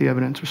equipment that the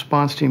evidence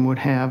response team would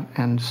have,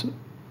 and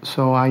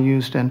so I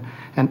used an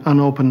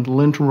unopened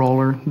lint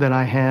roller that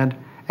I had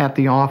at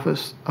the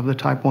office of the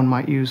type one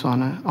might use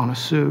on a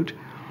suit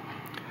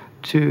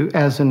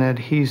as an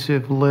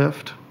adhesive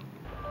lift.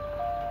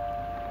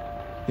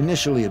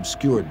 Initially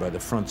obscured by the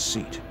front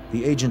seat,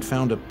 the agent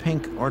found a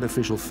pink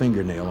artificial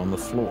fingernail on the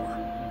floor.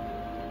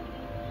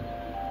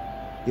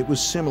 It was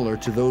similar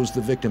to those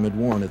the victim had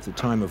worn at the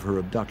time of her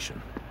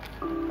abduction.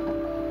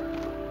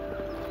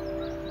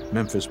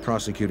 Memphis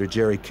prosecutor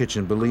Jerry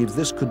Kitchen believed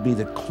this could be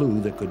the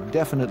clue that could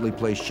definitely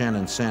place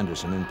Shannon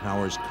Sanderson in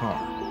Powers' car.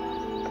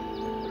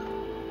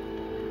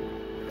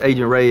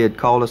 Agent Ray had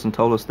called us and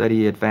told us that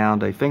he had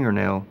found a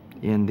fingernail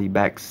in the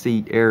back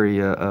seat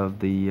area of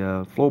the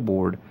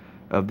floorboard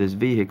of this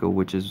vehicle,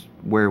 which is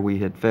where we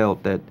had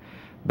felt that,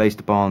 based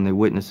upon the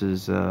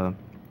witnesses'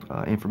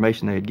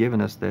 information they had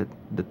given us, that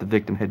the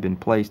victim had been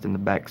placed in the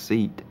back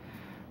seat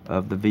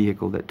of the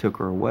vehicle that took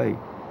her away.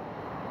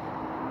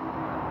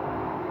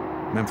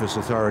 Memphis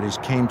authorities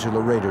came to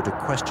Laredo to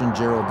question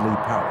Gerald Lee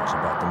Powers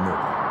about the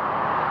murder.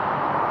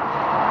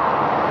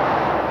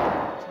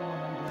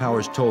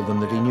 Powers told them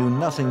that he knew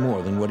nothing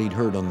more than what he'd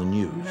heard on the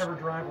news.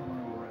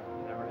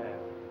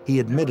 He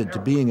admitted to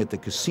being at the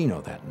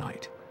casino that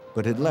night,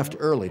 but had left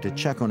early to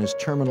check on his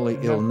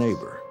terminally ill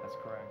neighbor.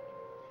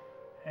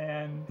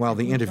 While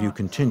the interview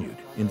continued,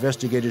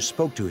 investigators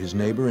spoke to his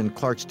neighbor in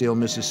Clarksdale,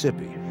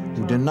 Mississippi,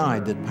 who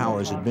denied that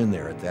Powers had been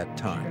there at that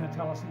time.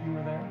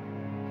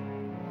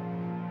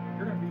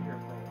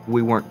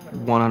 We weren't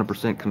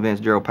 100%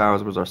 convinced Gerald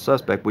Powers was our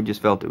suspect. We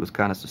just felt it was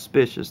kind of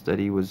suspicious that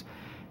he was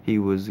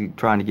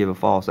trying to give a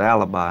false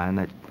alibi, and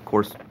that, of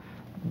course,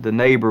 the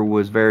neighbor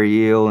was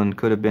very ill and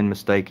could have been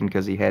mistaken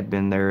because he had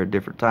been there at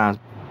different times.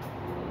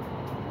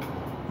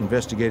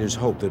 Investigators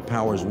hoped that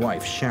Powers'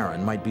 wife,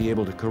 Sharon, might be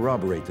able to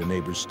corroborate the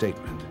neighbor's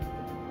statement.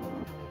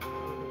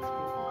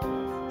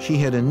 She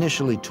had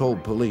initially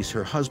told police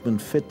her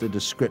husband fit the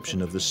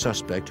description of the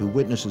suspect who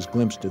witnesses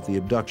glimpsed at the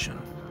abduction.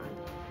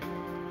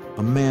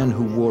 A man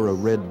who wore a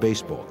red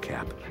baseball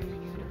cap.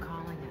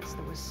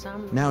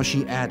 Now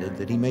she added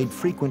that he made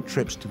frequent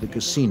trips to the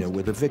casino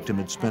where the victim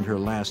had spent her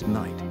last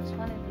night.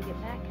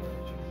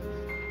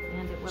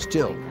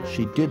 Still,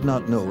 she did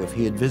not know if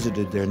he had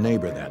visited their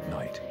neighbor that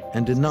night,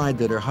 and denied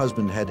that her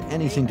husband had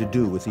anything to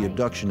do with the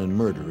abduction and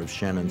murder of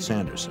Shannon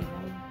Sanderson.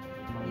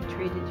 He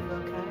treated you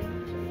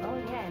okay? Oh,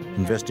 yeah.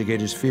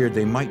 Investigators feared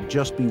they might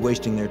just be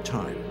wasting their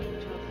time,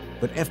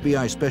 but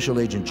FBI Special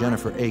Agent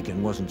Jennifer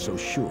Aiken wasn't so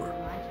sure.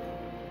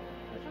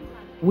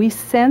 We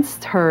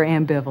sensed her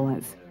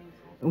ambivalence.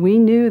 We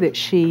knew that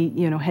she,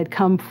 had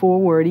come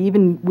forward,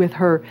 even with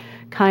her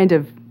kind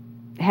of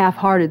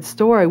half-hearted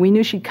story. We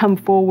knew she'd come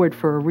forward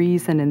for a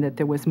reason and that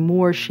there was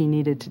more she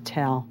needed to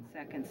tell.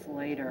 Seconds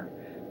later,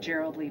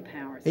 Gerald Lee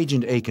Powers.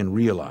 Agent Aiken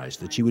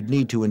realized that she would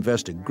need to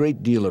invest a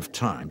great deal of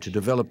time to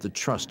develop the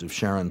trust of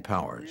Sharon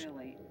Powers.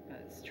 Really,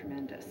 it's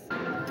tremendous.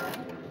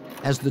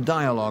 As the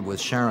dialogue with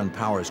Sharon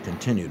Powers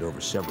continued over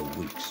several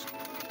weeks,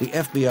 the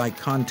FBI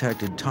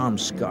contacted Tom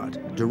Scott,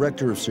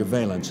 director of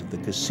surveillance at the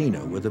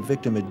casino where the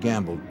victim had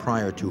gambled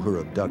prior to her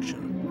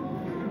abduction.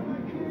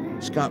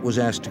 Scott was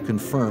asked to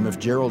confirm if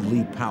Gerald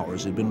Lee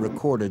Powers had been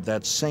recorded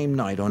that same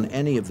night on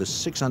any of the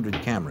 600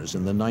 cameras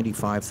in the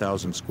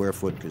 95,000 square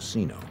foot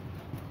casino.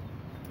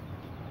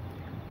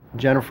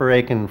 Jennifer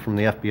Aiken from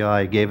the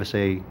FBI gave us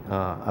a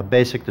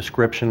basic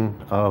description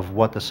of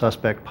what the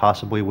suspect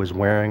possibly was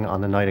wearing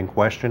on the night in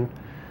question.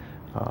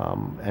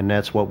 And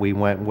that's what we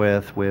went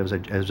with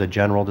as a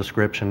general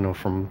description,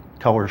 from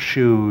color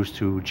shoes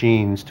to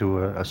jeans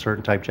to a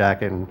certain type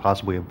jacket and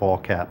possibly a ball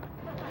cap.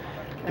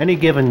 Any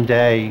given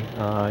day,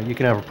 you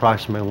can have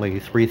approximately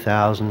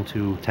 3,000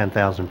 to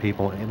 10,000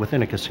 people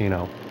within a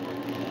casino.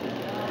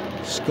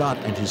 Scott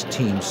and his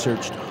team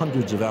searched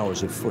hundreds of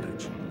hours of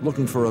footage,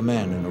 looking for a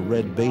man in a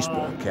red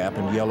baseball cap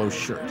and yellow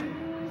shirt.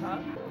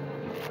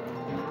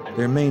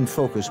 Their main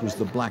focus was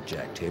the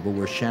blackjack table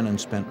where Shannon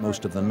spent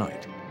most of the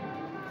night.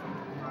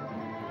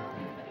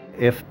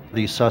 If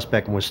the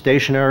suspect was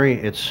stationary,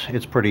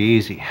 it's pretty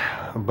easy.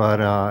 But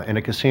in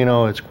a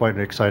casino, it's quite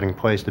an exciting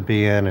place to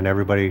be in, and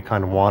everybody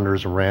kind of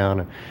wanders around.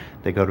 And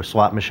they go to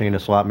slot machine to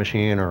slot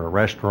machine, or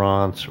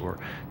restaurants, or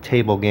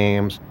table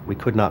games. We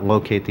could not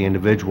locate the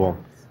individual.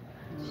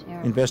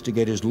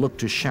 Investigators looked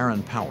to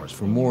Sharon Powers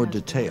for more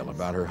detail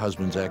about her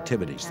husband's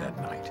activities that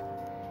night.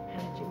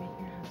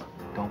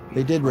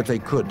 They did what they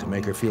could to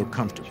make her feel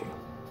comfortable.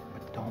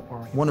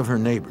 One of her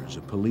neighbors,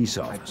 a police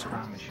officer,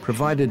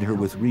 provided her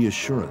with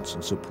reassurance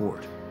and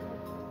support.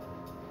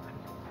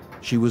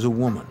 She was a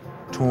woman,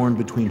 torn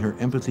between her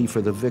empathy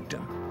for the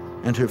victim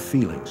and her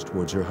feelings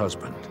towards her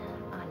husband.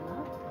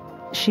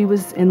 She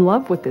was in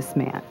love with this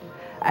man.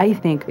 I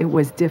think it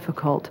was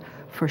difficult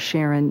for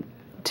Sharon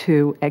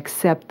to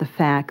accept the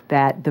fact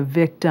that the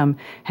victim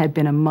had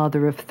been a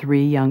mother of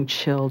 3 young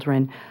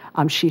children.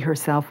 She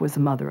herself was a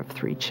mother of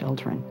 3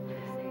 children,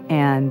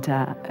 and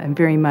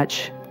very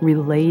much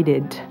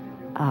related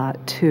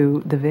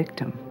to the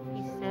victim.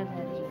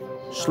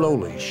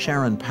 Slowly,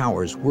 Sharon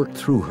Powers worked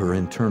through her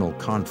internal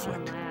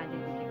conflict.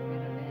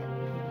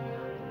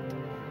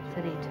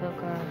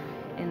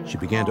 She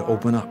began to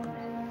open up,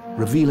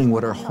 revealing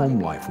what her home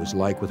life was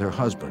like with her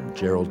husband,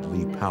 Gerald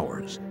Lee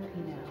Powers.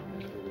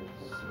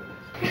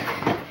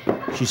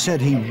 She said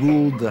he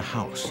ruled the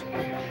house.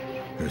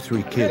 Her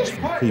 3 kids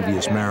from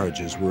previous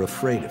marriages were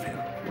afraid of him.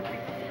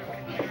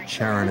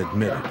 Sharon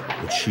admitted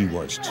that she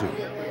was too.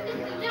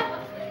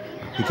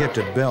 He kept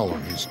a bell on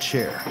his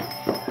chair.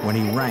 When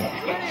he rang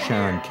it,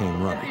 Sharon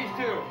came running.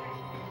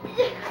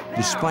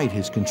 Despite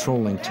his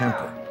controlling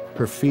temper,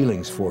 her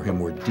feelings for him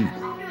were deep.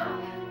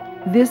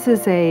 This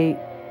is a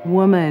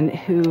woman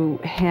who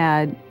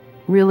had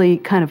really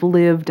kind of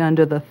lived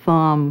under the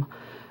thumb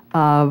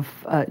of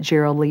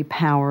Gerald Lee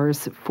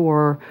Powers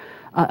for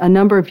a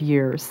number of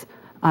years.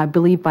 I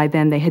believe by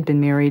then they had been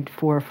married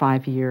 4 or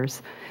 5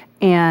 years.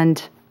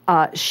 And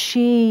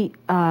she,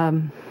 I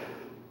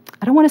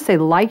don't want to say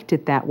liked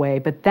it that way,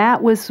 but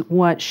that was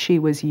what she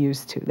was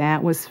used to.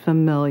 That was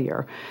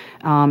familiar.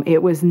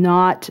 It was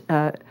not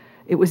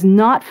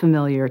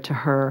familiar to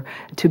her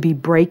to be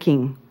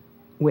breaking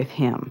with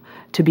him,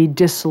 to be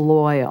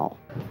disloyal.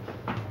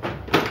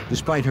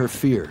 Despite her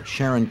fear,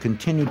 Sharon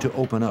continued to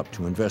open up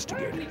to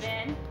investigators.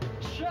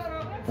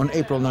 On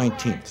April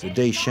 19th, the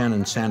day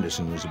Shannon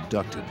Sanderson was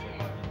abducted,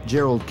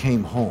 Gerald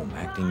came home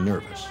acting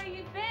nervous.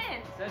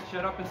 Said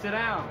shut up and sit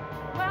down.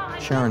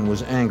 Sharon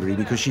was angry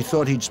because she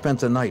thought he'd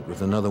spent the night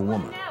with another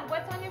woman.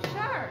 What's on your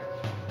shirt?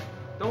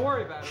 Don't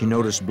worry about it. She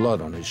noticed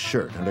blood on his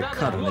shirt and a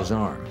cut on his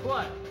arm.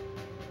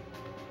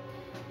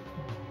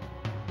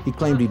 He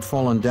claimed he'd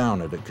fallen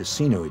down at a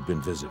casino he'd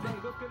been visiting. Do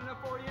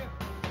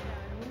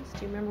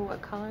you remember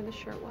what color the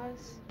shirt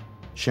was?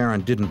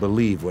 Sharon didn't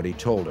believe what he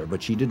told her,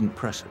 but she didn't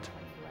press it.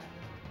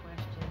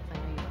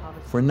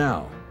 For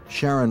now,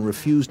 Sharon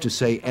refused to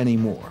say any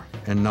more,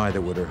 and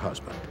neither would her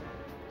husband.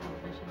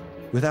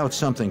 Without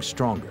something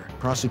stronger,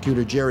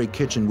 prosecutor Jerry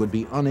Kitchen would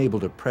be unable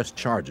to press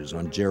charges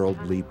on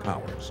Gerald Lee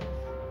Powers.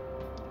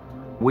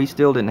 We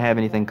still didn't have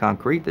anything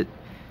concrete that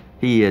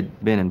he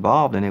had been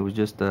involved in. It was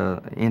just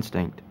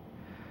instinct.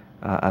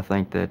 I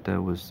think that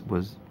was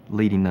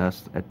leading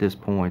us at this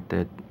point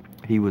that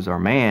he was our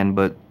man,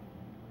 but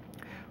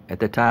at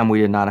the time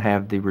we did not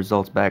have the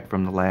results back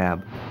from the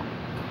lab.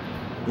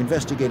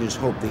 Investigators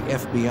hoped the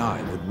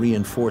FBI would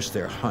reinforce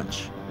their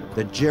hunch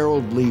that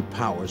Gerald Lee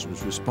Powers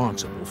was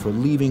responsible for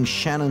leaving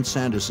Shannon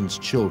Sanderson's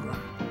children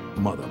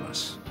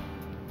motherless.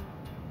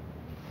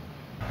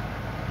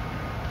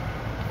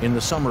 In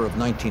the summer of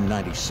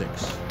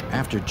 1996,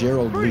 after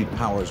Gerald Lee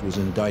Powers was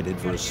indicted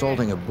for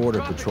assaulting a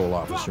Border Patrol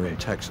officer in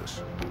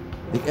Texas,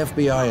 the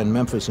FBI and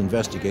Memphis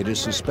investigators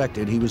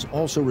suspected he was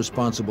also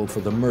responsible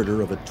for the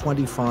murder of a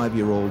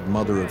 25-year-old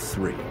mother of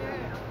 3.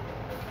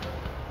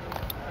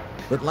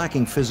 But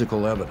lacking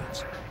physical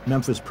evidence,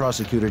 Memphis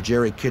prosecutor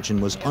Jerry Kitchen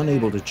was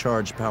unable to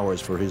charge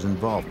Powers for his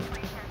involvement,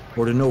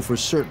 or to know for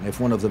certain if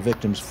one of the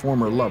victim's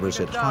former lovers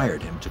had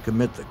hired him to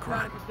commit the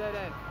crime.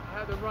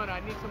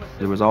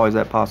 There was always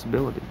that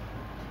possibility.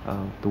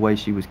 The way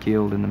she was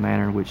killed and the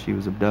manner in which she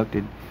was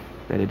abducted,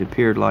 that it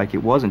appeared like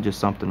it wasn't just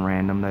something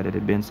random, that it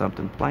had been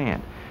something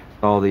planned.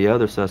 All the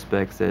other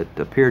suspects that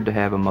appeared to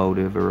have a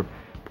motive or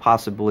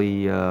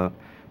possibly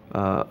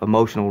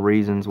emotional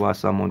reasons why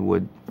someone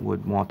would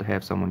want to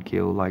have someone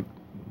killed, like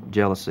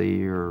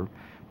jealousy or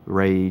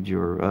rage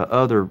or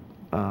other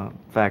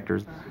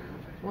factors.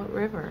 What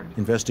river?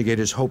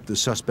 Investigators hoped the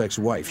suspect's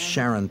wife,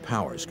 Sharon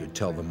Powers, could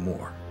tell them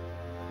more.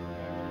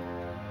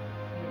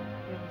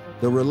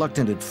 Though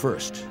reluctant at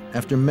first,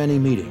 after many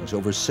meetings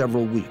over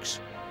several weeks,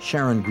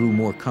 Sharon grew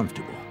more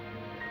comfortable.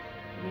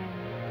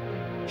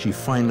 She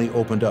finally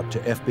opened up to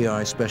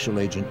FBI Special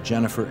Agent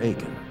Jennifer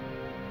Aiken.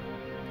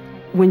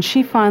 When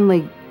she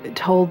finally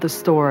told the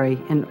story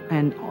in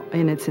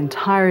its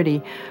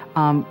entirety,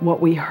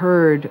 what we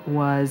heard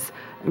was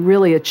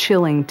really a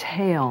chilling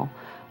tale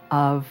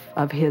of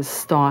his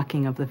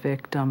stalking of the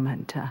victim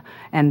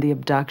and the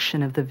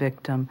abduction of the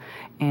victim,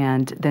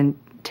 and then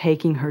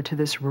taking her to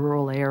this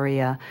rural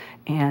area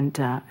and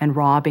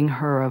robbing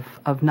her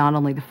of not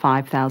only the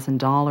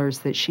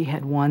 $5,000 that she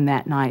had won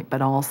that night,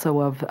 but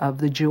also of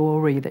the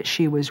jewelry that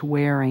she was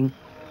wearing.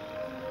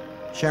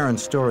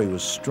 Sharon's story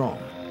was strong,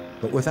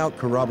 but without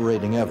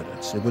corroborating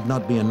evidence, it would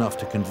not be enough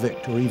to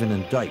convict or even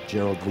indict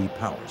Gerald Lee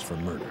Powers for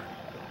murder.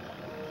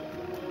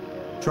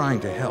 Trying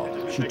to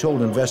help, she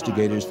told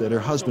investigators that her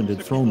husband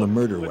had thrown the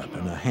murder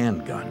weapon, a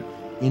handgun,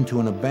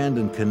 into an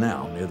abandoned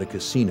canal near the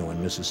casino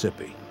in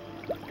Mississippi.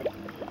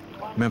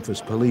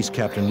 Memphis Police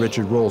Captain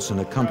Richard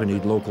Rolson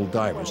accompanied local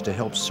divers to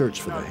help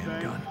search for the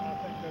handgun.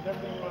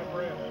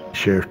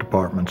 Sheriff's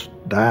Department's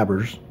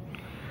divers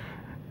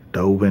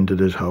dove into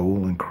this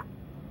hole and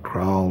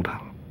crawled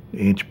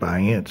inch by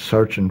inch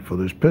searching for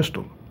this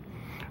pistol.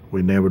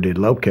 We never did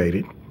locate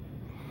it.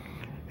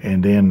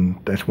 And then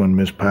that's when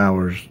Miss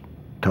Powers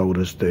told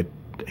us that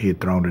he had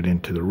thrown it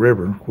into the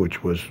river,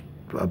 which was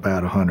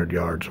about 100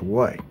 yards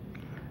away.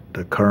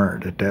 The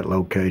current at that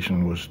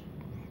location was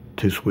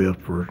too swift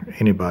for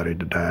anybody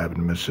to dive in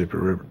the Mississippi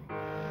River.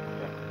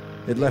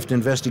 It left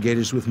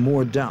investigators with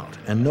more doubt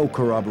and no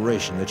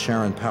corroboration that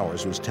Sharon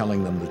Powers was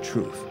telling them the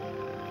truth.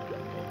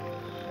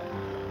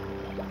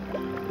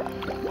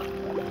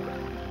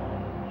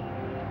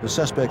 The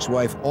suspect's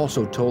wife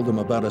also told them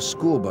about a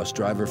school bus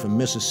driver from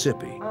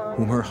Mississippi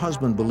whom her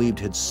husband believed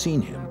had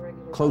seen him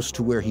close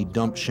to where he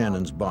dumped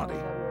Shannon's body.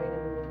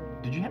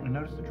 Did you happen to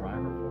notice the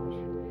driver?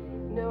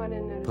 No, I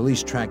didn't notice.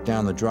 Police tracked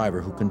down the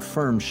driver who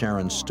confirmed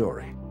Sharon's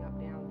story.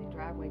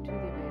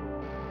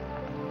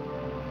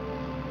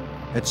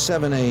 At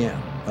 7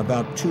 a.m.,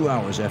 about 2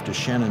 hours after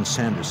Shannon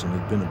Sanderson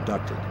had been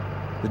abducted,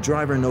 the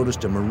driver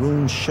noticed a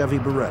maroon Chevy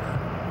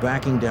Beretta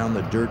backing down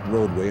the dirt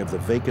roadway of the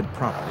vacant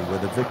property where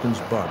the victim's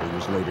body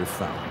was later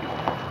found.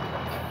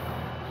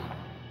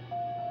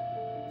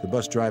 The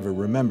bus driver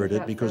remembered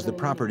it because the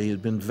property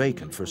had been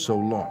vacant for so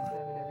long.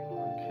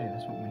 Okay,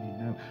 that's what we need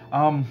to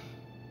know.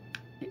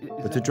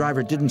 But the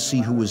driver didn't see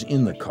who was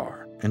in the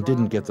car and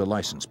didn't get the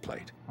license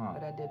plate.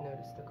 But I did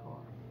notice the car.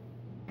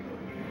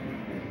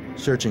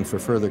 Searching for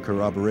further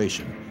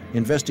corroboration,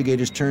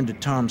 investigators turned to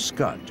Tom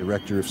Scott,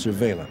 director of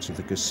surveillance of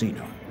the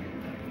casino.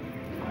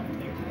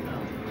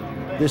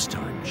 This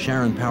time,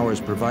 Sharon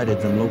Powers provided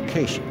them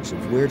locations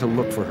of where to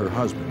look for her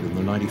husband in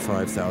the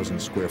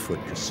 95,000 square foot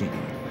casino.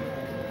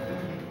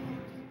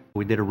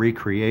 We did a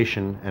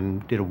recreation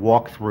and did a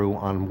walkthrough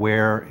on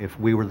where, if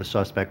we were the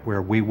suspect,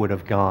 where we would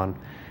have gone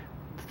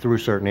through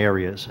certain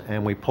areas.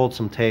 And we pulled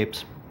some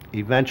tapes.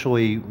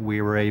 Eventually,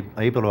 we were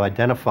able to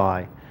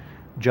identify,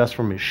 just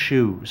from his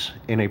shoes,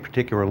 in a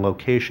particular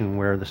location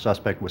where the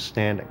suspect was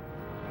standing.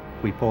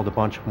 We pulled a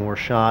bunch more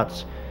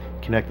shots,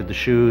 connected the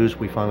shoes.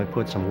 We finally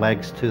put some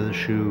legs to the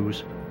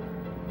shoes.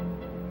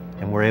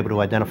 And we're able to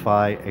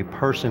identify a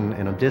person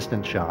in a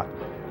distant shot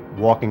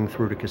walking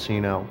through the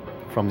casino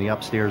from the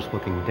upstairs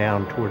looking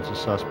down towards the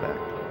suspect.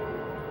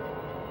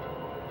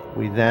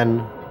 We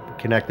then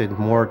connected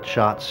more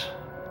shots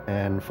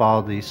and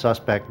followed the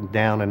suspect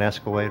down an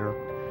escalator,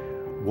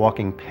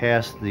 walking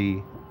past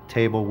the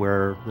table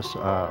where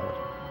the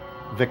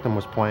victim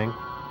was playing,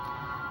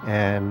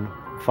 and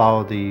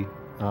followed the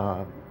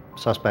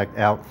suspect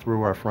out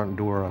through our front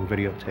door on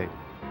videotape.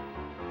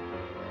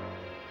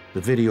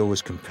 The video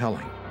was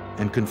compelling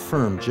and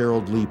confirmed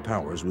Gerald Lee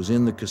Powers was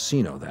in the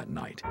casino that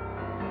night,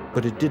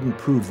 but it didn't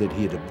prove that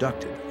he had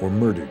abducted or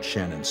murdered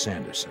Shannon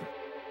Sanderson.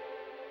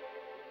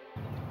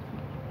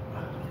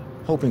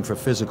 Hoping for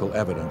physical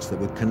evidence that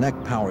would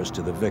connect Powers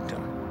to the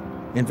victim,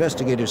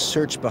 investigators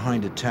searched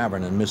behind a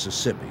tavern in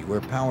Mississippi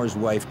where Powers'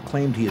 wife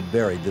claimed he had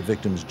buried the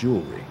victim's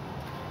jewelry.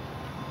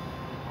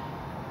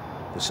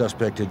 The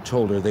suspect had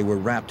told her they were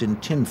wrapped in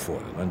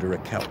tinfoil under a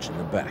couch in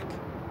the back.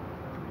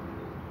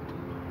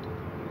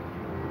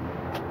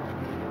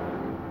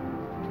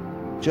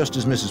 Just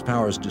as Mrs.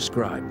 Powers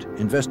described,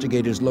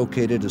 investigators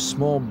located a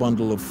small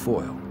bundle of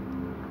foil.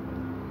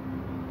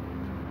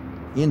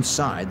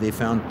 Inside, they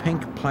found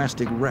pink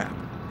plastic wrap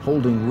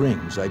holding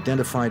rings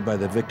identified by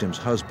the victim's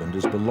husband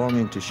as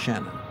belonging to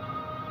Shannon.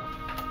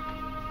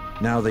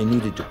 Now they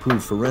needed to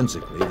prove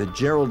forensically that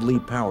Gerald Lee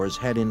Powers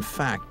had in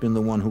fact been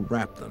the one who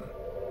wrapped them.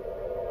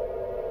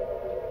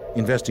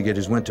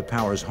 Investigators went to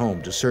Powers'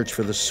 home to search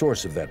for the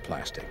source of that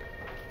plastic.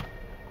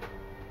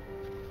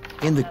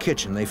 In the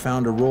kitchen, they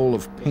found a roll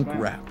of pink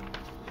wrap.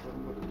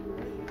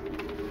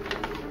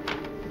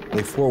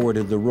 They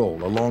forwarded the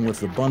roll along with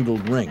the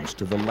bundled rings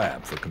to the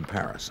lab for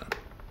comparison.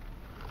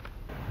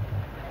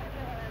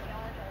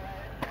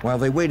 While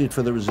they waited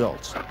for the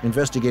results,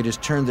 investigators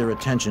turned their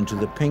attention to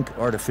the pink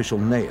artificial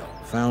nail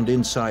found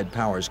inside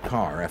Powers'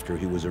 car after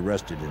he was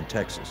arrested in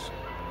Texas.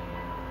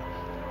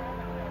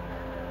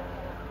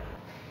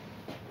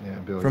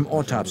 From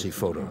autopsy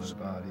photos,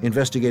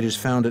 investigators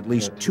found at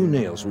least 2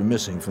 nails were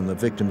missing from the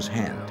victim's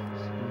hand.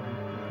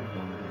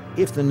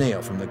 If the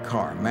nail from the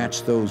car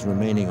matched those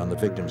remaining on the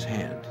victim's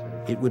hand,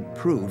 it would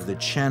prove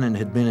that Shannon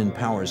had been in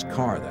Powers'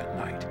 car that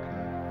night.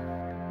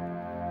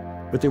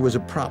 But there was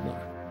a problem.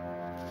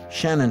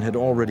 Shannon had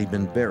already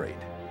been buried,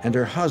 and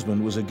her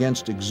husband was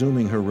against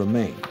exhuming her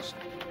remains.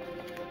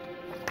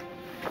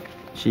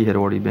 She had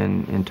already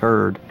been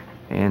interred,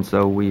 and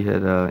so we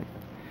had a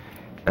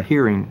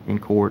hearing in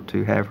court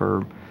to have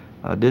her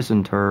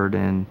disinterred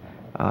and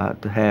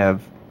to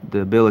have the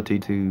ability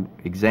to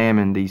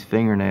examine these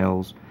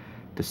fingernails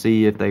to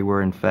see if they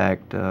were in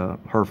fact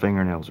her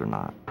fingernails or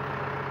not.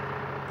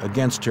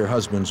 Against her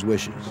husband's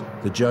wishes,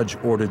 the judge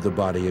ordered the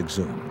body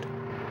exhumed.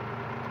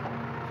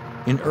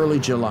 In early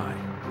July,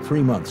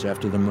 3 months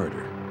after the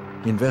murder,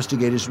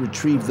 investigators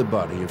retrieved the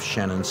body of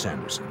Shannon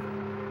Sanderson.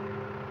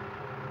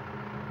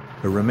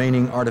 Her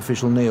remaining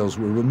artificial nails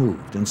were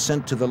removed and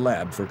sent to the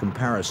lab for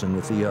comparison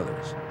with the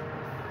others.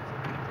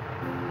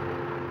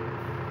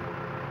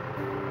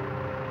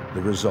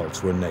 The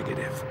results were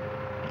negative.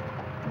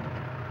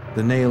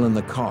 The nail in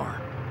the car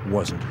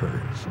wasn't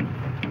hers.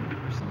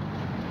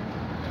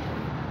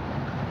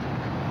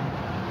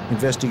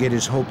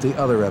 Investigators hoped the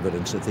other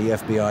evidence at the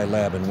FBI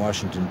lab in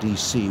Washington,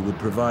 D.C. would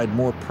provide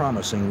more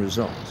promising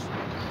results.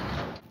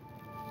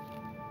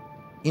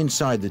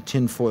 Inside the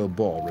tinfoil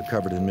ball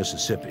recovered in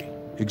Mississippi,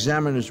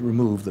 examiners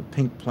removed the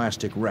pink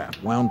plastic wrap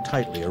wound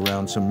tightly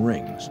around some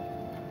rings.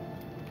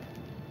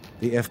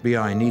 The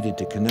FBI needed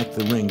to connect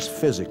the rings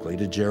physically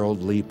to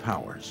Gerald Lee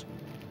Powers.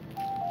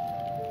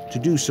 To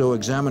do so,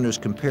 examiners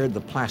compared the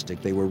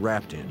plastic they were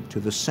wrapped in to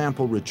the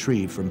sample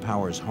retrieved from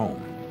Powers'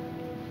 home.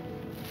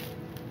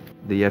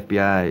 The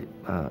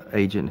FBI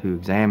agent who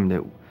examined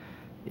it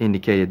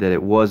indicated that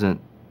it wasn't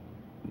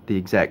the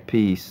exact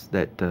piece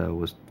that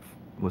was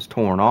was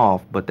torn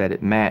off, but that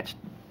it matched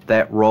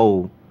that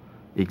roll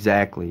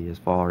exactly as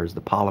far as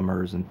the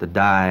polymers and the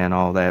dye and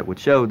all that, which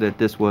showed that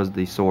this was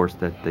the source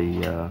that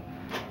the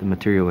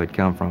material had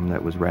come from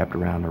that was wrapped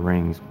around the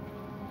rings.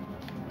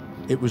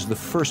 It was the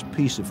first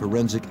piece of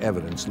forensic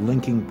evidence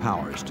linking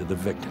Powers to the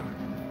victim.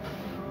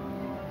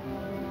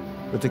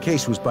 But the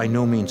case was by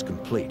no means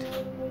complete.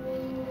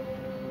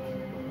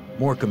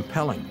 More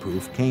compelling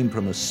proof came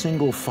from a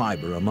single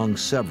fiber among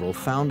several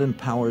found in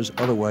Powers'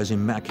 otherwise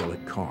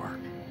immaculate car.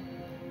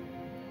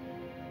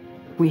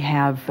 We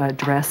have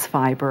dress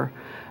fiber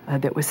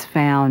that was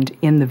found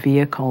in the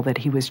vehicle that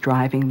he was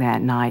driving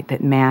that night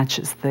that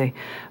matches the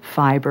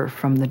fiber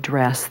from the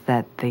dress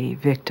that the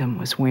victim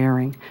was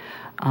wearing.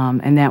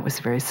 And that was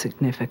very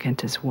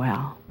significant as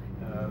well.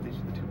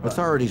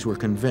 Authorities were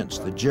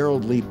convinced that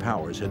Gerald Lee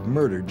Powers had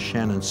murdered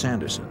Shannon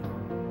Sanderson,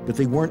 but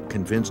they weren't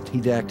convinced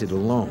he'd acted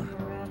alone.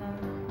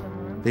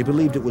 They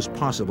believed it was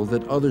possible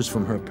that others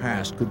from her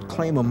past could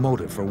claim a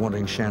motive for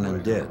wanting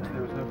Shannon dead.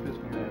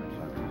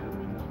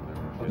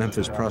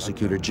 Memphis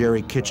prosecutor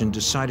Jerry Kitchen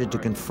decided to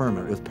confirm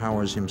it with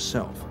Powers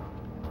himself.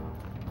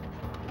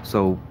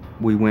 So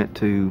we went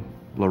to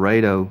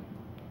Laredo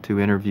to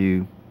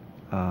interview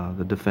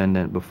the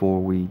defendant before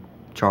we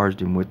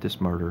charged him with this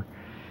murder.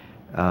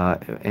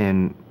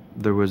 And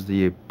there was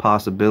the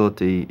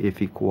possibility, if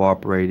he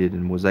cooperated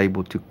and was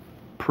able to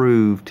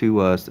prove to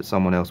us that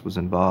someone else was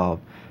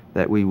involved,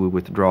 that we would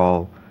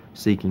withdraw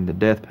seeking the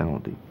death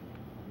penalty.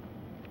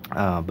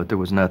 But there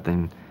was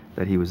nothing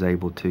that he was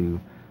able to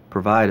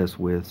provide us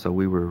with, so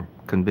we were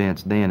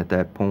convinced then at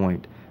that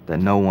point that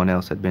no one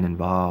else had been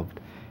involved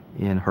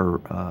in her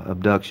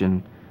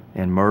abduction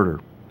and murder,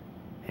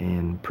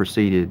 and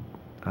proceeded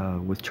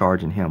with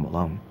charging him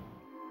alone.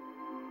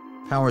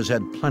 Powers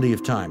had plenty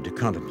of time to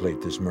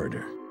contemplate this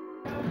murder.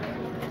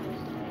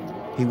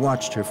 He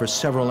watched her for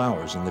several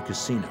hours in the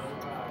casino,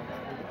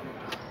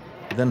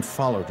 then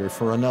followed her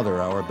for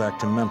another hour back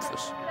to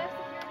Memphis.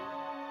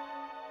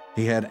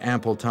 He had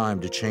ample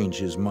time to change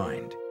his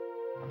mind.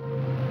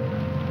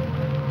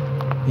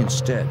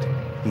 Instead,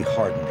 he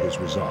hardened his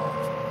resolve.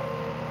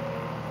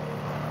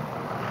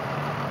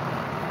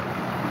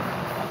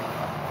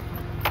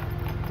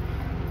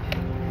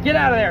 Get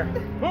out of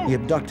there! He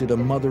abducted a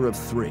mother of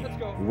 3,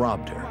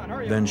 robbed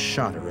her, then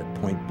shot her at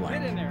point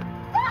blank.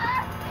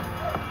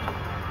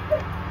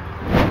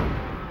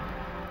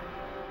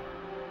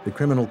 The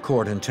criminal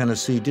court in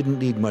Tennessee didn't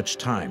need much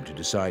time to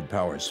decide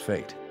Powers'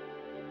 fate.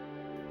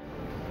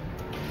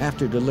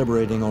 After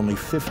deliberating only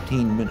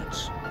 15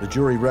 minutes, the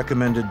jury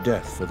recommended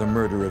death for the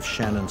murder of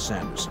Shannon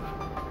Sanderson.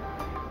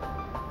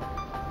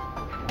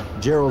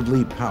 Gerald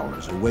Lee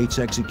Powers awaits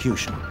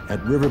execution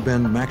at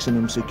Riverbend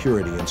Maximum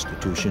Security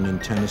Institution in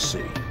Tennessee.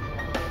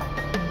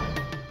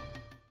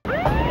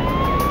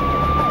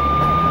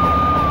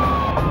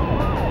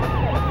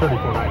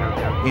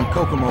 In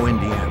Kokomo,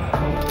 Indiana,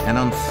 an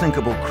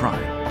unthinkable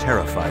crime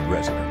terrified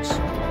residents.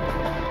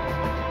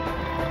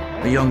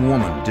 A young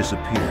woman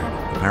disappeared,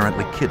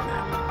 apparently kidnapped.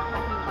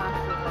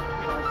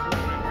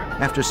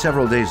 After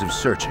several days of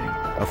searching,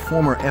 a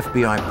former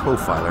FBI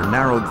profiler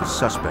narrowed the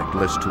suspect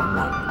list to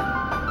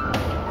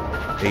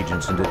 1.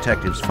 Agents and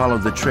detectives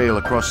followed the trail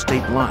across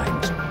state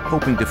lines,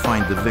 hoping to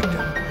find the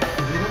victim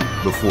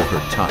before her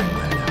time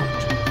ran out.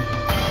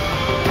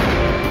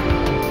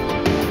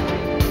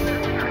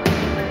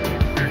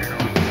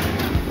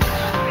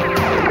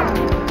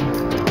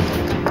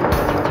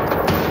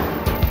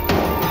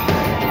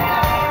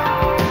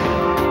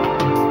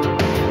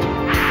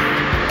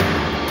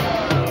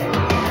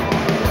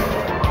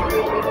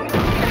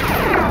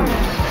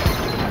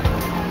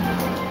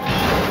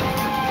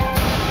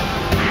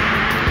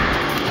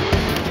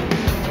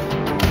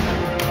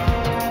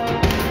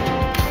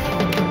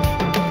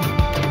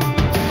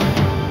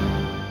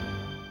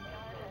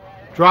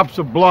 Drops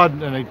of blood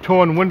and a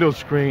torn window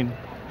screen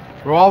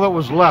were all that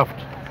was left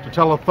to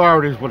tell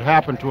authorities what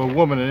happened to a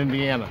woman in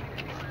Indiana.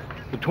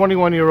 The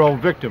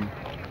 21-year-old victim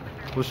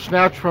was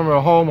snatched from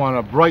her home on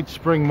a bright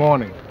spring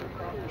morning.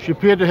 She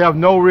appeared to have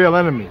no real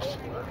enemies.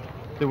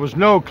 There was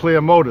no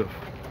clear motive.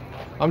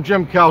 I'm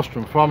Jim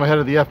Kallstrom, former head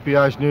of the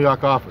FBI's New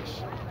York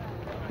office.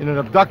 In an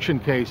abduction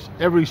case,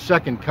 every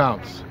second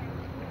counts.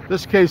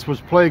 This case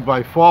was plagued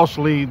by false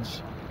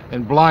leads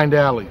and blind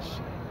alleys,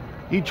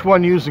 each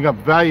one using up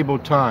valuable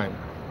time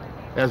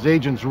as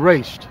agents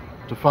raced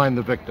to find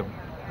the victim.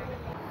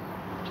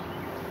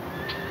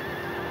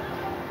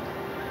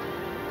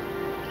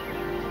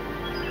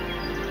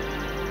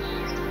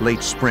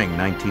 Late spring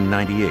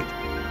 1998,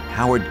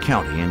 Howard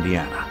County,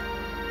 Indiana.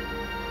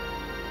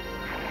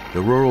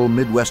 The rural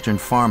Midwestern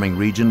farming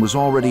region was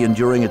already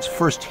enduring its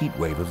first heat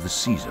wave of the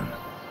season.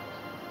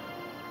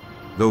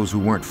 Those who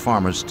weren't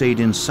farmers stayed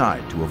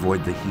inside to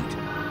avoid the heat.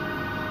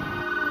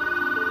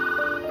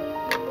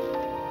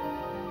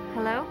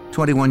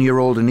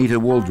 21-year-old Anita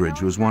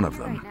Wooldridge was one of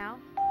them.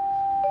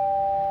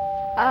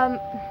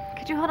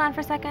 Could you hold on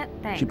for a second?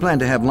 Thanks. She planned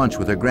to have lunch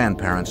with her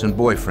grandparents and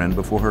boyfriend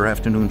before her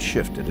afternoon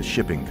shift at a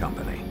shipping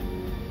company.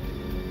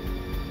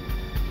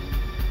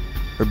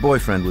 Her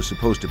boyfriend was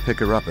supposed to pick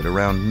her up at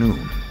around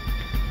noon.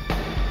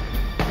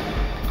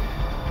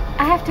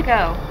 I have to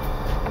go.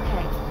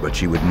 Okay. But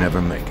she would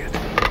never make it.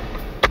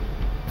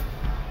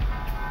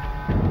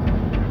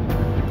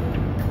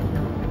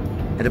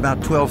 At about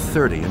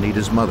 12:30,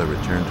 Anita's mother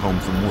returned home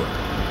from work.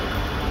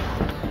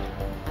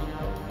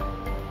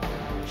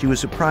 She was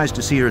surprised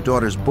to see her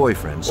daughter's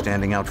boyfriend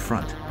standing out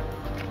front.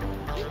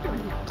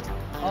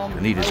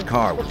 Anita's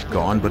car was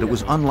gone, but it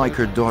was unlike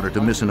her daughter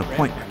to miss an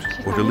appointment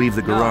or to leave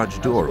the garage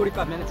door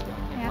open.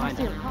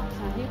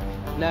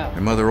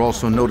 Her mother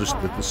also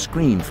noticed that the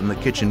screen from the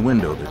kitchen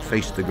window that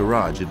faced the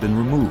garage had been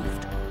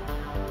removed.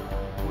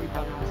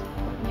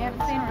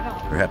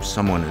 Perhaps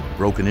someone had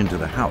broken into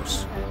the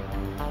house.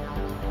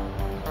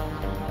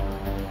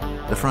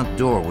 The front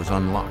door was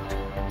unlocked.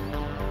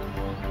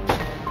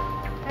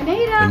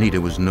 Anita! Anita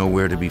was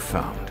nowhere to be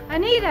found.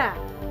 Anita!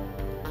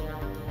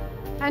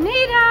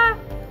 Anita!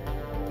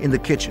 In the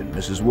kitchen,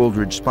 Mrs.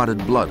 Wooldridge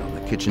spotted blood on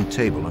the kitchen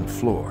table and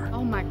floor.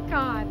 Oh my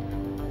God.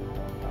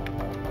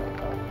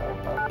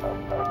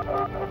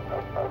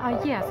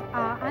 Yes,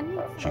 I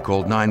need... She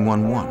called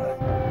 911.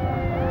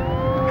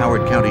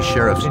 Howard County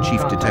Sheriff's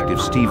Chief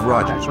Detective Steve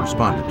Rogers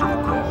responded to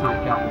the call.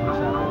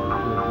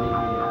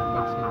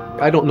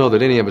 I don't know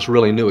that any of us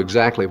really knew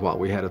exactly what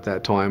we had at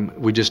that time.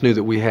 We just knew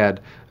that we had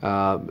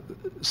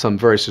some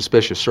very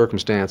suspicious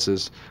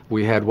circumstances.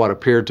 We had what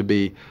appeared to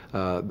be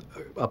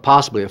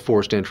possibly a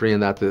forced entry,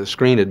 in that the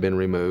screen had been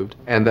removed,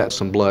 and that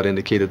some blood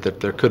indicated that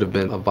there could have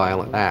been a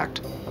violent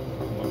act.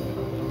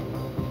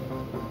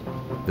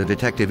 The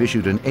detective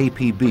issued an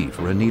APB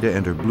for Anita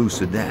and her blue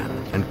sedan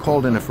and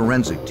called in a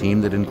forensic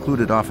team that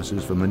included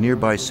officers from the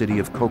nearby city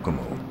of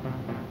Kokomo.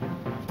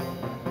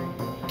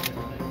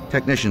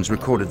 Technicians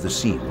recorded the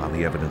scene while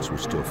the evidence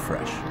was still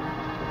fresh.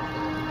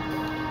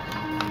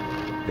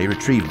 They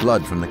retrieved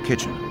blood from the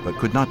kitchen, but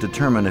could not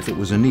determine if it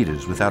was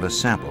Anita's without a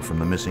sample from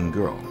the missing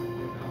girl.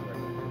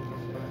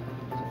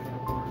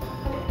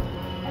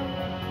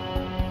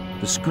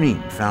 The screen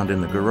found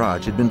in the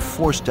garage had been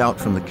forced out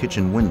from the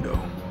kitchen window.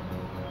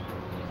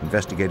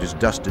 Investigators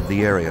dusted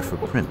the area for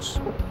prints.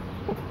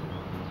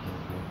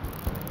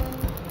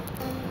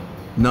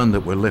 None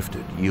that were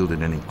lifted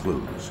yielded any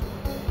clues.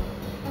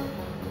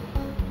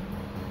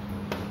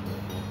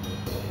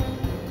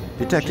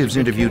 Detectives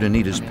interviewed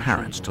Anita's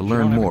parents to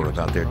learn more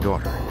about their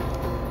daughter.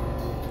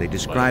 They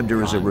described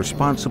her as a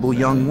responsible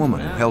young woman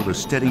who held a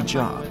steady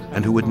job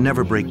and who would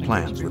never break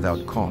plans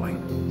without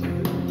calling.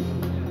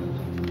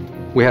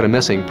 We had a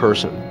missing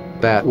person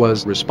that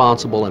was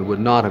responsible and would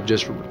not have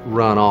just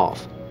run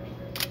off.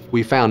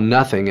 We found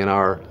nothing in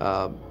our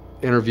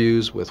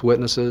interviews with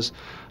witnesses,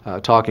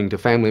 talking to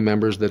family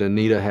members, that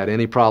Anita had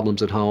any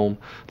problems at home,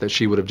 that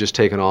she would have just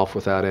taken off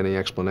without any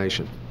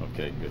explanation.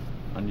 Okay, good.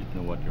 I need to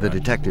know what The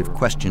detective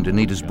questioned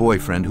Anita's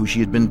boyfriend, who she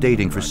had been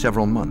dating for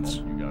several months.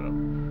 I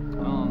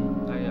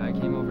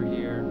came over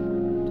here.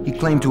 He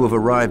claimed to have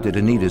arrived at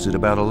Anita's at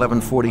about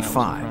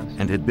 11:45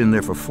 and had been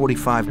there for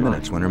 45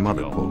 minutes when her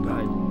mother pulled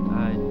up.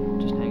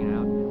 Just hanging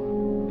out.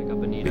 Pick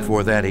up Anita.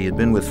 Before that, he had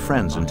been with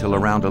friends until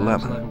around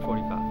 11.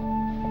 11:45.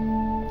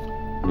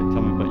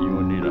 Tell me about you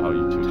and Anita, how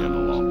you two get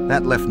along.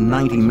 That left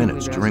 90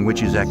 minutes during which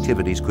his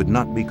activities could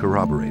not be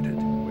corroborated.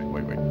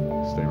 Wait.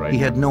 Stay right He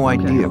here. had no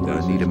idea where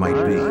Anita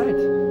might be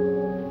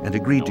and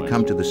agreed to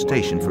come to the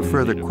station for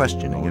further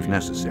questioning if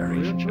necessary.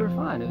 We were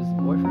fine. It was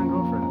boyfriend,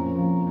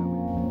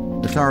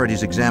 girlfriend.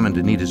 Authorities examined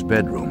Anita's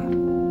bedroom.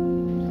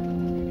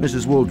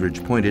 Mrs.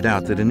 Wooldridge pointed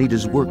out that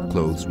Anita's work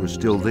clothes were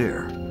still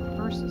there.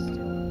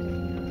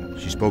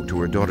 She spoke to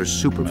her daughter's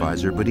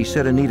supervisor, but he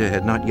said Anita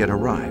had not yet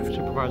arrived.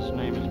 Supervisor's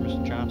name is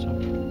Mr. Johnson.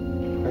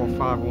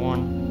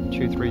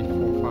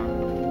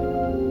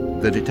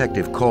 451-2345. The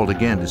detective called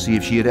again to see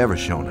if she had ever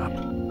shown up.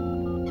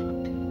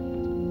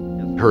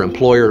 Her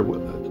employer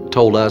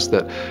told us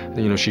that,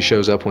 she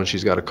shows up when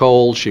she's got a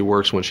cold, she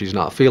works when she's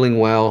not feeling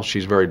well,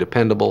 she's very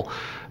dependable,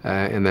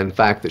 and then the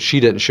fact that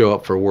she didn't show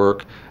up for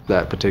work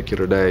that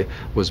particular day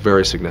was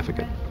very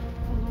significant.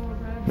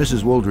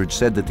 Mrs. Wooldridge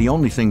said that the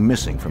only thing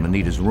missing from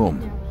Anita's room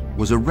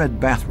was a red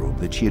bathrobe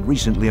that she had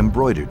recently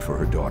embroidered for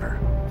her daughter.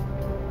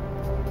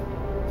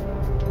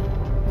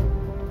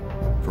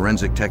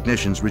 Forensic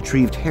technicians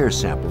retrieved hair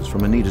samples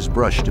from Anita's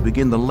brush to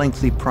begin the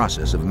lengthy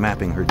process of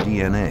mapping her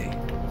DNA.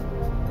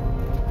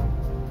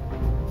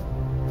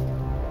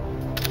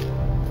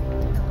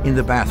 In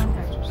the bathroom,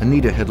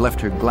 Anita had left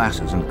her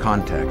glasses and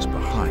contacts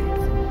behind.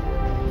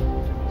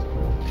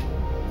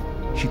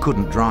 She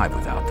couldn't drive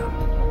without them,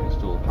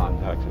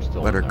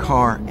 but her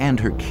car and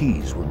her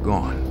keys were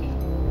gone.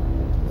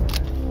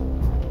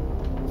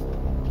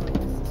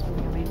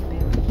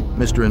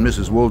 Mr. and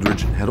Mrs.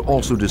 Wooldridge had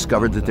also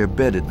discovered that their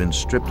bed had been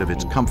stripped of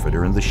its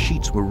comforter and the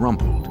sheets were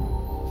rumpled.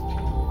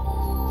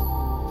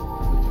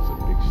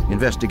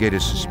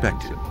 Investigators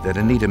suspected that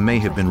Anita may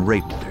have been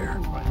raped there.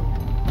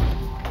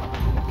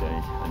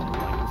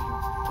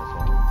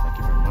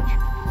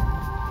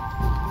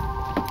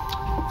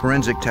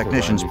 Forensic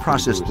technicians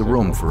processed the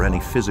room for any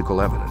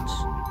physical evidence.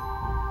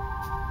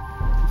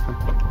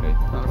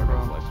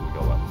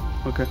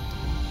 Okay.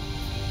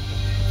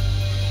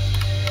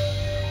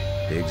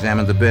 They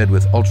examined the bed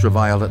with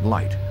ultraviolet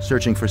light,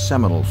 searching for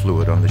seminal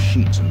fluid on the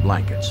sheets and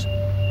blankets.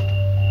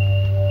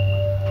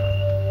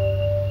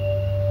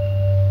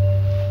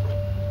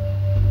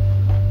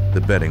 The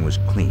bedding was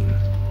clean.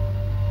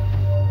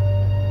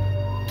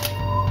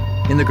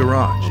 In the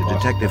garage, a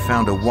detective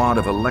found a wad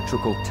of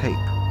electrical tape.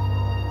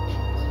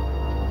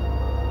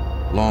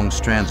 Long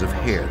strands of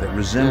hair that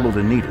resembled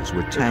Anita's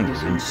were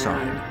tangled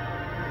inside.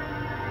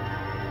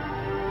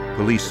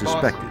 Police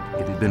suspected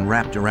it had been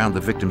wrapped around the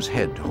victim's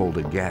head to hold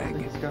a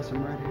gag.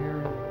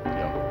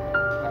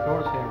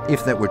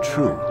 If that were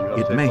true,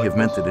 it may have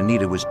meant that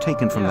Anita was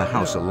taken from the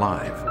house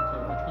alive.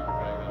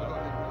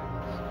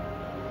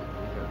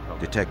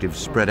 Detectives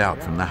spread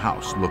out from the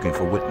house looking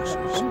for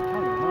witnesses.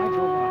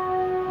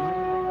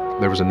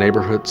 There was a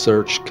neighborhood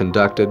search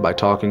conducted by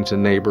talking to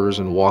neighbors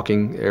and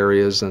walking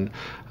areas and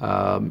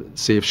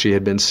see if she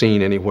had been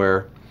seen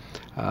anywhere.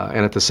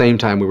 And at the same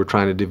time, we were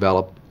trying to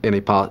develop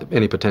any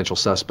potential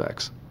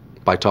suspects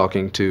by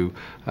talking to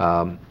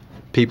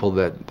people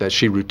that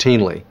she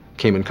routinely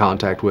came in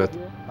contact with.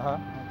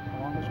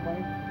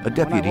 A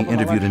deputy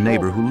interviewed a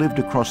neighbor who lived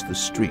across the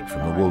street from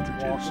the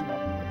Wooldridges.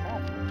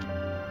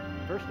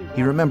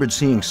 He remembered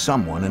seeing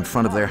someone in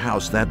front of their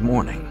house that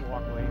morning.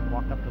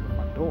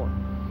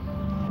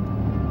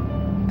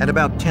 At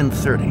about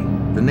 10:30,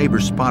 the neighbor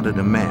spotted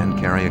a man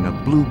carrying a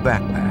blue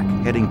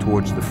backpack heading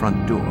towards the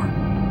front door.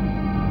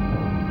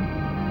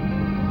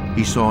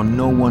 He saw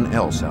no one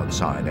else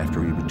outside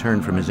after he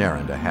returned from his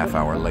errand a half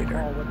hour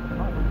later.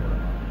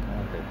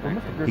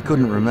 He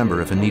couldn't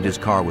remember if Anita's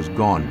car was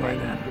gone by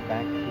then.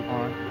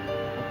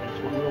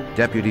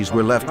 Deputies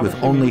were left with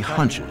only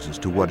hunches as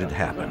to what had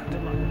happened.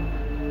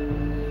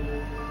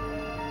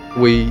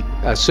 We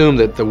assumed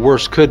that the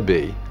worst could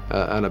be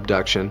an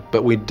abduction,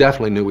 but we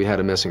definitely knew we had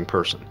a missing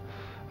person.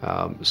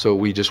 So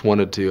we just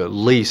wanted to at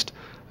least,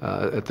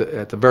 at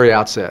the very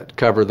outset,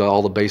 cover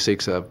all the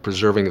basics of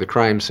preserving the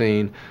crime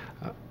scene,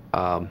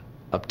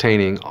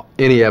 obtaining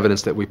any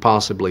evidence that we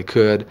possibly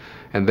could,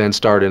 and then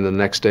start in the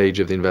next stage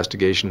of the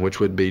investigation, which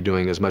would be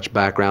doing as much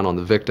background on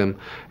the victim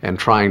and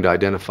trying to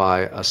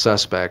identify a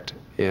suspect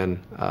in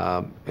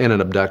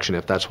an abduction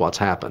if that's what's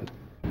happened.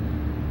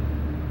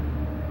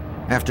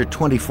 After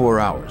 24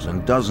 hours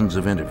and dozens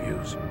of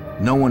interviews,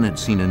 no one had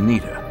seen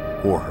Anita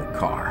or her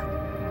car.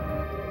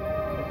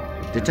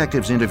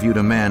 Detectives interviewed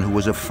a man who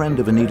was a friend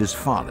of Anita's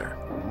father.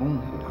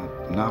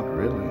 Not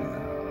really.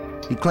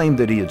 He claimed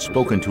that he had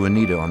spoken to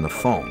Anita on the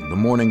phone the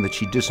morning that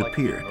she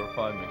disappeared. Make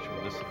sure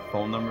this is the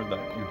phone number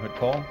that you had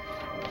called.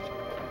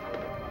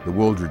 The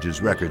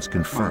Wooldridges' records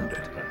confirmed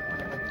it.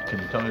 Can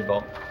you tell me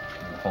about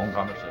the phone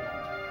conversation?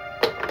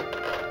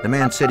 The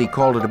man said he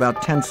called at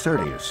about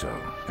 10:30 or so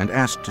and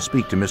asked to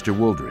speak to Mr.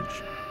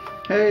 Wooldridge.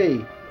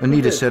 Hey.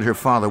 Anita said her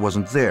father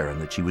wasn't there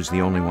and that she was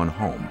the only one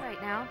home.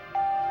 Right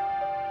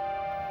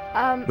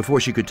now. Before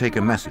she could take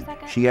a message,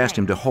 she asked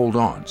him to hold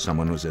on.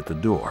 Someone was at the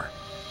door.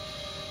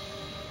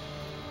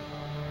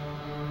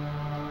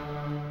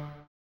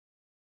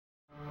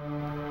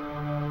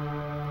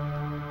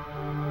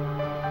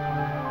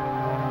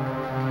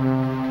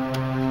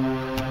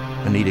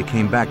 Anita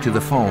came back to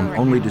the phone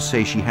only to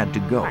say she had to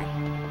go.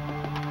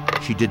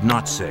 She did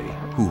not say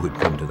who had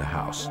come to the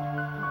house.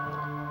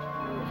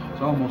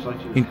 It's almost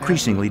like you...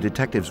 Increasingly,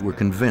 detectives were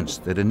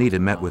convinced that Anita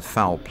met with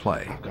foul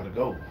play. I've got to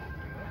go.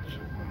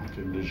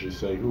 Did she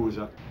say who was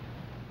up?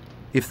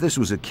 If this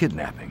was a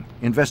kidnapping,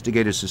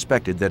 investigators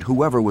suspected that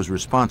whoever was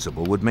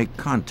responsible would make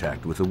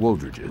contact with the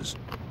Wooldridges.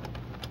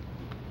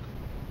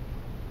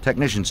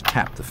 Technicians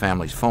tapped the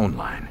family's phone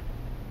line.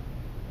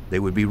 They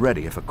would be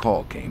ready if a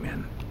call came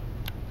in.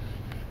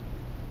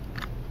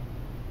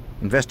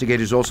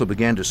 Investigators also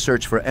began to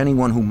search for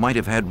anyone who might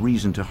have had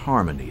reason to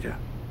harm Anita.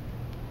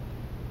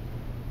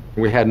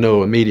 We had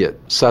no immediate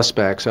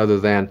suspects other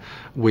than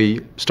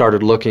we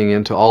started looking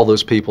into all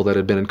those people that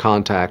had been in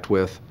contact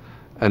with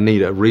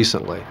Anita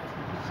recently.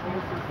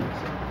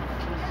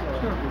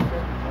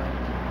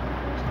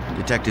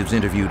 Detectives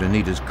interviewed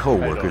Anita's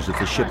co-workers at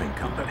the shipping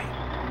company.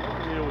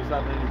 Anita was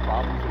having any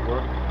problems at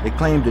work? They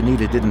claimed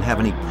Anita didn't have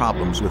any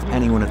problems with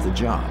anyone at the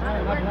job. We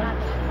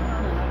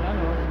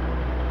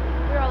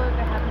were all over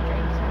having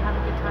drinks and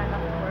having a good time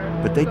after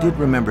work. But they did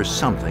remember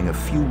something a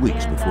few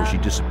weeks before she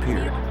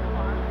disappeared.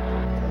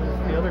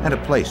 At a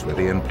place where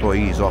the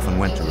employees often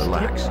went to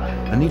relax,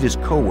 Anita's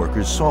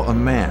co-workers saw a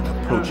man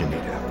approach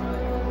Anita.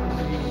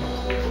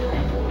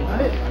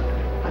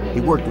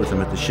 He worked with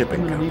them at the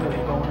shipping company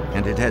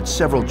and had had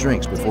several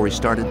drinks before he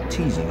started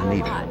teasing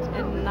Anita.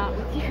 And not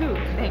with you,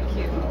 thank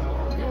you.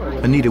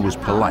 Anita was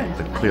polite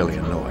but clearly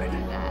annoyed.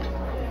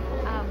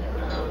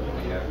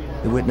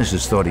 The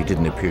witnesses thought he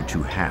didn't appear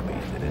too happy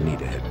that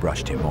Anita had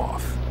brushed him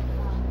off.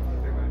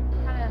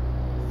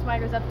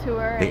 Swaggers up to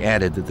her. They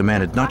added that the man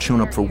had not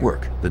shown up for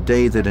work the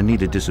day that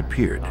Anita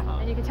disappeared.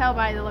 And you could tell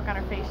by the look on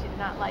her face she did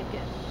not like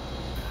it.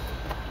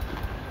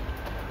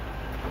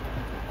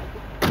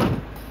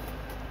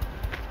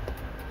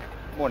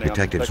 Morning,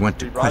 Detectives went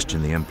to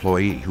question the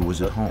employee who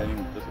was at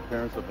home.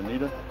 Disappearance of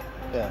Anita.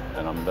 Yeah.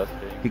 And I'm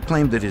investigating. He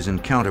claimed that his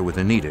encounter with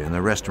Anita in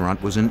the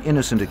restaurant was an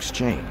innocent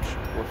exchange.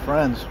 We're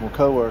friends. We're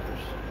co-workers.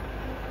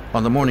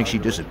 On the morning she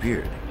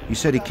disappeared, he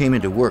said he came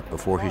into work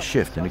before his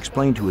shift and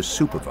explained to his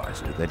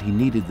supervisor that he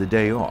needed the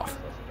day off.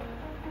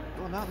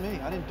 Well, not me.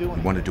 I didn't do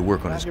anything. He wanted to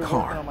work on his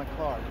car. On my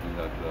car.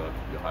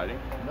 You're hiding?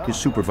 No. His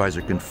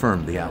supervisor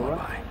confirmed the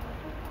alibi.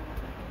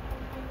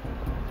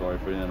 Sorry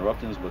for the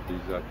interruptions, but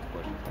these are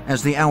questions.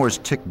 As the hours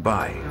ticked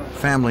by,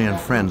 family and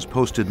friends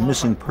posted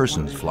missing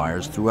persons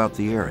flyers throughout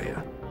the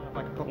area. If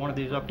I could put one of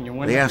these up in your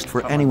window. They asked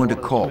for anyone to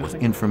call with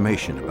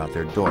information about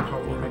their daughter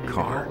or her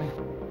car.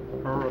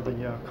 Her or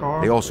the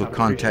car. They also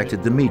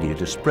contacted the media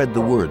to spread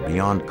the word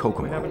beyond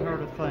Kokomo. We haven't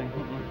heard a thing.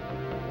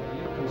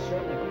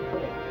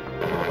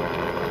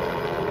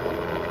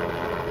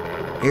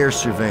 Air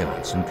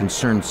surveillance and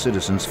concerned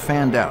citizens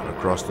fanned out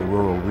across the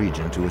rural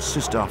region to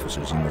assist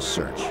officers in the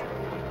search.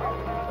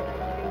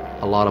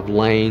 A lot of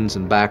lanes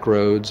and back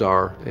roads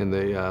are in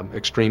the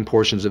extreme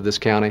portions of this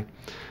county.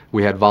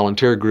 We had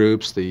volunteer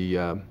groups.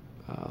 The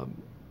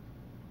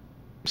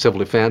civil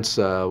defense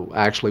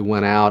actually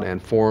went out and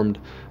formed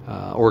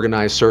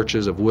organized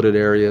searches of wooded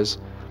areas.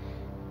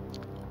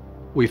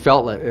 We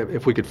felt that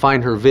if we could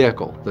find her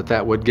vehicle,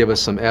 that would give us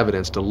some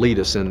evidence to lead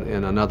us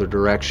in another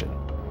direction.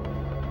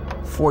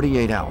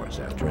 48 hours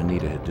after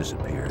Anita had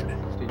disappeared,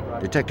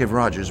 Detective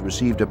Rogers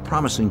received a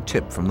promising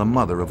tip from the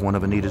mother of one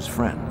of Anita's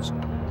friends.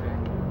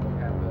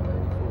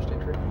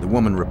 The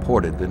woman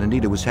reported that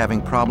Anita was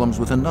having problems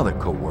with another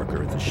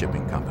co-worker at the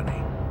shipping company.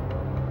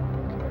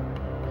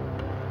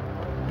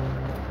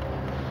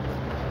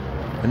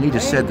 Anita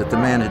said that the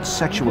man had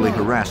sexually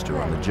harassed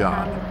her on the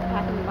job.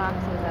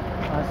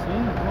 I see.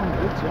 You're doing a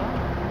good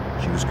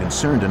job. She was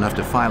concerned enough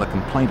to file a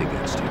complaint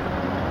against him.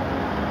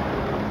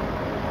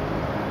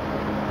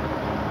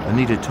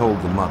 Anita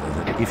told the mother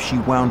that if she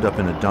wound up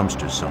in a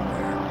dumpster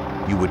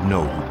somewhere, you would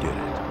know who did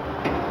it.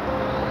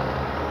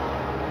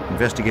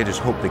 Investigators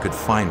hoped they could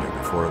find her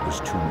before it was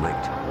too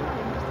late.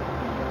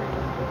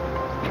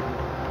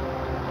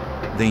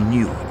 They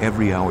knew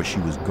every hour she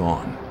was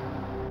gone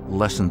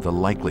lessened the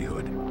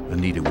likelihood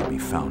Anita would be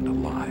found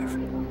alive.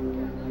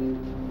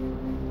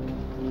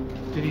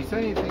 Did he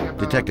say anything about...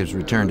 Detectives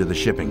returned to the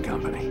shipping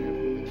company.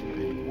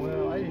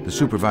 The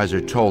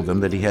supervisor told them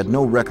that he had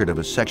no record of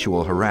a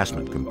sexual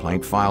harassment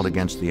complaint filed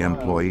against the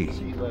employee.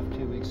 He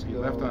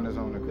left on his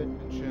own accord.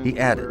 He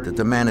added that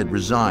the man had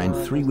resigned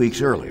 3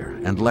 weeks earlier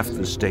and left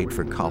the state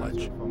for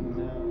college.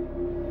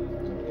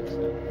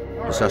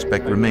 The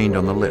suspect remained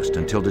on the list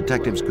until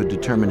detectives could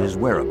determine his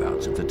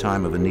whereabouts at the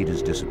time of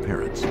Anita's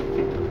disappearance.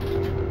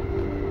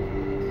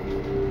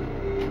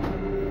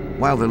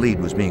 While the lead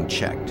was being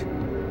checked,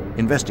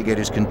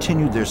 investigators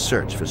continued their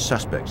search for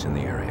suspects in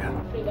the area.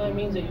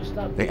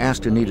 They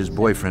asked Anita's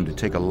boyfriend to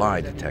take a lie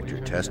detector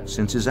test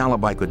since his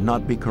alibi could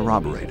not be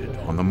corroborated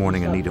on the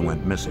morning Anita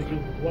went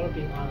missing.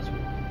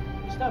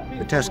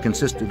 The test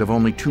consisted of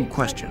only 2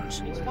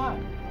 questions.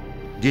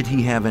 Did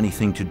he have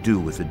anything to do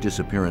with the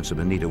disappearance of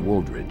Anita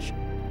Wooldridge?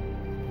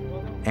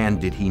 And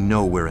did he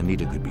know where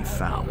Anita could be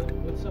found?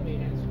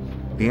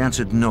 He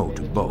answered no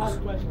to both,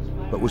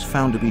 but was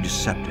found to be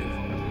deceptive.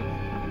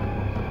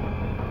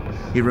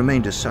 He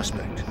remained a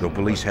suspect, though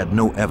police had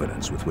no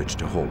evidence with which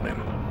to hold him.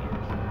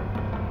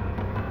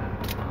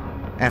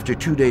 After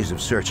 2 days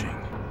of searching,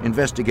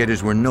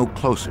 investigators were no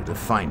closer to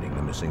finding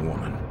the missing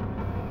woman.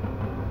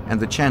 And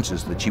the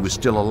chances that she was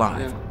still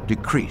alive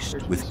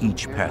decreased with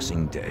each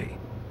passing day.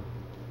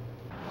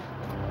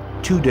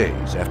 2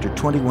 days after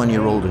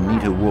 21-year-old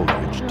Anita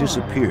Wooldridge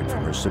disappeared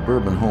from her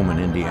suburban home in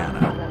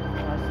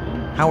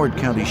Indiana, Howard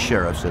County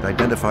sheriffs had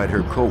identified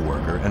her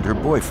co-worker and her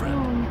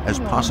boyfriend as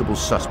possible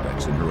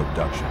suspects in her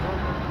abduction.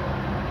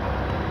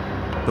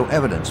 Though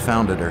evidence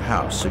found at her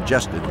house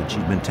suggested that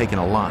she'd been taken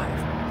alive,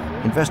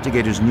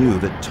 investigators knew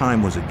that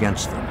time was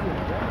against them.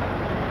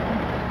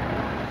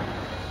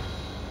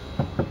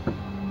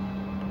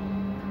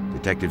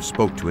 Detectives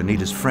spoke to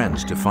Anita's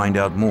friends to find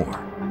out more.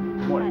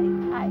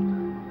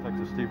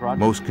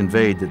 Most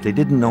conveyed that they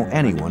didn't know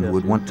anyone who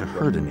would want to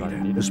hurt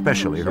Anita,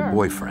 especially her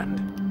boyfriend.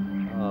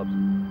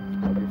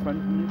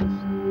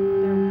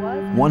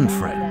 One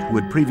friend, who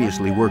had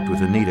previously worked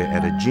with Anita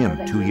at a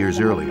gym 2 years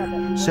earlier,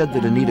 said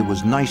that Anita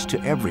was nice to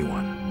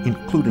everyone,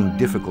 including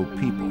difficult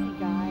people.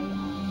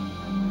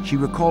 She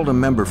recalled a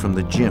member from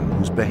the gym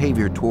whose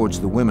behavior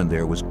towards the women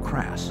there was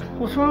crass.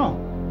 What's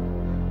wrong?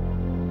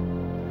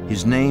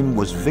 His name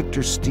was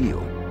Victor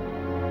Steele.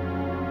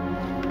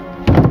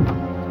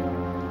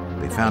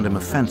 They found him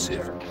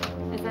offensive.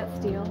 Is that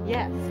Steele?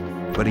 Yes.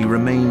 But he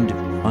remained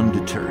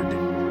undeterred.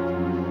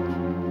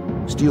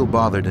 Steele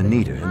bothered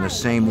Anita in the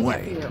same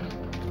way.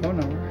 No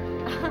number.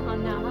 Oh,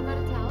 no. How about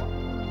a towel?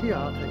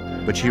 Yeah, I'll take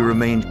that. But she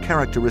remained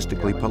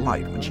characteristically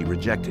polite when she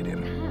rejected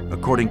him,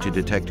 according to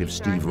Detective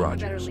Steve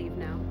Rogers.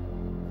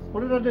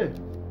 What did I do?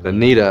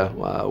 Anita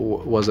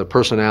was a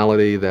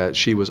personality that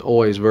she was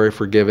always very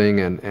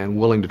forgiving and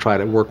willing to try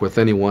to work with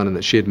anyone, and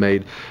that she had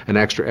made an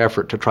extra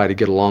effort to try to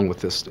get along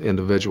with this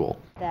individual.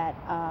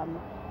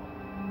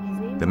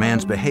 The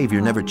man's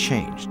behavior never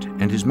changed,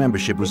 and his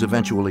membership was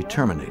eventually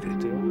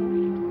terminated.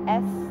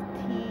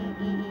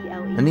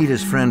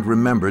 Anita's friend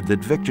remembered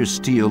that Victor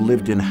Steele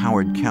lived in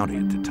Howard County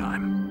at the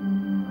time.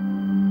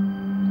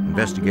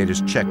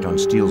 Investigators checked on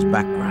Steele's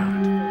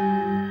background.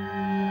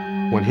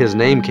 When his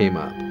name came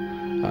up,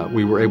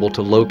 we were able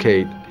to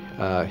locate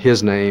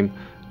his name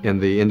in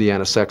the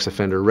Indiana Sex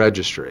Offender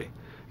Registry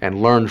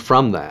and learned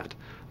from that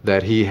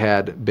he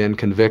had been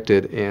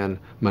convicted in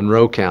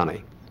Monroe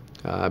County,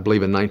 I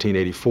believe in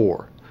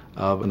 1984,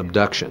 of an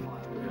abduction.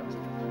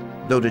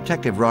 Though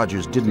Detective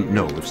Rogers didn't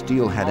know if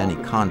Steele had any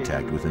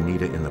contact with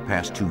Anita in the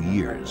past 2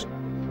 years,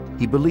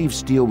 he believes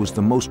Steele was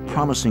the most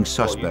promising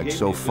suspect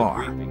so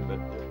far.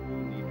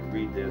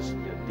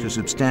 To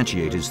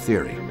substantiate his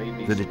theory,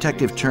 the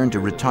detective turned to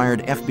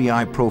retired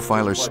FBI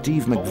profiler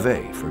Steve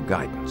McVeigh for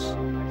guidance.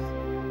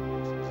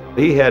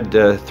 He had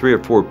 3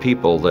 or 4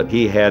 people that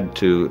he had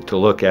to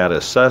look at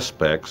as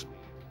suspects.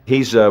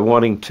 He's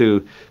wanting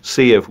to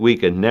see if we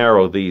can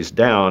narrow these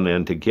down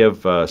and to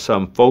give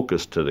some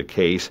focus to the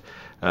case.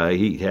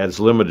 He has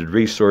limited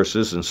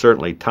resources, and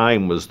certainly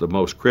time was the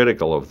most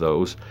critical of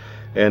those.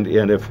 And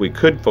if we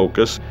could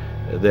focus,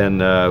 then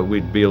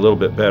we'd be a little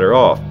bit better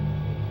off.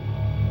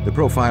 The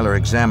profiler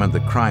examined the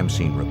crime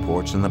scene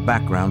reports and the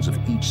backgrounds of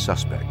each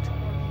suspect.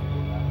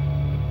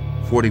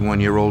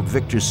 41-year-old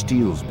Victor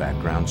Steele's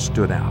background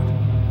stood out.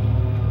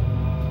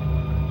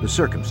 The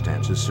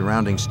circumstances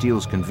surrounding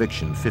Steele's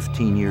conviction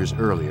 15 years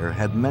earlier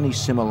had many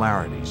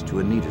similarities to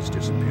Anita's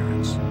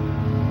disappearance.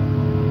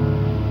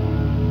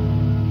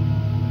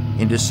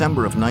 In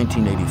December of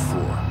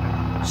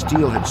 1984,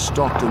 Steele had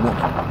stalked a woman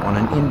on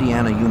an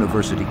Indiana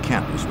University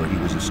campus where he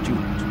was a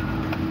student.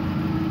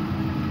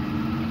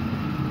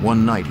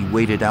 One night, he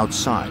waited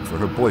outside for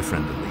her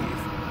boyfriend to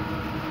leave.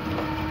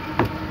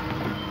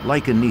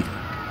 Like Anita,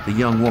 the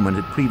young woman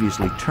had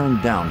previously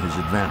turned down his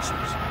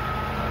advances.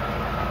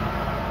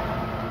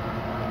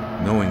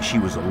 Knowing she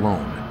was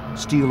alone,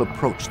 Steele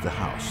approached the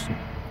house.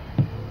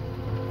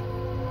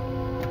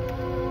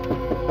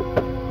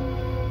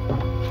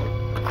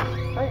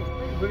 Hey,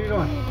 what are you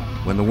doing?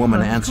 When the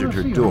woman answered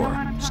her door,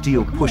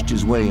 Steele pushed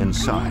his way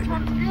inside.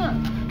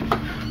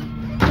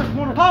 Just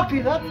want to talk to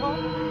you, that's all.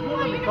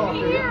 Let me talk to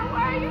you.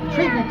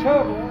 Treat me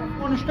terrible. I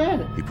don't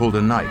understand it. He pulled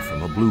a knife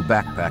from a blue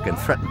backpack and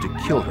threatened to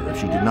kill her if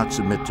she did not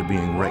submit to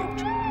being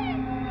raped.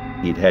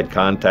 He'd had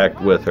contact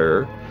with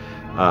her.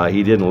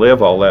 He didn't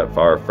live all that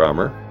far from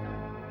her.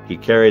 He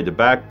carried the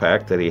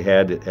backpack that he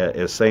had,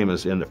 as same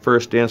as in the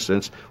first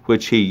instance,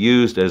 which he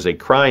used as a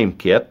crime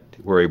kit,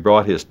 where he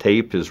brought his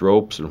tape, his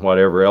ropes, and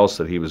whatever else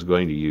that he was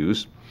going to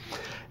use.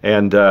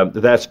 And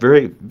that's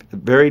very,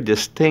 very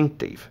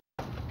distinctive.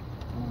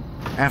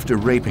 After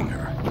raping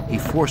her, he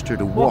forced her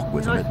to walk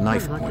with him at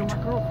knife point.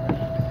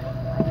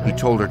 He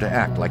told her to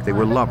act like they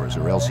were lovers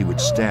or else he would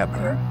stab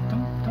her.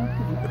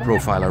 The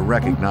profiler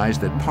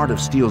recognized that part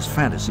of Steele's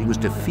fantasy was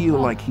to feel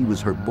like he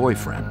was her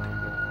boyfriend.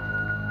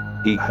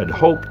 He had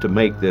hoped to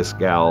make this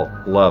gal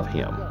love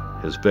him,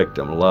 his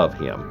victim love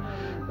him.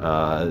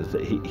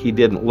 He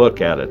didn't look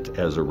at it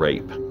as a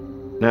rape.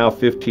 Now,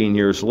 15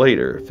 years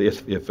later,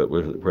 if it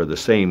were the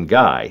same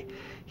guy,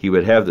 he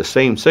would have the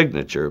same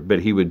signature, but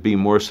he would be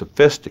more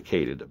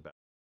sophisticated about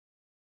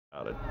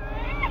it.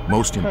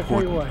 Most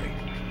importantly,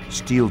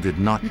 Steele did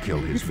not kill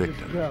his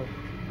victim.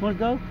 Want to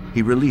go?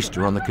 He released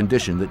her on the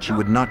condition that she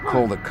would not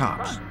call the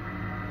cops.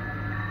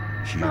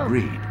 She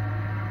agreed,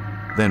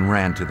 then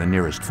ran to the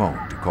nearest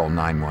phone to call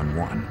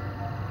 911.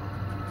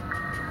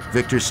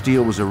 Victor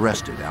Steele was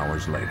arrested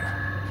hours later.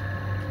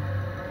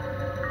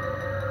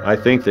 I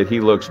think that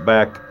he looks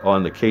back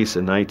on the case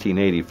in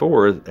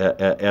 1984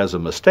 as a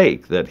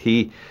mistake, that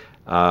he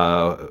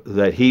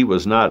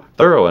was not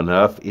thorough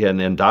enough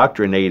in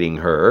indoctrinating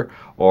her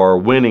or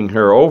winning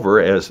her over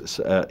as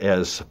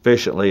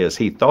sufficiently as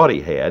he thought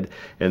he had.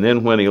 And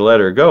then when he let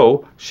her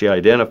go, she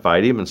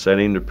identified him and sent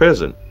him to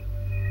prison.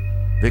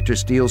 Victor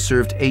Steele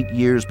served 8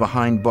 years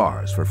behind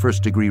bars for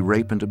first-degree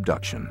rape and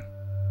abduction.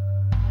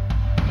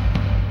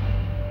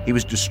 He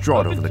was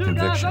distraught over the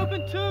conviction.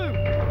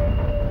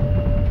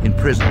 In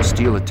prison,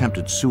 Steele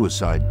attempted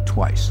suicide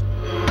twice.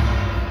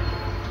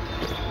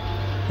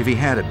 If he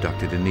had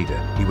abducted Anita,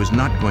 he was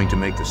not going to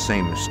make the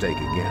same mistake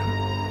again.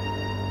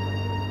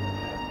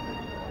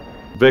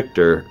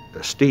 Victor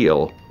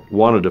Steele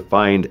wanted to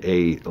find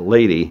a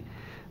lady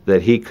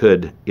that he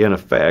could, in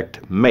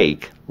effect,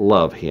 make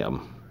love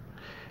him.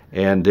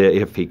 And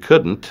if he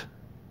couldn't,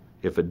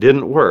 if it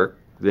didn't work,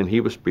 then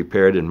he was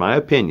prepared, in my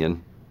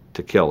opinion,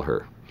 to kill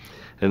her.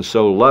 And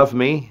so, love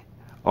me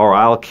or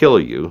I'll kill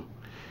you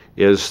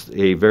is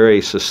a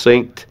very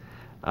succinct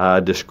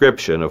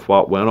description of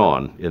what went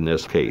on in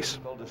this case.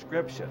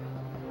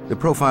 The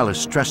profiler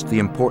stressed the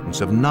importance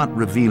of not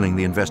revealing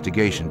the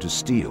investigation to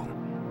Steele.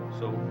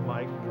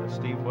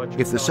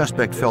 If the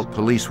suspect felt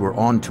police were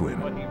onto him,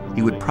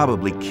 he would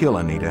probably kill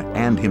Anita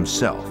and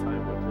himself.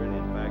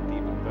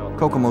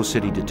 Kokomo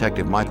City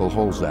Detective Michael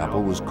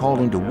Holzapfel was called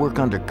in to work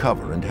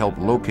undercover and help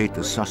locate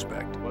the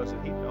suspect.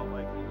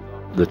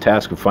 The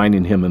task of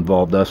finding him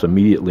involved us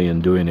immediately in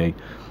doing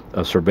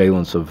a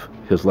surveillance of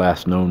his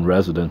last known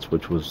residence,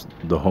 which was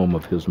the home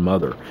of his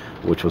mother,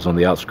 which was on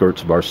the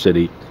outskirts of our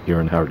city here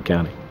in Howard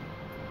County.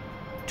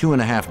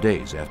 2.5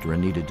 days after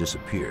Anita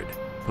disappeared,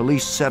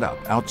 police set up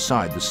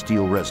outside the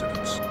Steele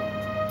residence.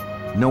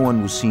 No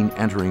one was seen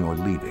entering or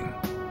leaving.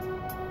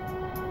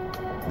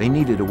 They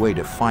needed a way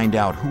to find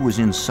out who was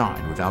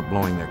inside without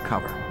blowing their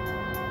cover.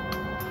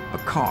 A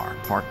car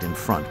parked in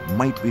front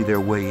might be their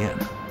way in.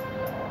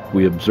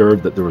 We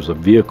observed that there was a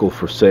vehicle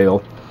for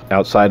sale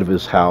outside of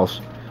his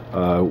house.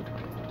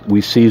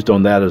 We seized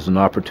on that as an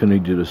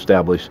opportunity to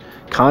establish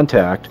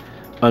contact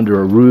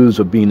under a ruse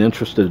of being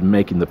interested in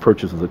making the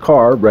purchase of the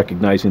car,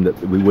 recognizing that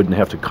we wouldn't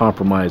have to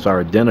compromise our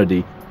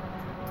identity.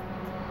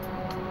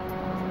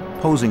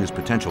 Posing as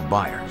potential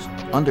buyers,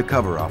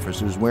 undercover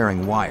officers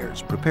wearing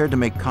wires prepared to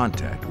make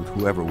contact with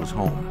whoever was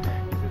home.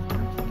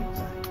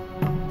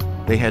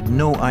 They had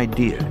no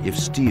idea if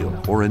Steele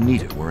or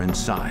Anita were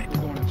inside.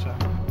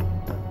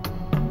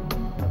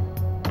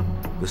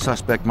 The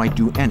suspect might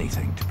do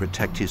anything to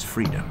protect his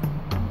freedom.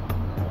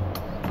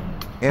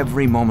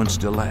 Every moment's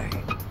delay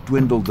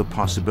dwindled the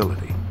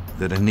possibility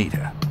that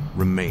Anita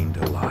remained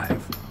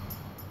alive.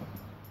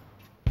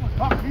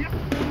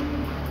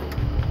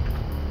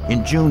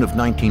 In June of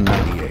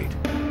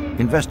 1998,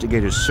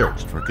 investigators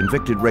searched for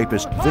convicted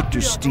rapist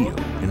Victor Steele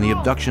in the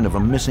abduction of a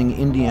missing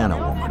Indiana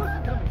woman.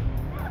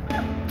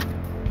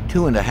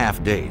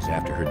 2.5 days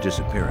after her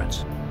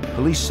disappearance,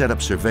 police set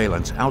up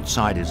surveillance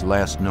outside his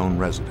last known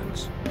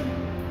residence.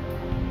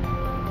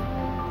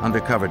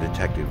 Undercover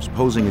detectives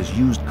posing as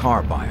used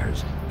car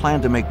buyers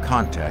planned to make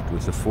contact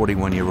with the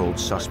 41-year-old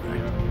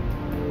suspect.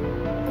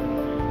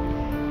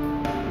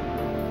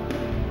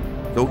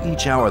 Though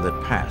each hour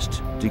that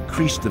passed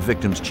decreased the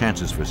victim's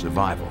chances for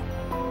survival,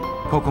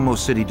 Kokomo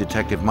City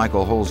Detective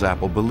Michael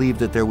Holzapfel believed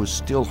that there was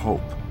still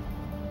hope.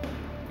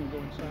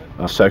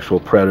 A sexual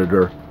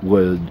predator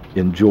would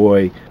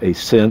enjoy a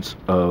sense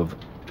of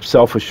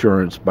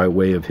self-assurance by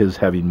way of his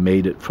having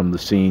made it from the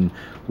scene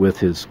with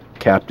his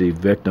captive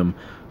victim.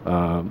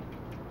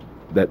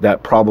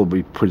 That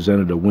probably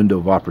presented a window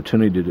of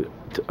opportunity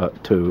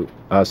to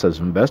us as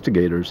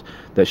investigators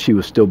that she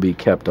would still be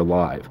kept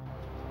alive.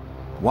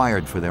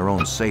 Wired for their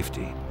own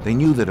safety, they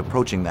knew that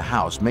approaching the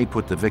house may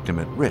put the victim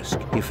at risk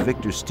if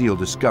Victor Steele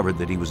discovered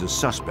that he was a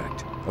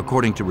suspect,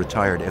 according to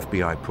retired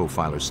FBI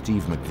profiler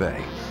Steve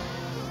McVeigh.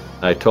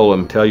 I told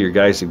him, tell your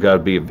guys they've got to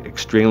be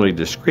extremely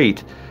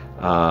discreet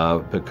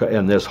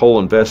in this whole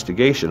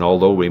investigation,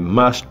 although we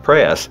must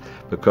press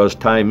because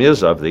time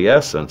is of the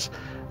essence.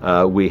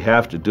 We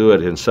have to do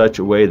it in such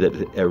a way that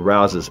it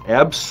arouses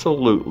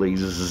absolutely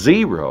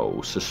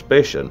zero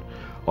suspicion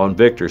on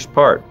Victor's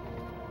part.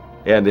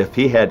 And if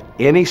he had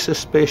any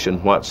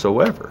suspicion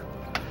whatsoever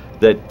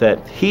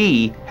that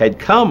he had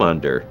come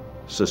under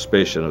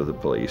suspicion of the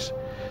police,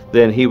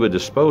 then he would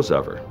dispose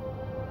of her.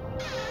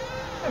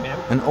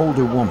 An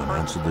older woman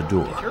answered the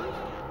door.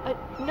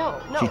 No.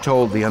 She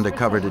told the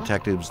undercover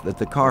detectives that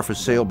the car for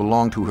sale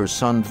belonged to her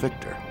son,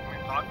 Victor.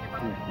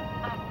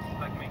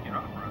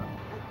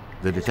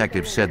 The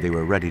detectives said they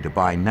were ready to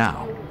buy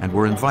now and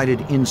were invited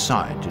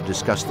inside to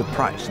discuss the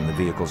price and the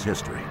vehicle's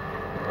history.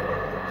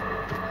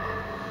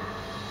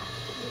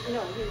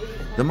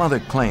 The mother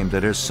claimed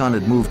that her son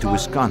had moved to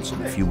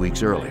Wisconsin a few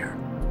weeks earlier.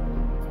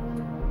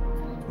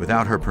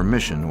 Without her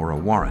permission or a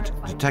warrant,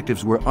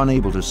 detectives were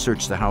unable to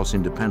search the house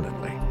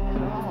independently.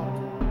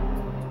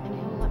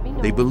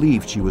 They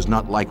believed she was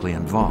not likely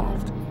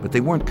involved, but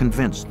they weren't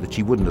convinced that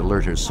she wouldn't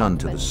alert her son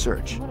to the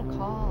search.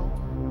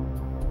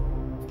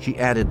 She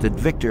added that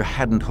Victor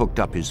hadn't hooked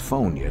up his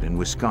phone yet in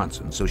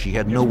Wisconsin, so she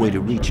had no way to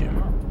reach him.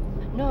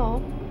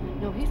 No,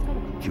 he's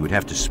gonna call. She would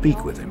have to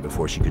speak with him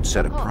before she could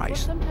set a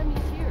price. Sometimes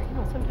he's here.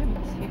 Sometimes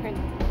he's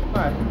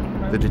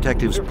here. The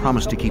detectives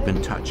promised to keep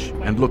in touch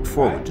and looked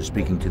forward to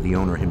speaking to the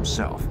owner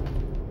himself.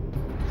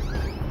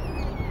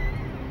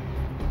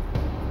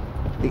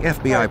 The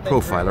FBI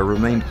profiler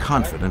remained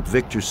confident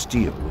Victor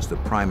Steele was the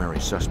primary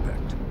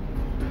suspect.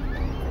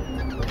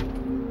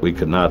 We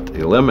could not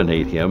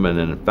eliminate him, and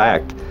in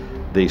fact,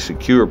 the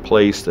secure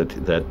place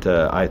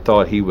that I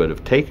thought he would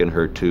have taken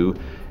her to,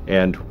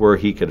 and where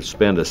he could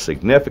spend a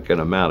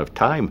significant amount of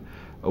time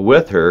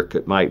with her,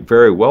 might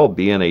very well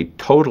be in a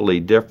totally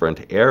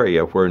different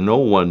area where no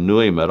one knew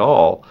him at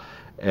all,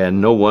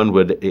 and no one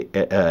would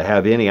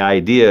have any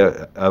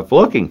idea of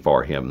looking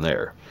for him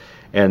there.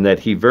 And that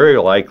he very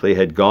likely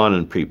had gone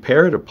and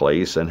prepared a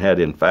place and had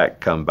in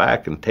fact come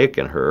back and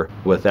taken her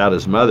without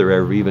his mother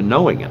ever even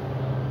knowing it.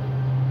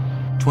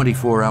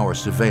 24-hour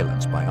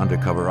surveillance by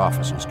undercover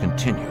officers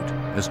continued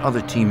as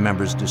other team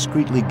members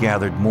discreetly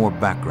gathered more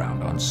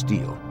background on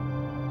Steele.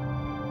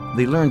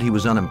 They learned he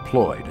was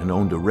unemployed and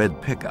owned a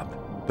red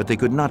pickup, but they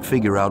could not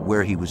figure out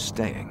where he was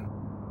staying.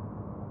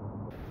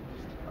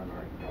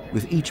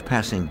 With each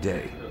passing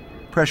day,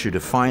 pressure to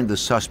find the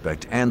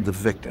suspect and the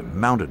victim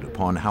mounted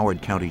upon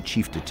Howard County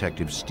Chief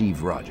Detective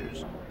Steve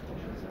Rogers.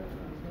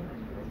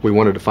 We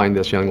wanted to find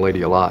this young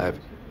lady alive.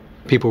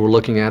 People were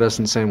looking at us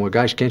and saying, well,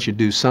 gosh, can't you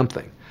do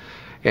something?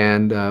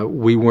 And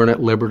we weren't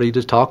at liberty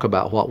to talk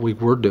about what we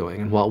were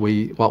doing and what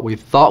we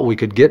thought we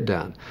could get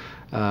done.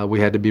 We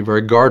had to be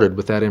very guarded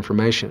with that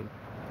information.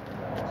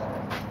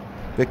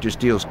 Victor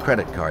Steele's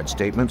credit card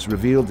statements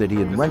revealed that he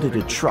had rented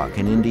a truck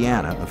in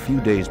Indiana a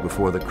few days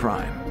before the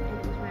crime.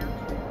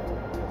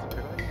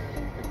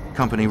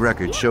 Company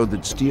records showed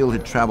that Steele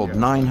had traveled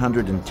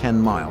 910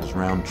 miles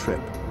round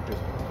trip.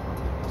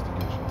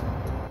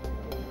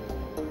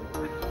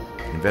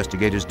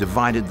 Investigators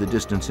divided the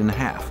distance in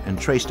half and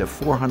traced a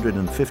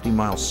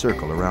 450-mile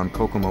circle around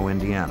Kokomo,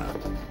 Indiana.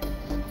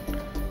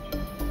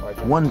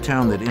 One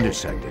town that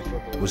intersected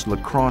was La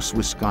Crosse,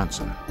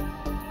 Wisconsin.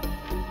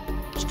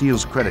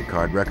 Steele's credit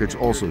card records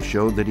also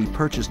showed that he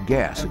purchased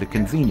gas at a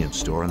convenience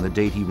store on the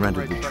date he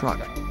rented the truck.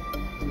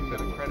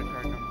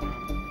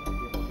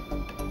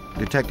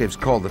 Detectives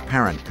called the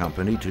parent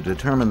company to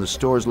determine the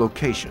store's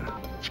location.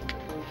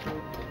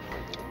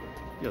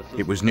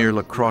 It was near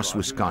La Crosse,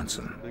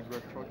 Wisconsin.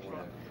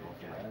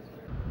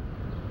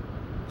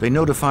 They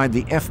notified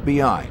the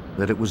FBI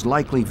that it was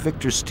likely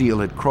Victor Steele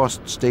had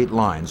crossed state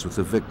lines with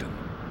the victim.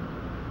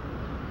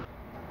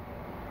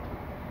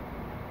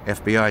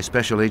 FBI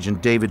Special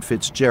Agent David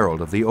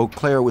Fitzgerald of the Eau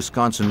Claire,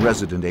 Wisconsin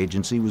resident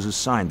agency was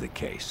assigned the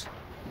case.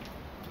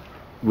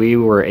 We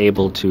were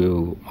able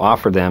to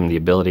offer them the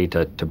ability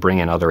to bring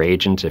in other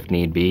agents if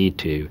need be,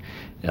 to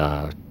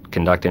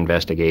conduct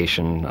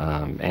investigation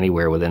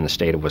anywhere within the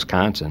state of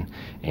Wisconsin.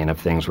 And if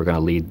things were going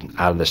to lead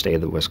out of the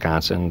state of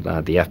Wisconsin,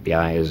 the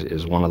FBI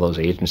is one of those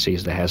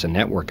agencies that has a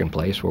network in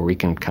place where we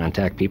can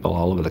contact people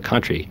all over the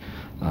country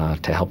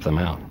to help them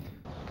out.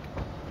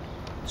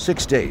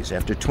 6 days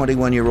after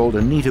 21-year-old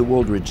Anita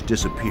Woldridge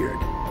disappeared,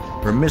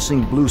 her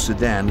missing blue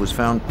sedan was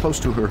found close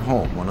to her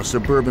home on a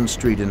suburban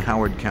street in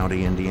Howard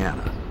County,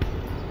 Indiana.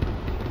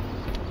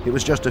 It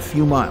was just a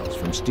few miles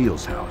from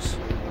Steele's house.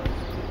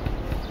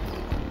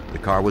 The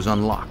car was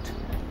unlocked,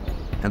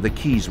 and the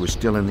keys were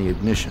still in the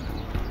ignition.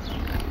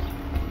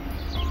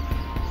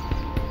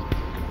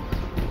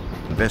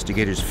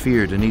 Investigators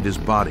feared Anita's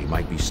body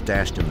might be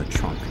stashed in the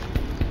trunk.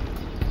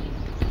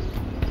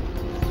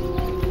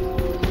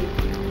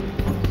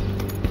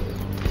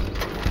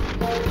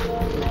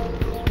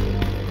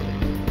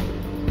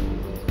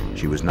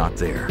 She was not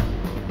there,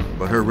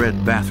 but her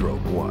red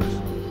bathrobe was.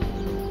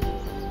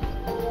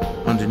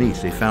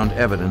 Underneath, they found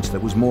evidence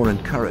that was more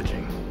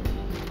encouraging.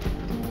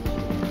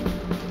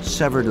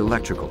 Severed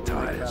electrical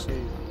ties.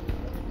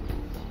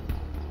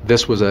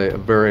 This was a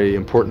very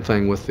important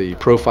thing with the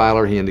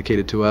profiler. He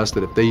indicated to us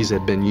that if these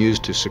had been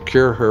used to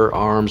secure her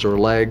arms or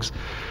legs,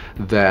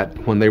 that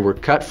when they were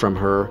cut from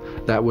her,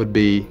 that would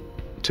be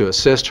to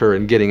assist her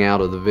in getting out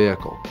of the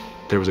vehicle.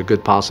 There was a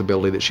good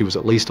possibility that she was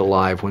at least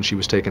alive when she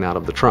was taken out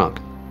of the trunk.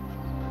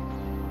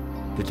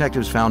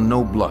 Detectives found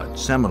no blood,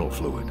 seminal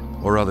fluid,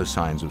 or other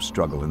signs of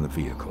struggle in the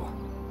vehicle.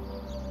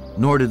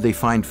 Nor did they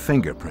find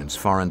fingerprints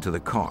far into the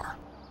car.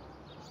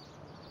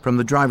 From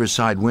the driver's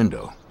side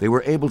window, they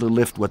were able to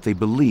lift what they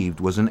believed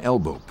was an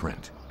elbow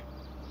print.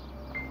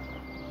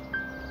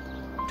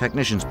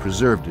 Technicians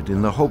preserved it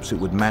in the hopes it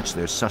would match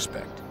their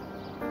suspect.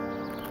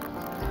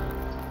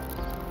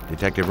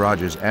 Detective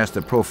Rogers asked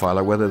the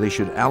profiler whether they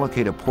should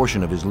allocate a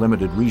portion of his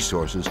limited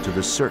resources to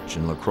the search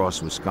in La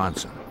Crosse,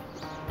 Wisconsin.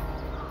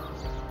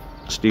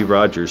 Steve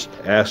Rogers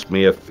asked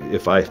me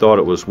if I thought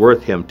it was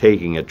worth him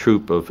taking a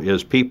troop of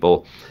his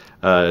people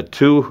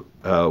to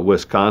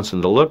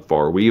Wisconsin to look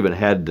for. We even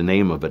had the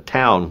name of a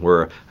town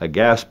where a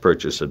gas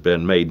purchase had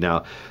been made.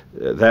 Now,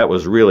 that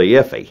was really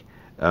iffy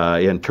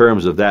in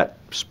terms of that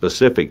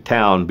specific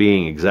town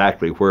being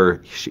exactly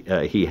where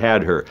he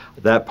had her.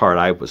 That part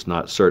I was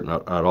not certain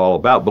at all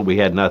about, but we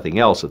had nothing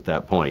else at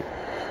that point.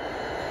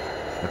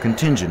 A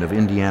contingent of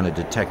Indiana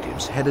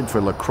detectives headed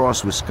for La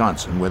Crosse,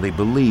 Wisconsin, where they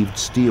believed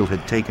Steele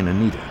had taken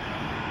Anita.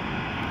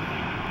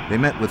 They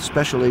met with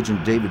Special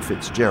Agent David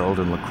Fitzgerald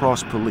and La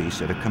Crosse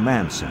police at a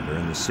command center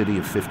in the city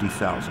of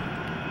 50,000.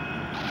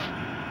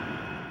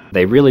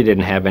 They really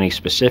didn't have any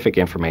specific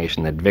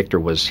information that Victor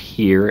was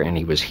here and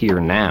he was here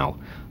now,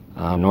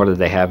 nor did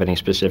they have any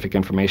specific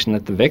information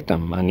that the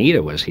victim,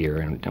 Anita, was here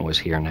and was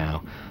here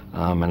now.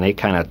 And they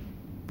kind of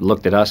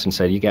looked at us and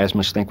said, "You guys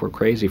must think we're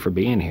crazy for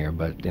being here."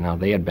 But, you know,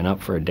 they had been up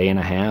for a day and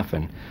a half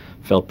and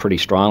felt pretty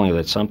strongly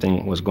that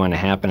something was going to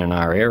happen in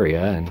our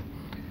area, and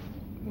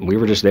we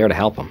were just there to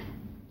help them.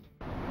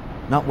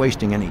 Not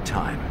wasting any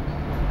time,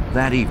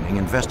 that evening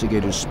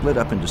investigators split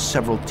up into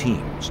several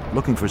teams,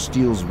 looking for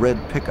Steele's red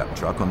pickup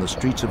truck on the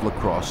streets of La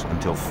Crosse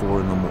until 4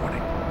 in the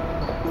morning.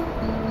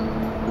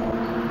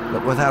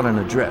 But without an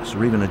address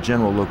or even a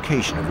general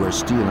location of where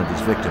Steele and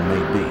his victim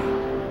may be,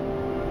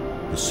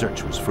 the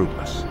search was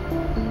fruitless.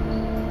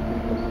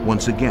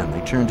 Once again,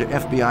 they turned to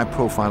FBI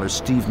profiler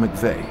Steve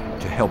McVeigh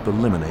to help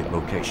eliminate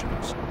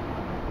locations.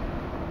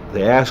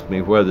 They asked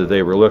me whether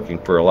they were looking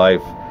for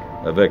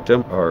a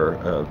victim or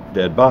a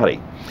dead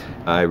body.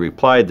 I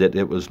replied that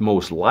it was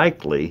most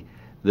likely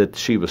that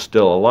she was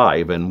still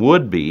alive and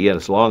would be,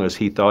 as long as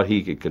he thought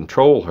he could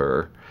control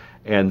her,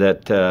 and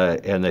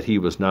that he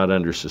was not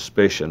under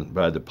suspicion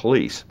by the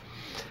police.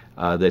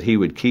 That he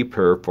would keep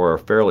her for a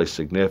fairly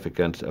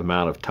significant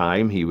amount of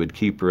time. He would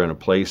keep her in a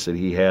place that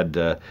he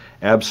had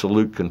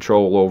absolute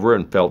control over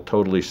and felt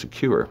totally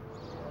secure.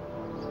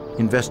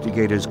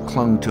 Investigators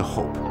clung to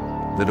hope,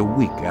 that a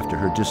week after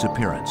her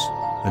disappearance,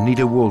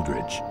 Anita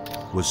Wooldridge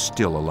was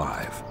still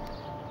alive.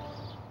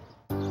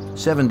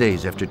 7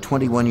 days after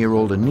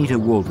 21-year-old Anita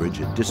Wooldridge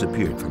had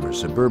disappeared from her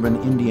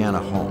suburban Indiana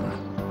home,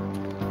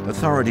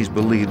 authorities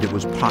believed it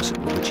was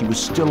possible that she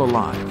was still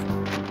alive.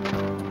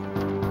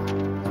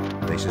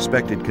 They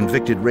suspected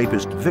convicted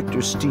rapist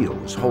Victor Steele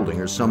was holding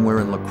her somewhere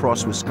in La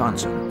Crosse,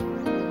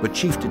 Wisconsin, but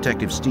Chief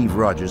Detective Steve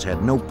Rogers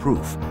had no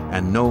proof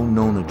and no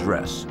known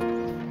address.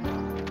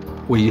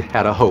 We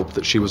had a hope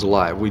that she was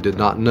alive. We did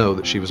not know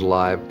that she was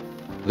alive.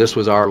 This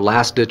was our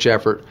last-ditch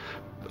effort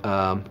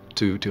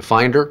to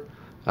find her,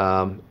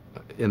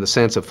 in the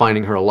sense of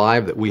finding her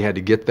alive, that we had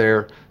to get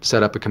there,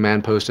 set up a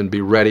command post, and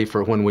be ready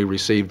for when we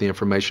received the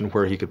information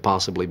where he could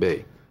possibly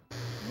be.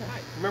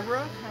 Remember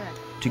us?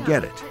 To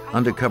get it,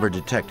 undercover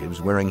detectives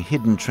wearing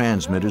hidden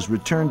transmitters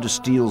returned to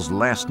Steele's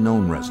last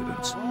known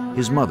residence,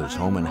 his mother's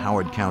home in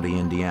Howard County,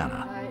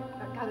 Indiana.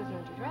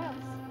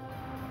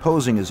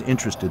 Posing as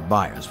interested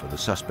buyers for the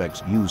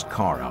suspect's used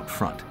car out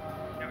front,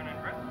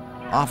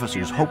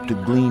 officers hoped to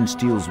glean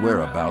Steele's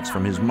whereabouts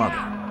from his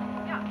mother.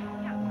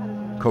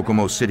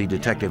 Kokomo City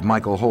Detective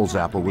Michael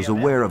Holzapfel was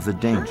aware of the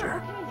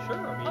danger.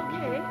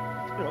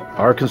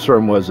 Our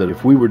concern was that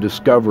if we were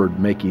discovered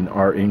making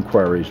our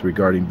inquiries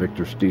regarding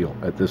Victor Steele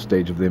at this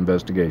stage of the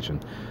investigation,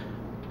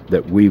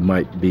 that we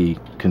might be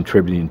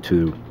contributing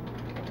to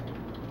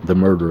the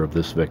murder of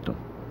this victim,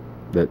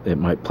 that it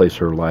might place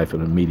her life at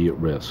immediate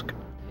risk.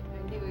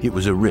 It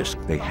was a risk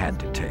they had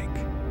to take.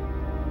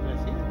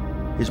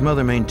 His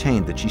mother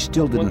maintained that she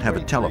still didn't have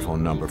a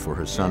telephone number for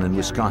her son in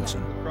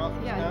Wisconsin,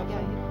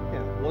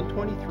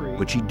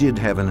 but she did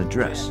have an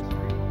address.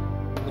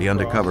 The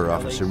undercover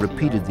officer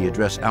repeated the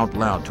address out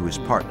loud to his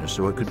partner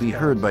so it could be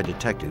heard by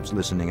detectives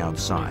listening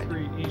outside.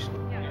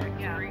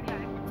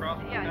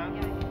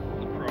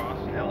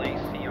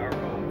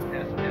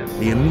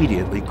 He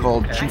immediately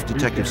called Chief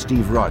Detective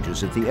Steve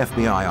Rogers at the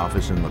FBI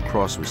office in La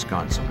Crosse,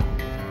 Wisconsin.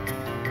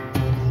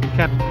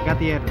 Captain, I got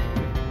the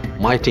address.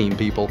 My team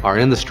people are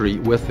in the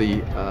street with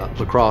the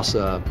La Crosse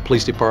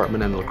Police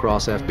Department and the La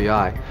Crosse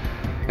FBI,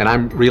 and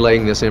I'm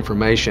relaying this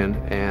information,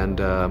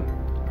 and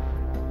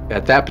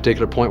at that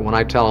particular point when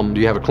I tell them,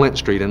 do you have a Clinton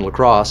Street in La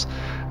Crosse?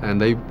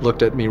 And they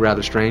looked at me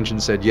rather strange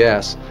and said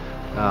yes.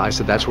 I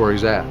said, that's where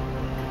he's at.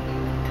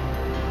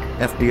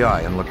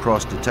 FBI and La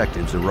Crosse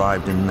detectives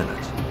arrived in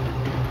minutes.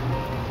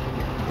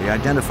 They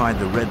identified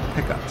the red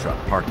pickup truck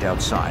parked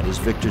outside as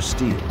Victor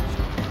Steele's.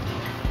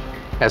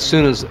 As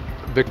soon as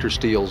Victor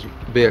Steele's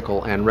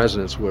vehicle and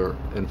residence were,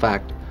 in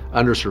fact,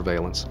 under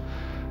surveillance,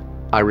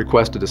 I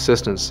requested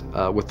assistance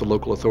with the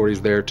local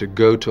authorities there to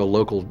go to a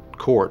local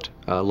court,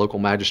 local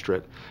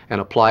magistrate,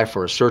 and apply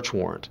for a search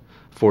warrant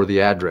for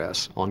the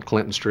address on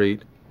Clinton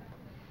Street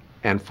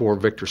and for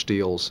Victor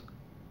Steele's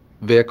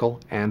vehicle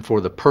and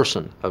for the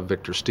person of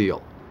Victor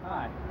Steele.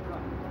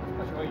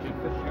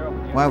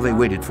 While they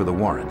waited for the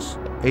warrants,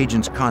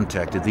 agents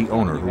contacted the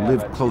owner who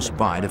lived close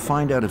by to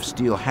find out if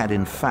Steele had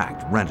in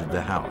fact rented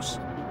the house.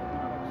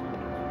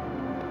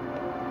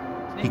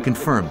 He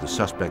confirmed the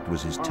suspect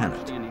was his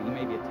tenant.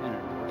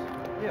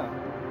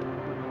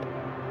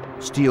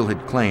 Steele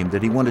had claimed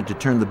that he wanted to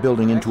turn the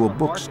building into a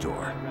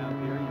bookstore.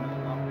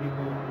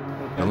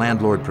 The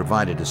landlord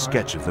provided a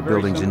sketch of the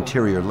building's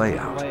interior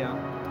layout.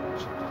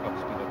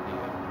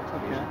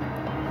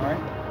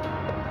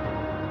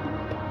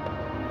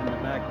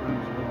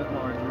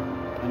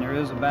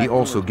 He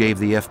also gave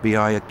the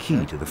FBI a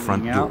key to the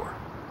front door.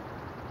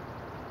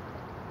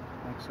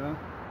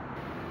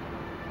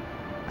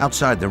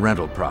 Outside the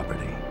rental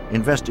property,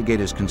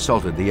 investigators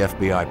consulted the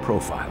FBI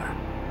profiler.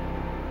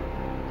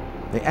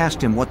 They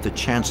asked him what the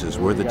chances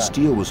were that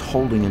Steele was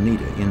holding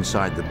Anita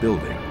inside the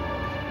building.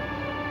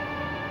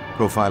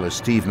 Profiler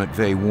Steve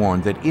McVeigh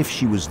warned that if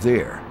she was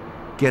there,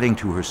 getting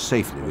to her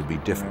safely would be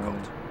difficult.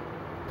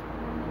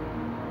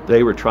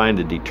 They were trying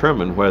to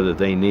determine whether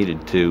they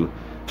needed to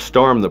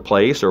storm the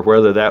place or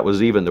whether that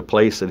was even the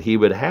place that he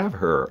would have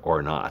her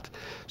or not.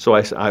 So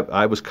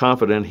I was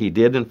confident he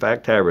did in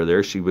fact have her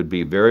there. She would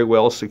be very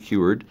well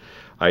secured.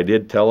 I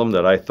did tell him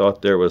that I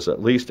thought there was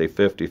at least a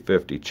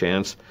 50-50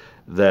 chance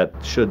that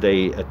should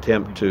they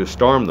attempt to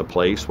storm the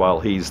place while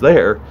he's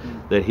there,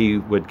 that he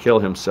would kill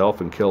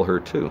himself and kill her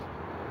too.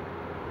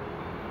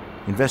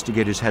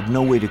 Investigators had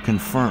no way to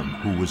confirm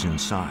who was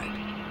inside.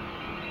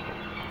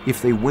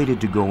 If they waited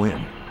to go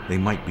in, they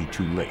might be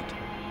too late.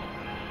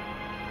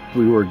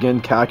 We were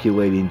again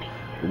calculating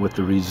with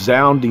the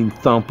resounding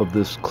thump of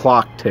this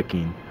clock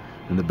ticking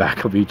in the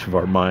back of each of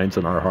our minds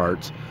and our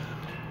hearts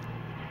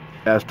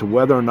as to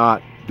whether or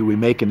not do we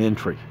make an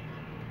entry?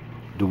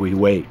 Do we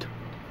wait?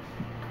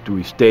 Do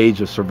we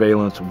stage a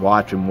surveillance,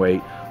 watch and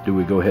wait? Do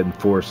we go ahead and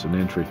force an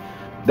entry?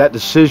 That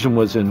decision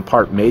was in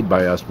part made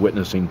by us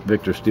witnessing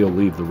Victor Steele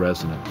leave the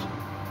residence.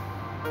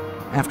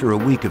 After a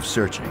week of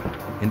searching,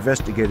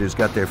 investigators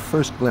got their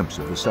first glimpse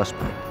of the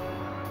suspect.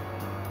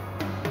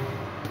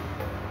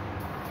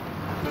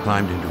 He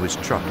climbed into his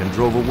truck and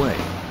drove away.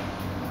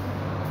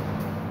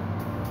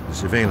 The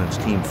surveillance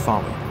team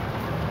followed,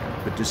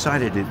 but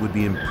decided it would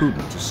be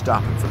imprudent to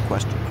stop him for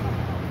questioning.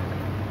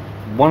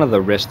 One of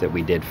the risks that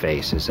we did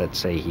face is that,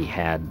 say, he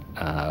had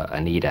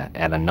Anita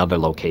at another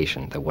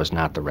location that was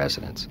not the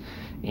residence,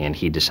 and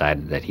he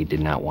decided that he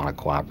did not want to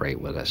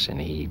cooperate with us, and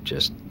he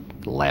just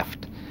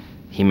left.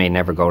 He may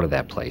never go to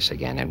that place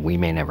again, and we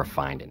may never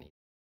find any.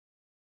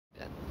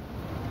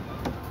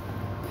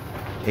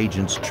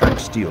 Agents track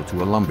Steele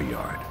to a lumber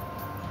yard.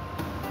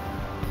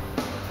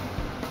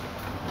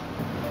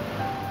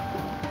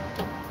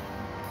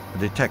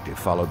 The detective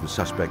followed the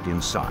suspect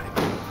inside.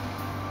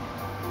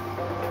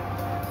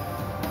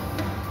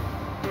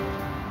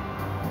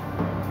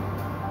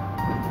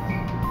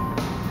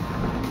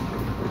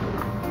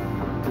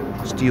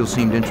 Steele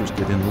seemed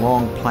interested in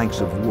long planks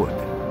of wood.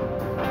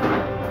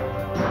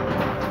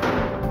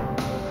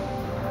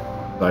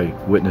 I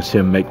witnessed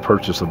him make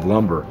purchase of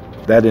lumber.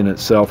 That in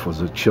itself was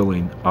a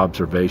chilling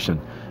observation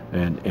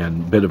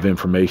and bit of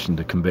information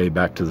to convey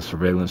back to the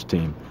surveillance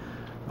team,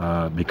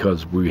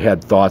 because we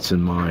had thoughts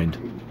in mind.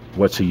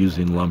 What's he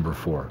using lumber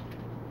for?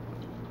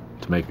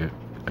 To make a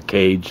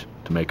cage?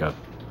 To make a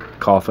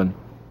coffin?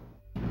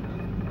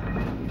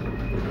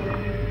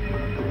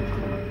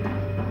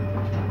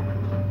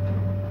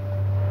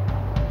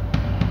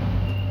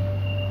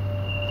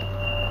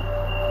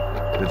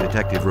 The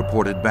detective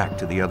reported back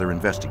to the other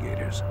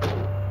investigators.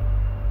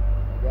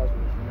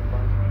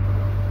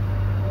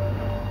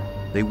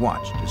 They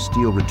watched as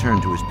Steele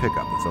returned to his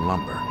pickup with the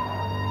lumber.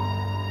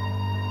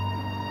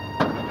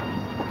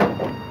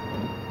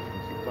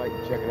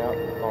 Check it out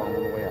and call him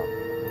on the way out.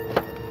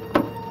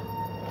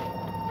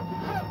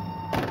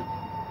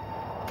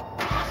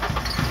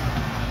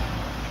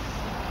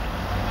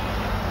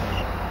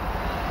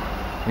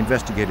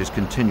 Investigators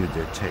continued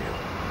their tale.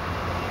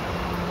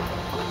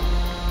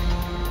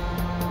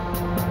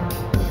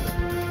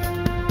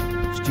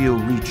 Steele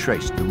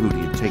retraced the route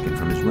he had taken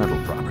from his rental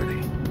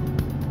property.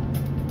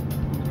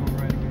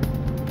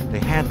 They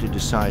had to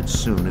decide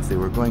soon if they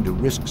were going to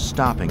risk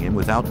stopping him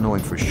without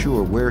knowing for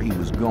sure where he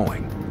was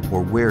going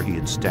or where he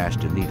had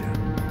stashed Anita.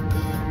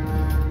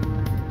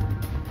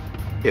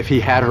 If he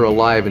had her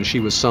alive and she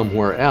was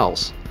somewhere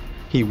else,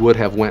 he would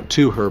have went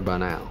to her by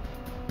now.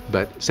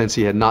 But since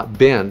he had not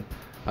been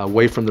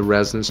away from the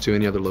residence to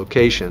any other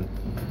location,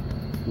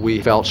 we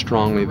felt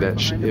strongly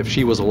that if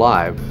she was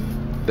alive,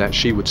 that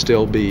she would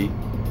still be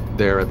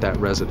there at that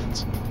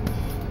residence.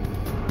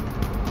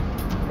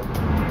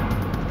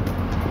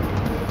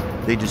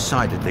 They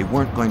decided they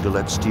weren't going to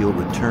let Steele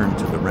return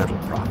to the rental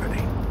property.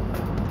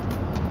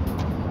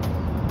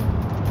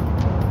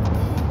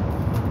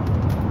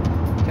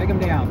 Take him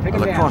down. Take A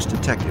him down. lacrosse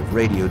detective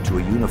radioed to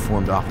a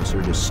uniformed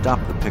officer to stop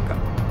the pickup.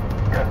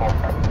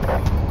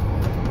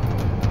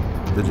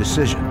 The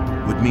decision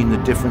would mean the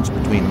difference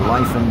between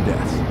life and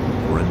death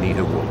for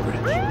Anita Woolridge.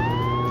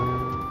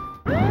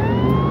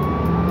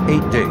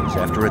 8 days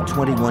after a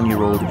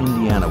 21-year-old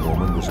Indiana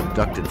woman was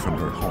abducted from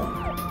her home,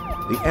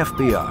 the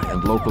FBI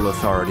and local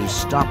authorities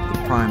stopped the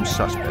prime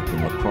suspect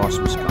in La Crosse,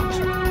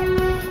 Wisconsin.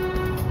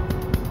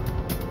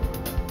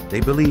 They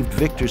believed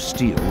Victor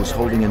Steele was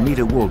holding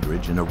Anita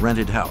Woolridge in a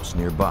rented house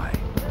nearby,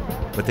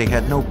 but they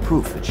had no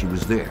proof that she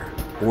was there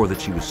or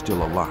that she was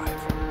still alive.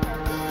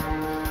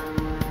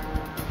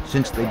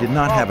 Since they did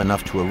not have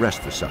enough to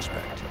arrest the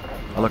suspect,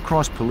 a La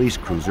Crosse police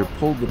cruiser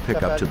pulled the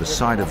pickup to the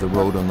side of the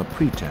road on the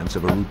pretense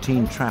of a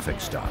routine traffic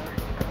stop.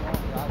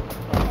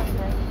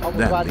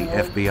 Then the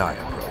FBI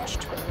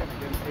approached.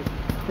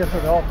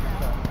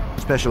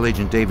 Special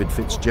Agent David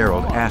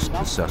Fitzgerald asked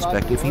the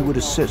suspect if he would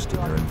assist in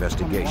their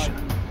investigation.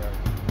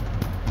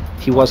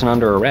 He wasn't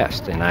under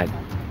arrest, and I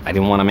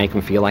didn't want to make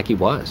him feel like he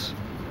was.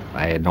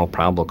 I had no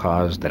probable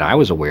cause that I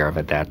was aware of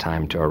at that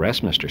time to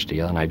arrest Mr.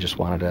 Steele, and I just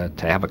wanted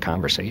to have a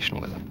conversation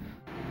with him.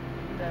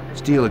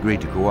 Steele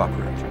agreed to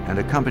cooperate and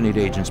accompanied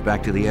agents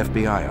back to the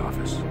FBI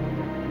office.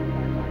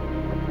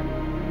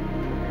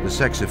 The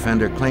sex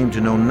offender claimed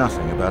to know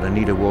nothing about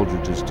Anita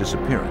Woolridge's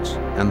disappearance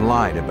and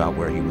lied about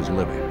where he was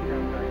living.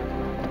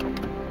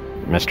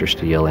 Mr.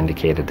 Steele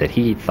indicated that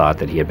he thought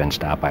that he had been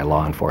stopped by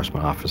law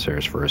enforcement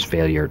officers for his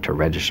failure to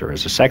register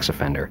as a sex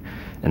offender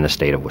in the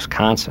state of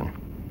Wisconsin.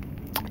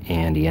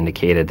 And he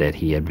indicated that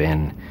he had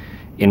been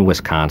in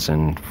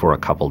Wisconsin for a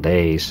couple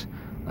days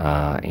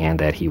and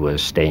that he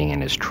was staying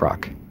in his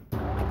truck.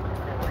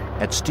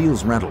 At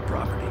Steele's rental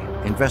property,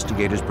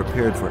 investigators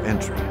prepared for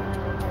entry.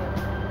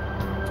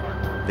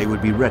 They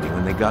would be ready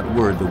when they got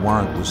word the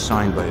warrant was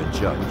signed by a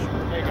judge.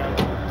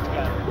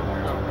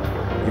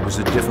 It was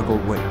a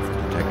difficult wait for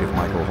Detective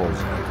Michael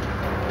Holzapfel.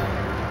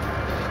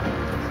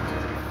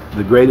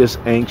 The greatest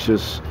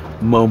anxious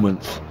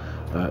moments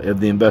of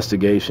the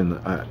investigation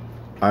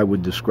I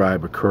would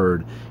describe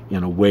occurred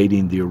in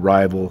awaiting the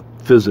arrival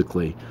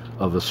physically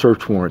of a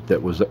search warrant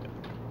that was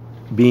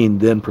being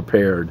then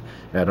prepared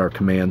at our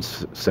command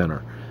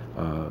center.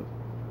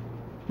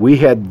 We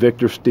had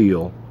Victor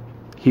Steele.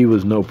 He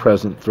was no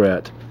present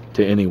threat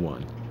to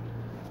anyone.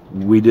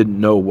 We didn't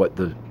know what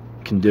the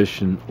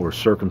condition or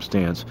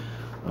circumstance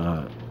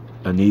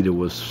Anita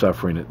was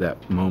suffering at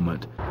that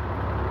moment.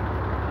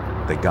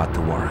 They got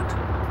the warrant.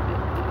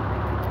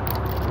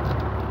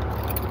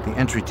 The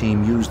entry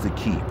team used the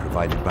key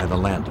provided by the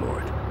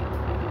landlord.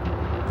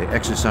 They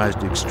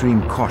exercised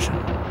extreme caution,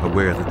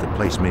 aware that the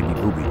place may be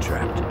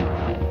booby-trapped.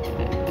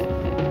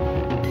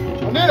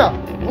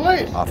 Anita,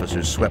 police!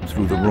 Officers swept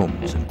through the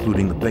rooms,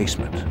 including the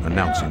basement,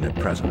 announcing their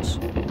presence.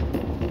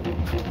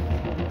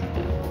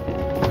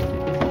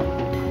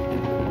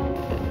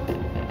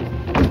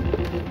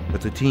 But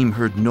the team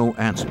heard no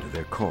answer to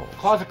their calls.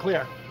 Closet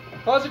clear.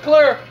 Closet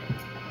clear!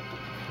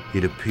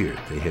 It appeared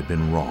they had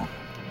been wrong.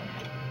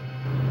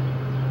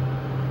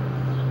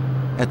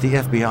 At the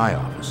FBI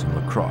office in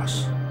La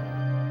Crosse,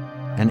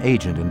 an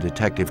agent and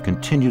detective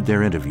continued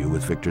their interview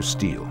with Victor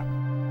Steele.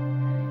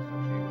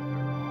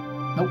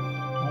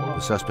 The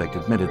suspect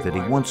admitted that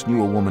he once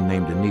knew a woman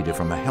named Anita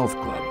from a health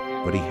club,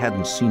 but he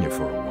hadn't seen her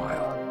for a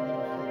while.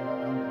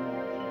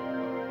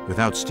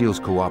 Without Steele's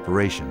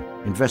cooperation,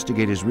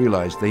 investigators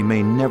realized they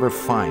may never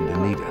find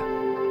Anita,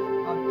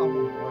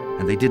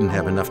 and they didn't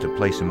have enough to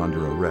place him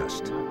under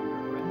arrest.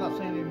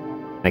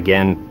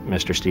 Again,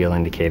 Mr. Steele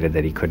indicated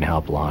that he couldn't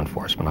help law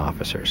enforcement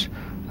officers.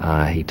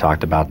 He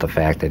talked about the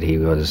fact that he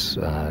was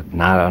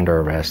not under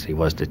arrest, he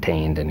was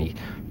detained, and he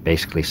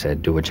basically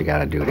said, do what you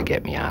gotta do to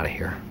get me out of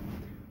here.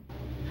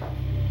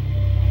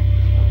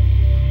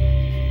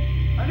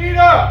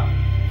 Anita!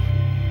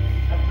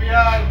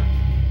 FBI!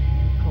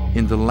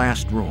 In the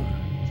last room,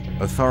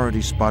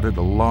 authorities spotted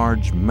a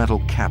large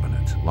metal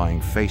cabinet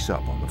lying face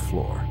up on the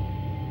floor.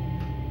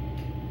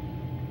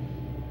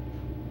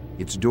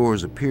 Its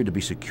doors appeared to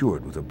be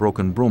secured with a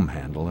broken broom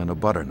handle and a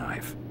butter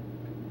knife.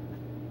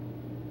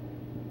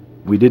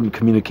 We didn't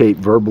communicate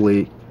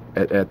verbally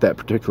at that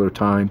particular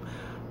time,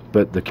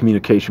 but the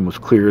communication was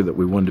clear that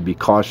we wanted to be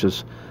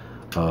cautious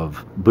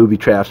of booby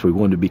traps. We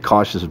wanted to be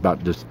cautious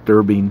about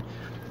disturbing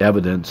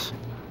evidence,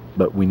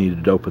 but we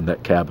needed to open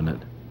that cabinet.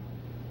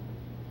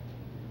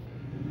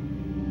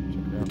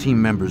 The team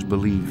members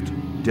believed,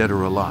 dead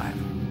or alive,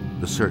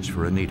 the search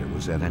for Anita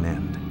was at an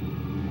end.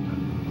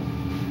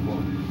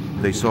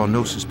 They saw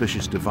no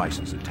suspicious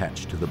devices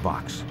attached to the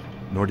box,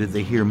 nor did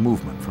they hear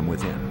movement from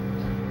within.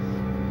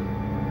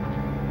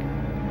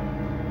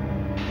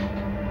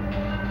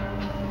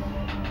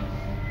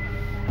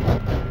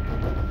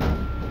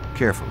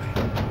 Carefully,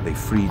 they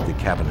freed the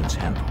cabinet's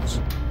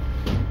handles.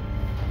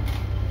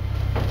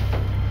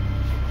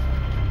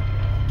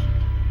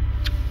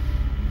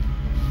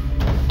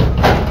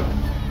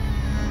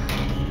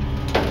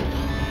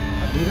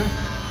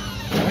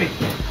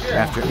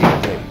 After 8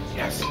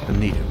 days,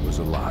 Anita was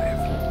alive.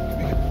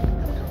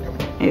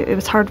 It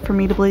was hard for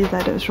me to believe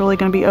that it was really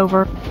going to be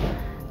over.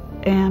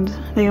 And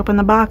they opened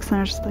the box and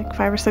there's like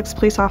 5 or 6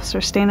 police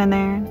officers standing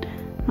there. And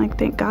I'm like,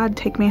 thank God,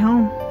 take me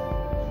home.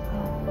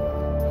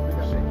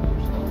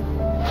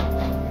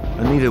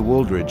 Anita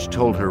Wooldridge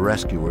told her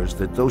rescuers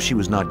that though she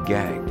was not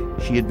gagged,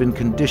 she had been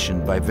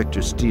conditioned by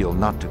Victor Steele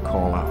not to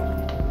call out.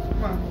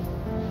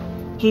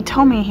 He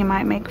told me he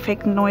might make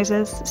fake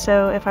noises,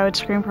 so if I would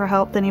scream for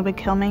help, then he would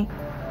kill me.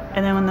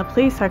 And then when the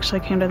police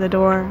actually came to the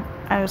door,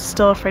 I was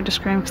still afraid to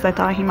scream because I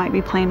thought he might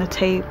be playing a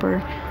tape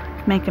or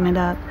making it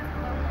up.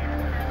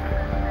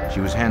 She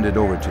was handed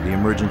over to the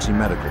emergency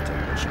medical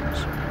technicians.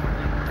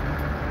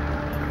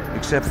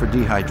 Except for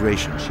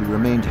dehydration, she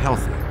remained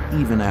healthy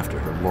even after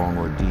her long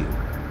ordeal.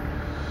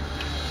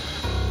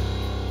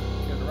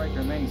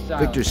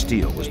 Victor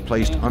Steele was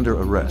placed under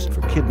arrest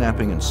for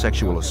kidnapping and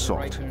sexual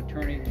assault.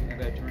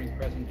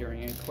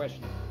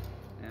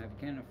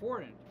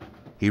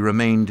 He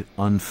remained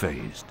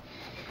unfazed.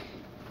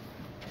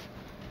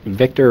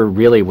 Victor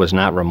really was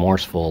not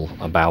remorseful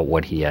about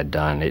what he had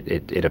done.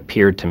 It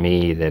appeared to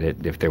me that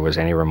if there was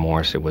any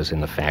remorse, it was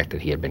in the fact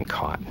that he had been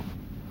caught.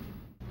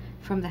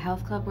 From the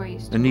health club where you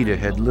used to Anita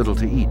had little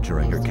to eat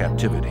during her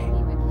captivity.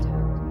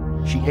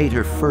 She ate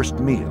her first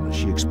meal as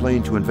she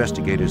explained to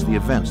investigators the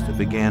events that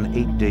began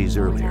 8 days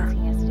earlier.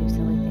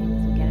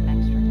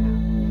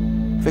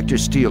 Victor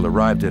Steele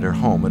arrived at her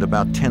home at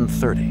about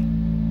 10:30.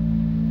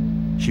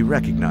 She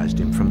recognized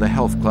him from the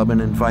health club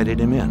and invited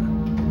him in.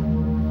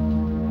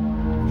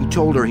 He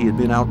told her he had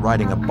been out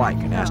riding a bike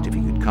and asked if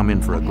he could come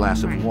in for a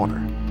glass of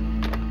water.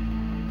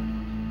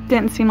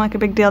 Didn't seem like a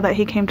big deal that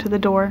he came to the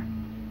door.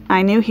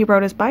 I knew he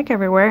rode his bike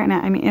everywhere, and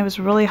I mean, it was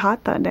really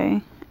hot that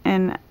day.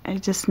 And I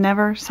just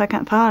never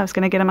second thought I was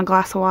going to get him a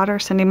glass of water,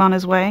 send him on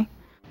his way.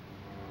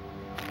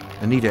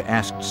 Anita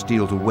asked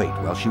Steele to wait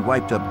while she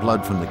wiped up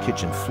blood from the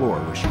kitchen floor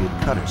where she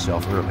had cut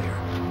herself earlier.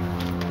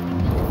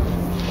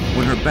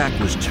 When her back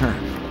was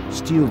turned,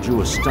 Steele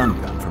drew a stun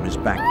gun from his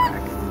backpack.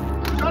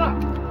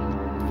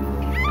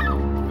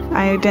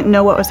 I didn't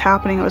know what was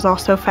happening. It was all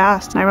so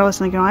fast, and I realized,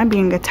 like, I'm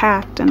being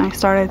attacked, and I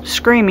started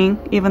screaming,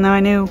 even though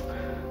I knew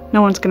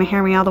no one's going to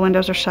hear me. All the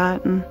windows are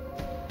shut and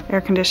air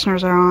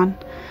conditioners are on.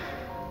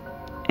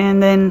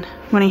 And then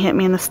when he hit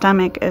me in the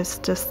stomach, it's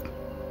just,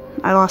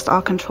 I lost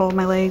all control of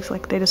my legs.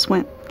 Like, they just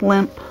went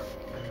limp.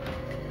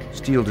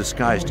 Steele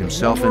disguised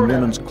himself in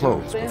women's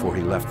clothes before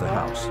he left the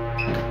house.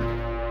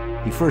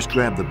 He first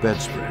grabbed the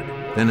bedspread,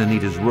 then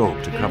Anita's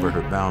robe to cover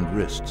her bound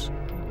wrists.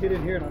 Get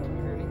in here and I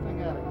don't hear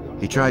anything out of you.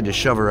 He tried to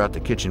shove her out the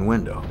kitchen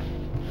window,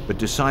 but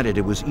decided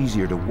it was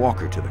easier to walk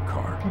her to the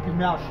car. Keep your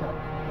mouth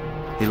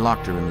shut. He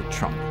locked her in the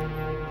trunk.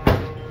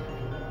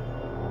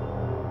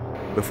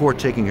 Before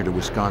taking her to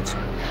Wisconsin,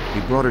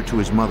 he brought her to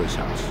his mother's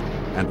house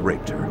and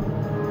raped her.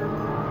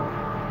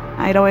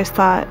 I'd always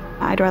thought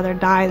I'd rather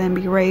die than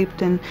be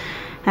raped, and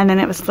then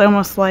it was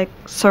almost like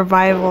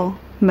survival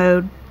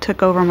mode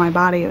took over my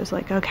body. It was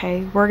like,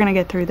 okay, we're gonna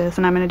get through this,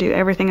 and I'm gonna do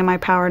everything in my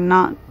power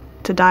not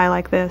to die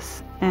like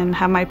this and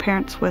have my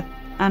parents with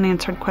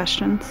unanswered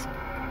questions. So,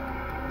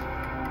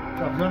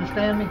 you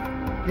understand me?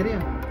 Get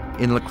in.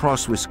 In La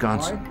Crosse,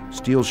 Wisconsin,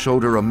 Steele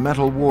showed her a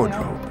metal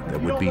wardrobe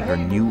that would be her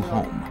new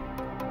home.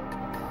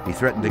 He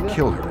threatened to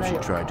kill her if she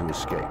tried to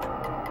escape.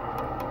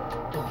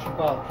 Don't you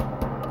bother.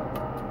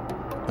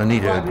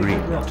 Anita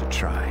agreed not to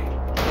try,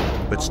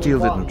 but Steele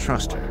didn't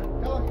trust her.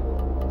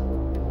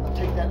 I'll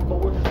take that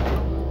board.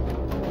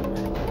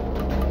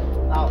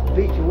 I'll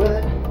beat you with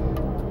it.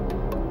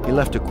 He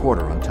left a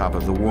quarter on top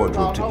of the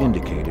wardrobe to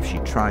indicate if she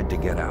tried to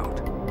get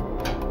out.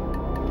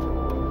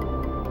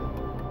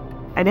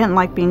 I didn't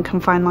like being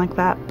confined like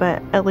that,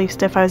 but at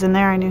least if I was in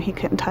there, I knew he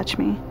couldn't touch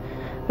me.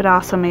 But it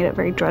also made it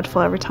very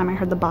dreadful every time I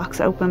heard the box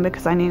open,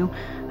 because I knew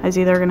I was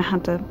either going to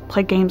have to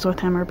play games with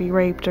him or be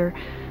raped, or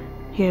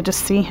he would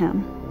just see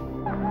him.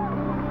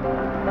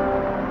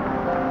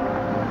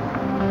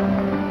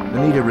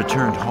 Anita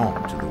returned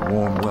home to the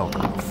warm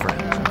welcome of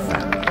friends and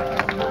family.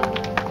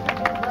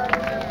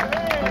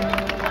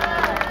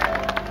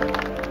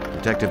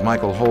 Detective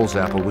Michael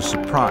Holzapfel was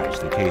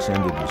surprised the case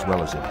ended as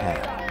well as it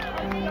had.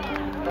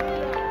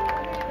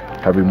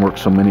 Having worked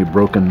so many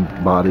broken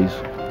bodies,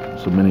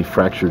 so many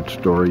fractured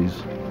stories,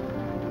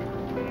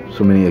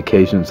 so many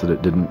occasions that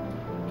it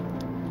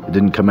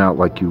didn't come out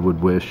like you would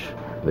wish,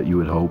 that you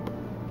would hope.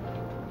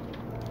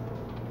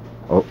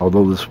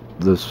 Although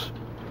this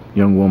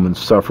young woman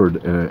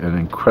suffered an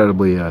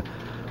incredibly a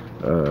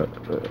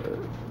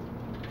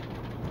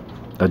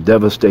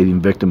devastating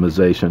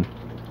victimization,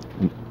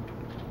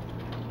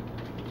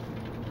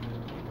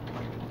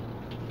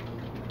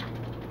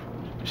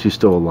 she's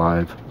still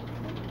alive,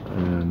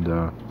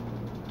 and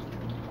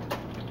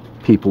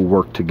people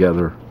work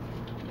together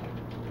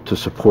to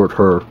support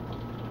her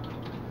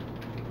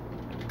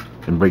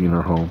in bringing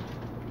her home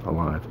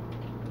alive.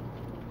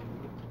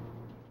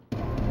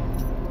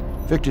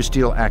 Victor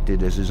Steele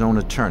acted as his own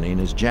attorney in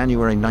his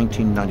January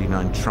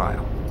 1999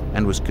 trial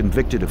and was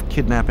convicted of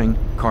kidnapping,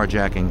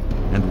 carjacking,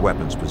 and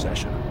weapons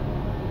possession.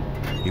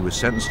 He was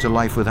sentenced to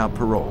life without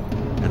parole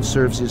and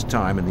serves his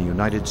time in the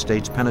United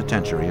States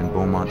Penitentiary in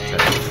Beaumont,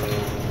 Texas.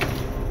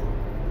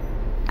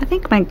 I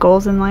think my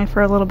goals in life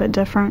are a little bit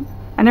different.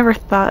 I never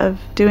thought of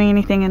doing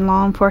anything in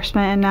law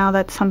enforcement, and now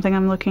that's something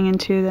I'm looking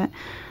into, that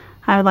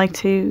I would like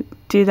to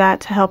do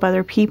that to help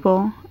other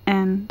people.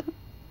 And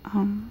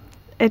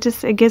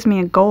it gives me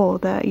a goal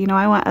that, you know,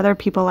 I want other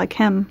people like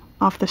him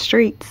off the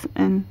streets.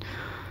 And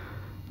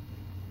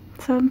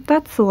so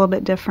that's a little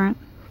bit different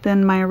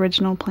than my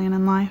original plan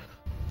in life.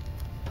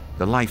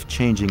 The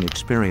life-changing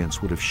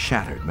experience would have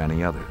shattered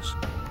many others.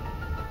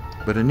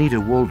 But Anita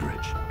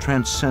Woldridge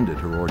transcended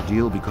her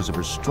ordeal because of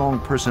her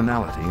strong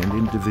personality and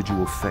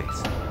individual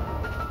faith.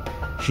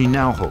 She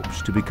now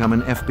hopes to become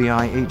an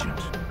FBI agent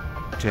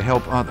to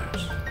help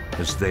others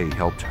as they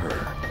helped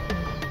her.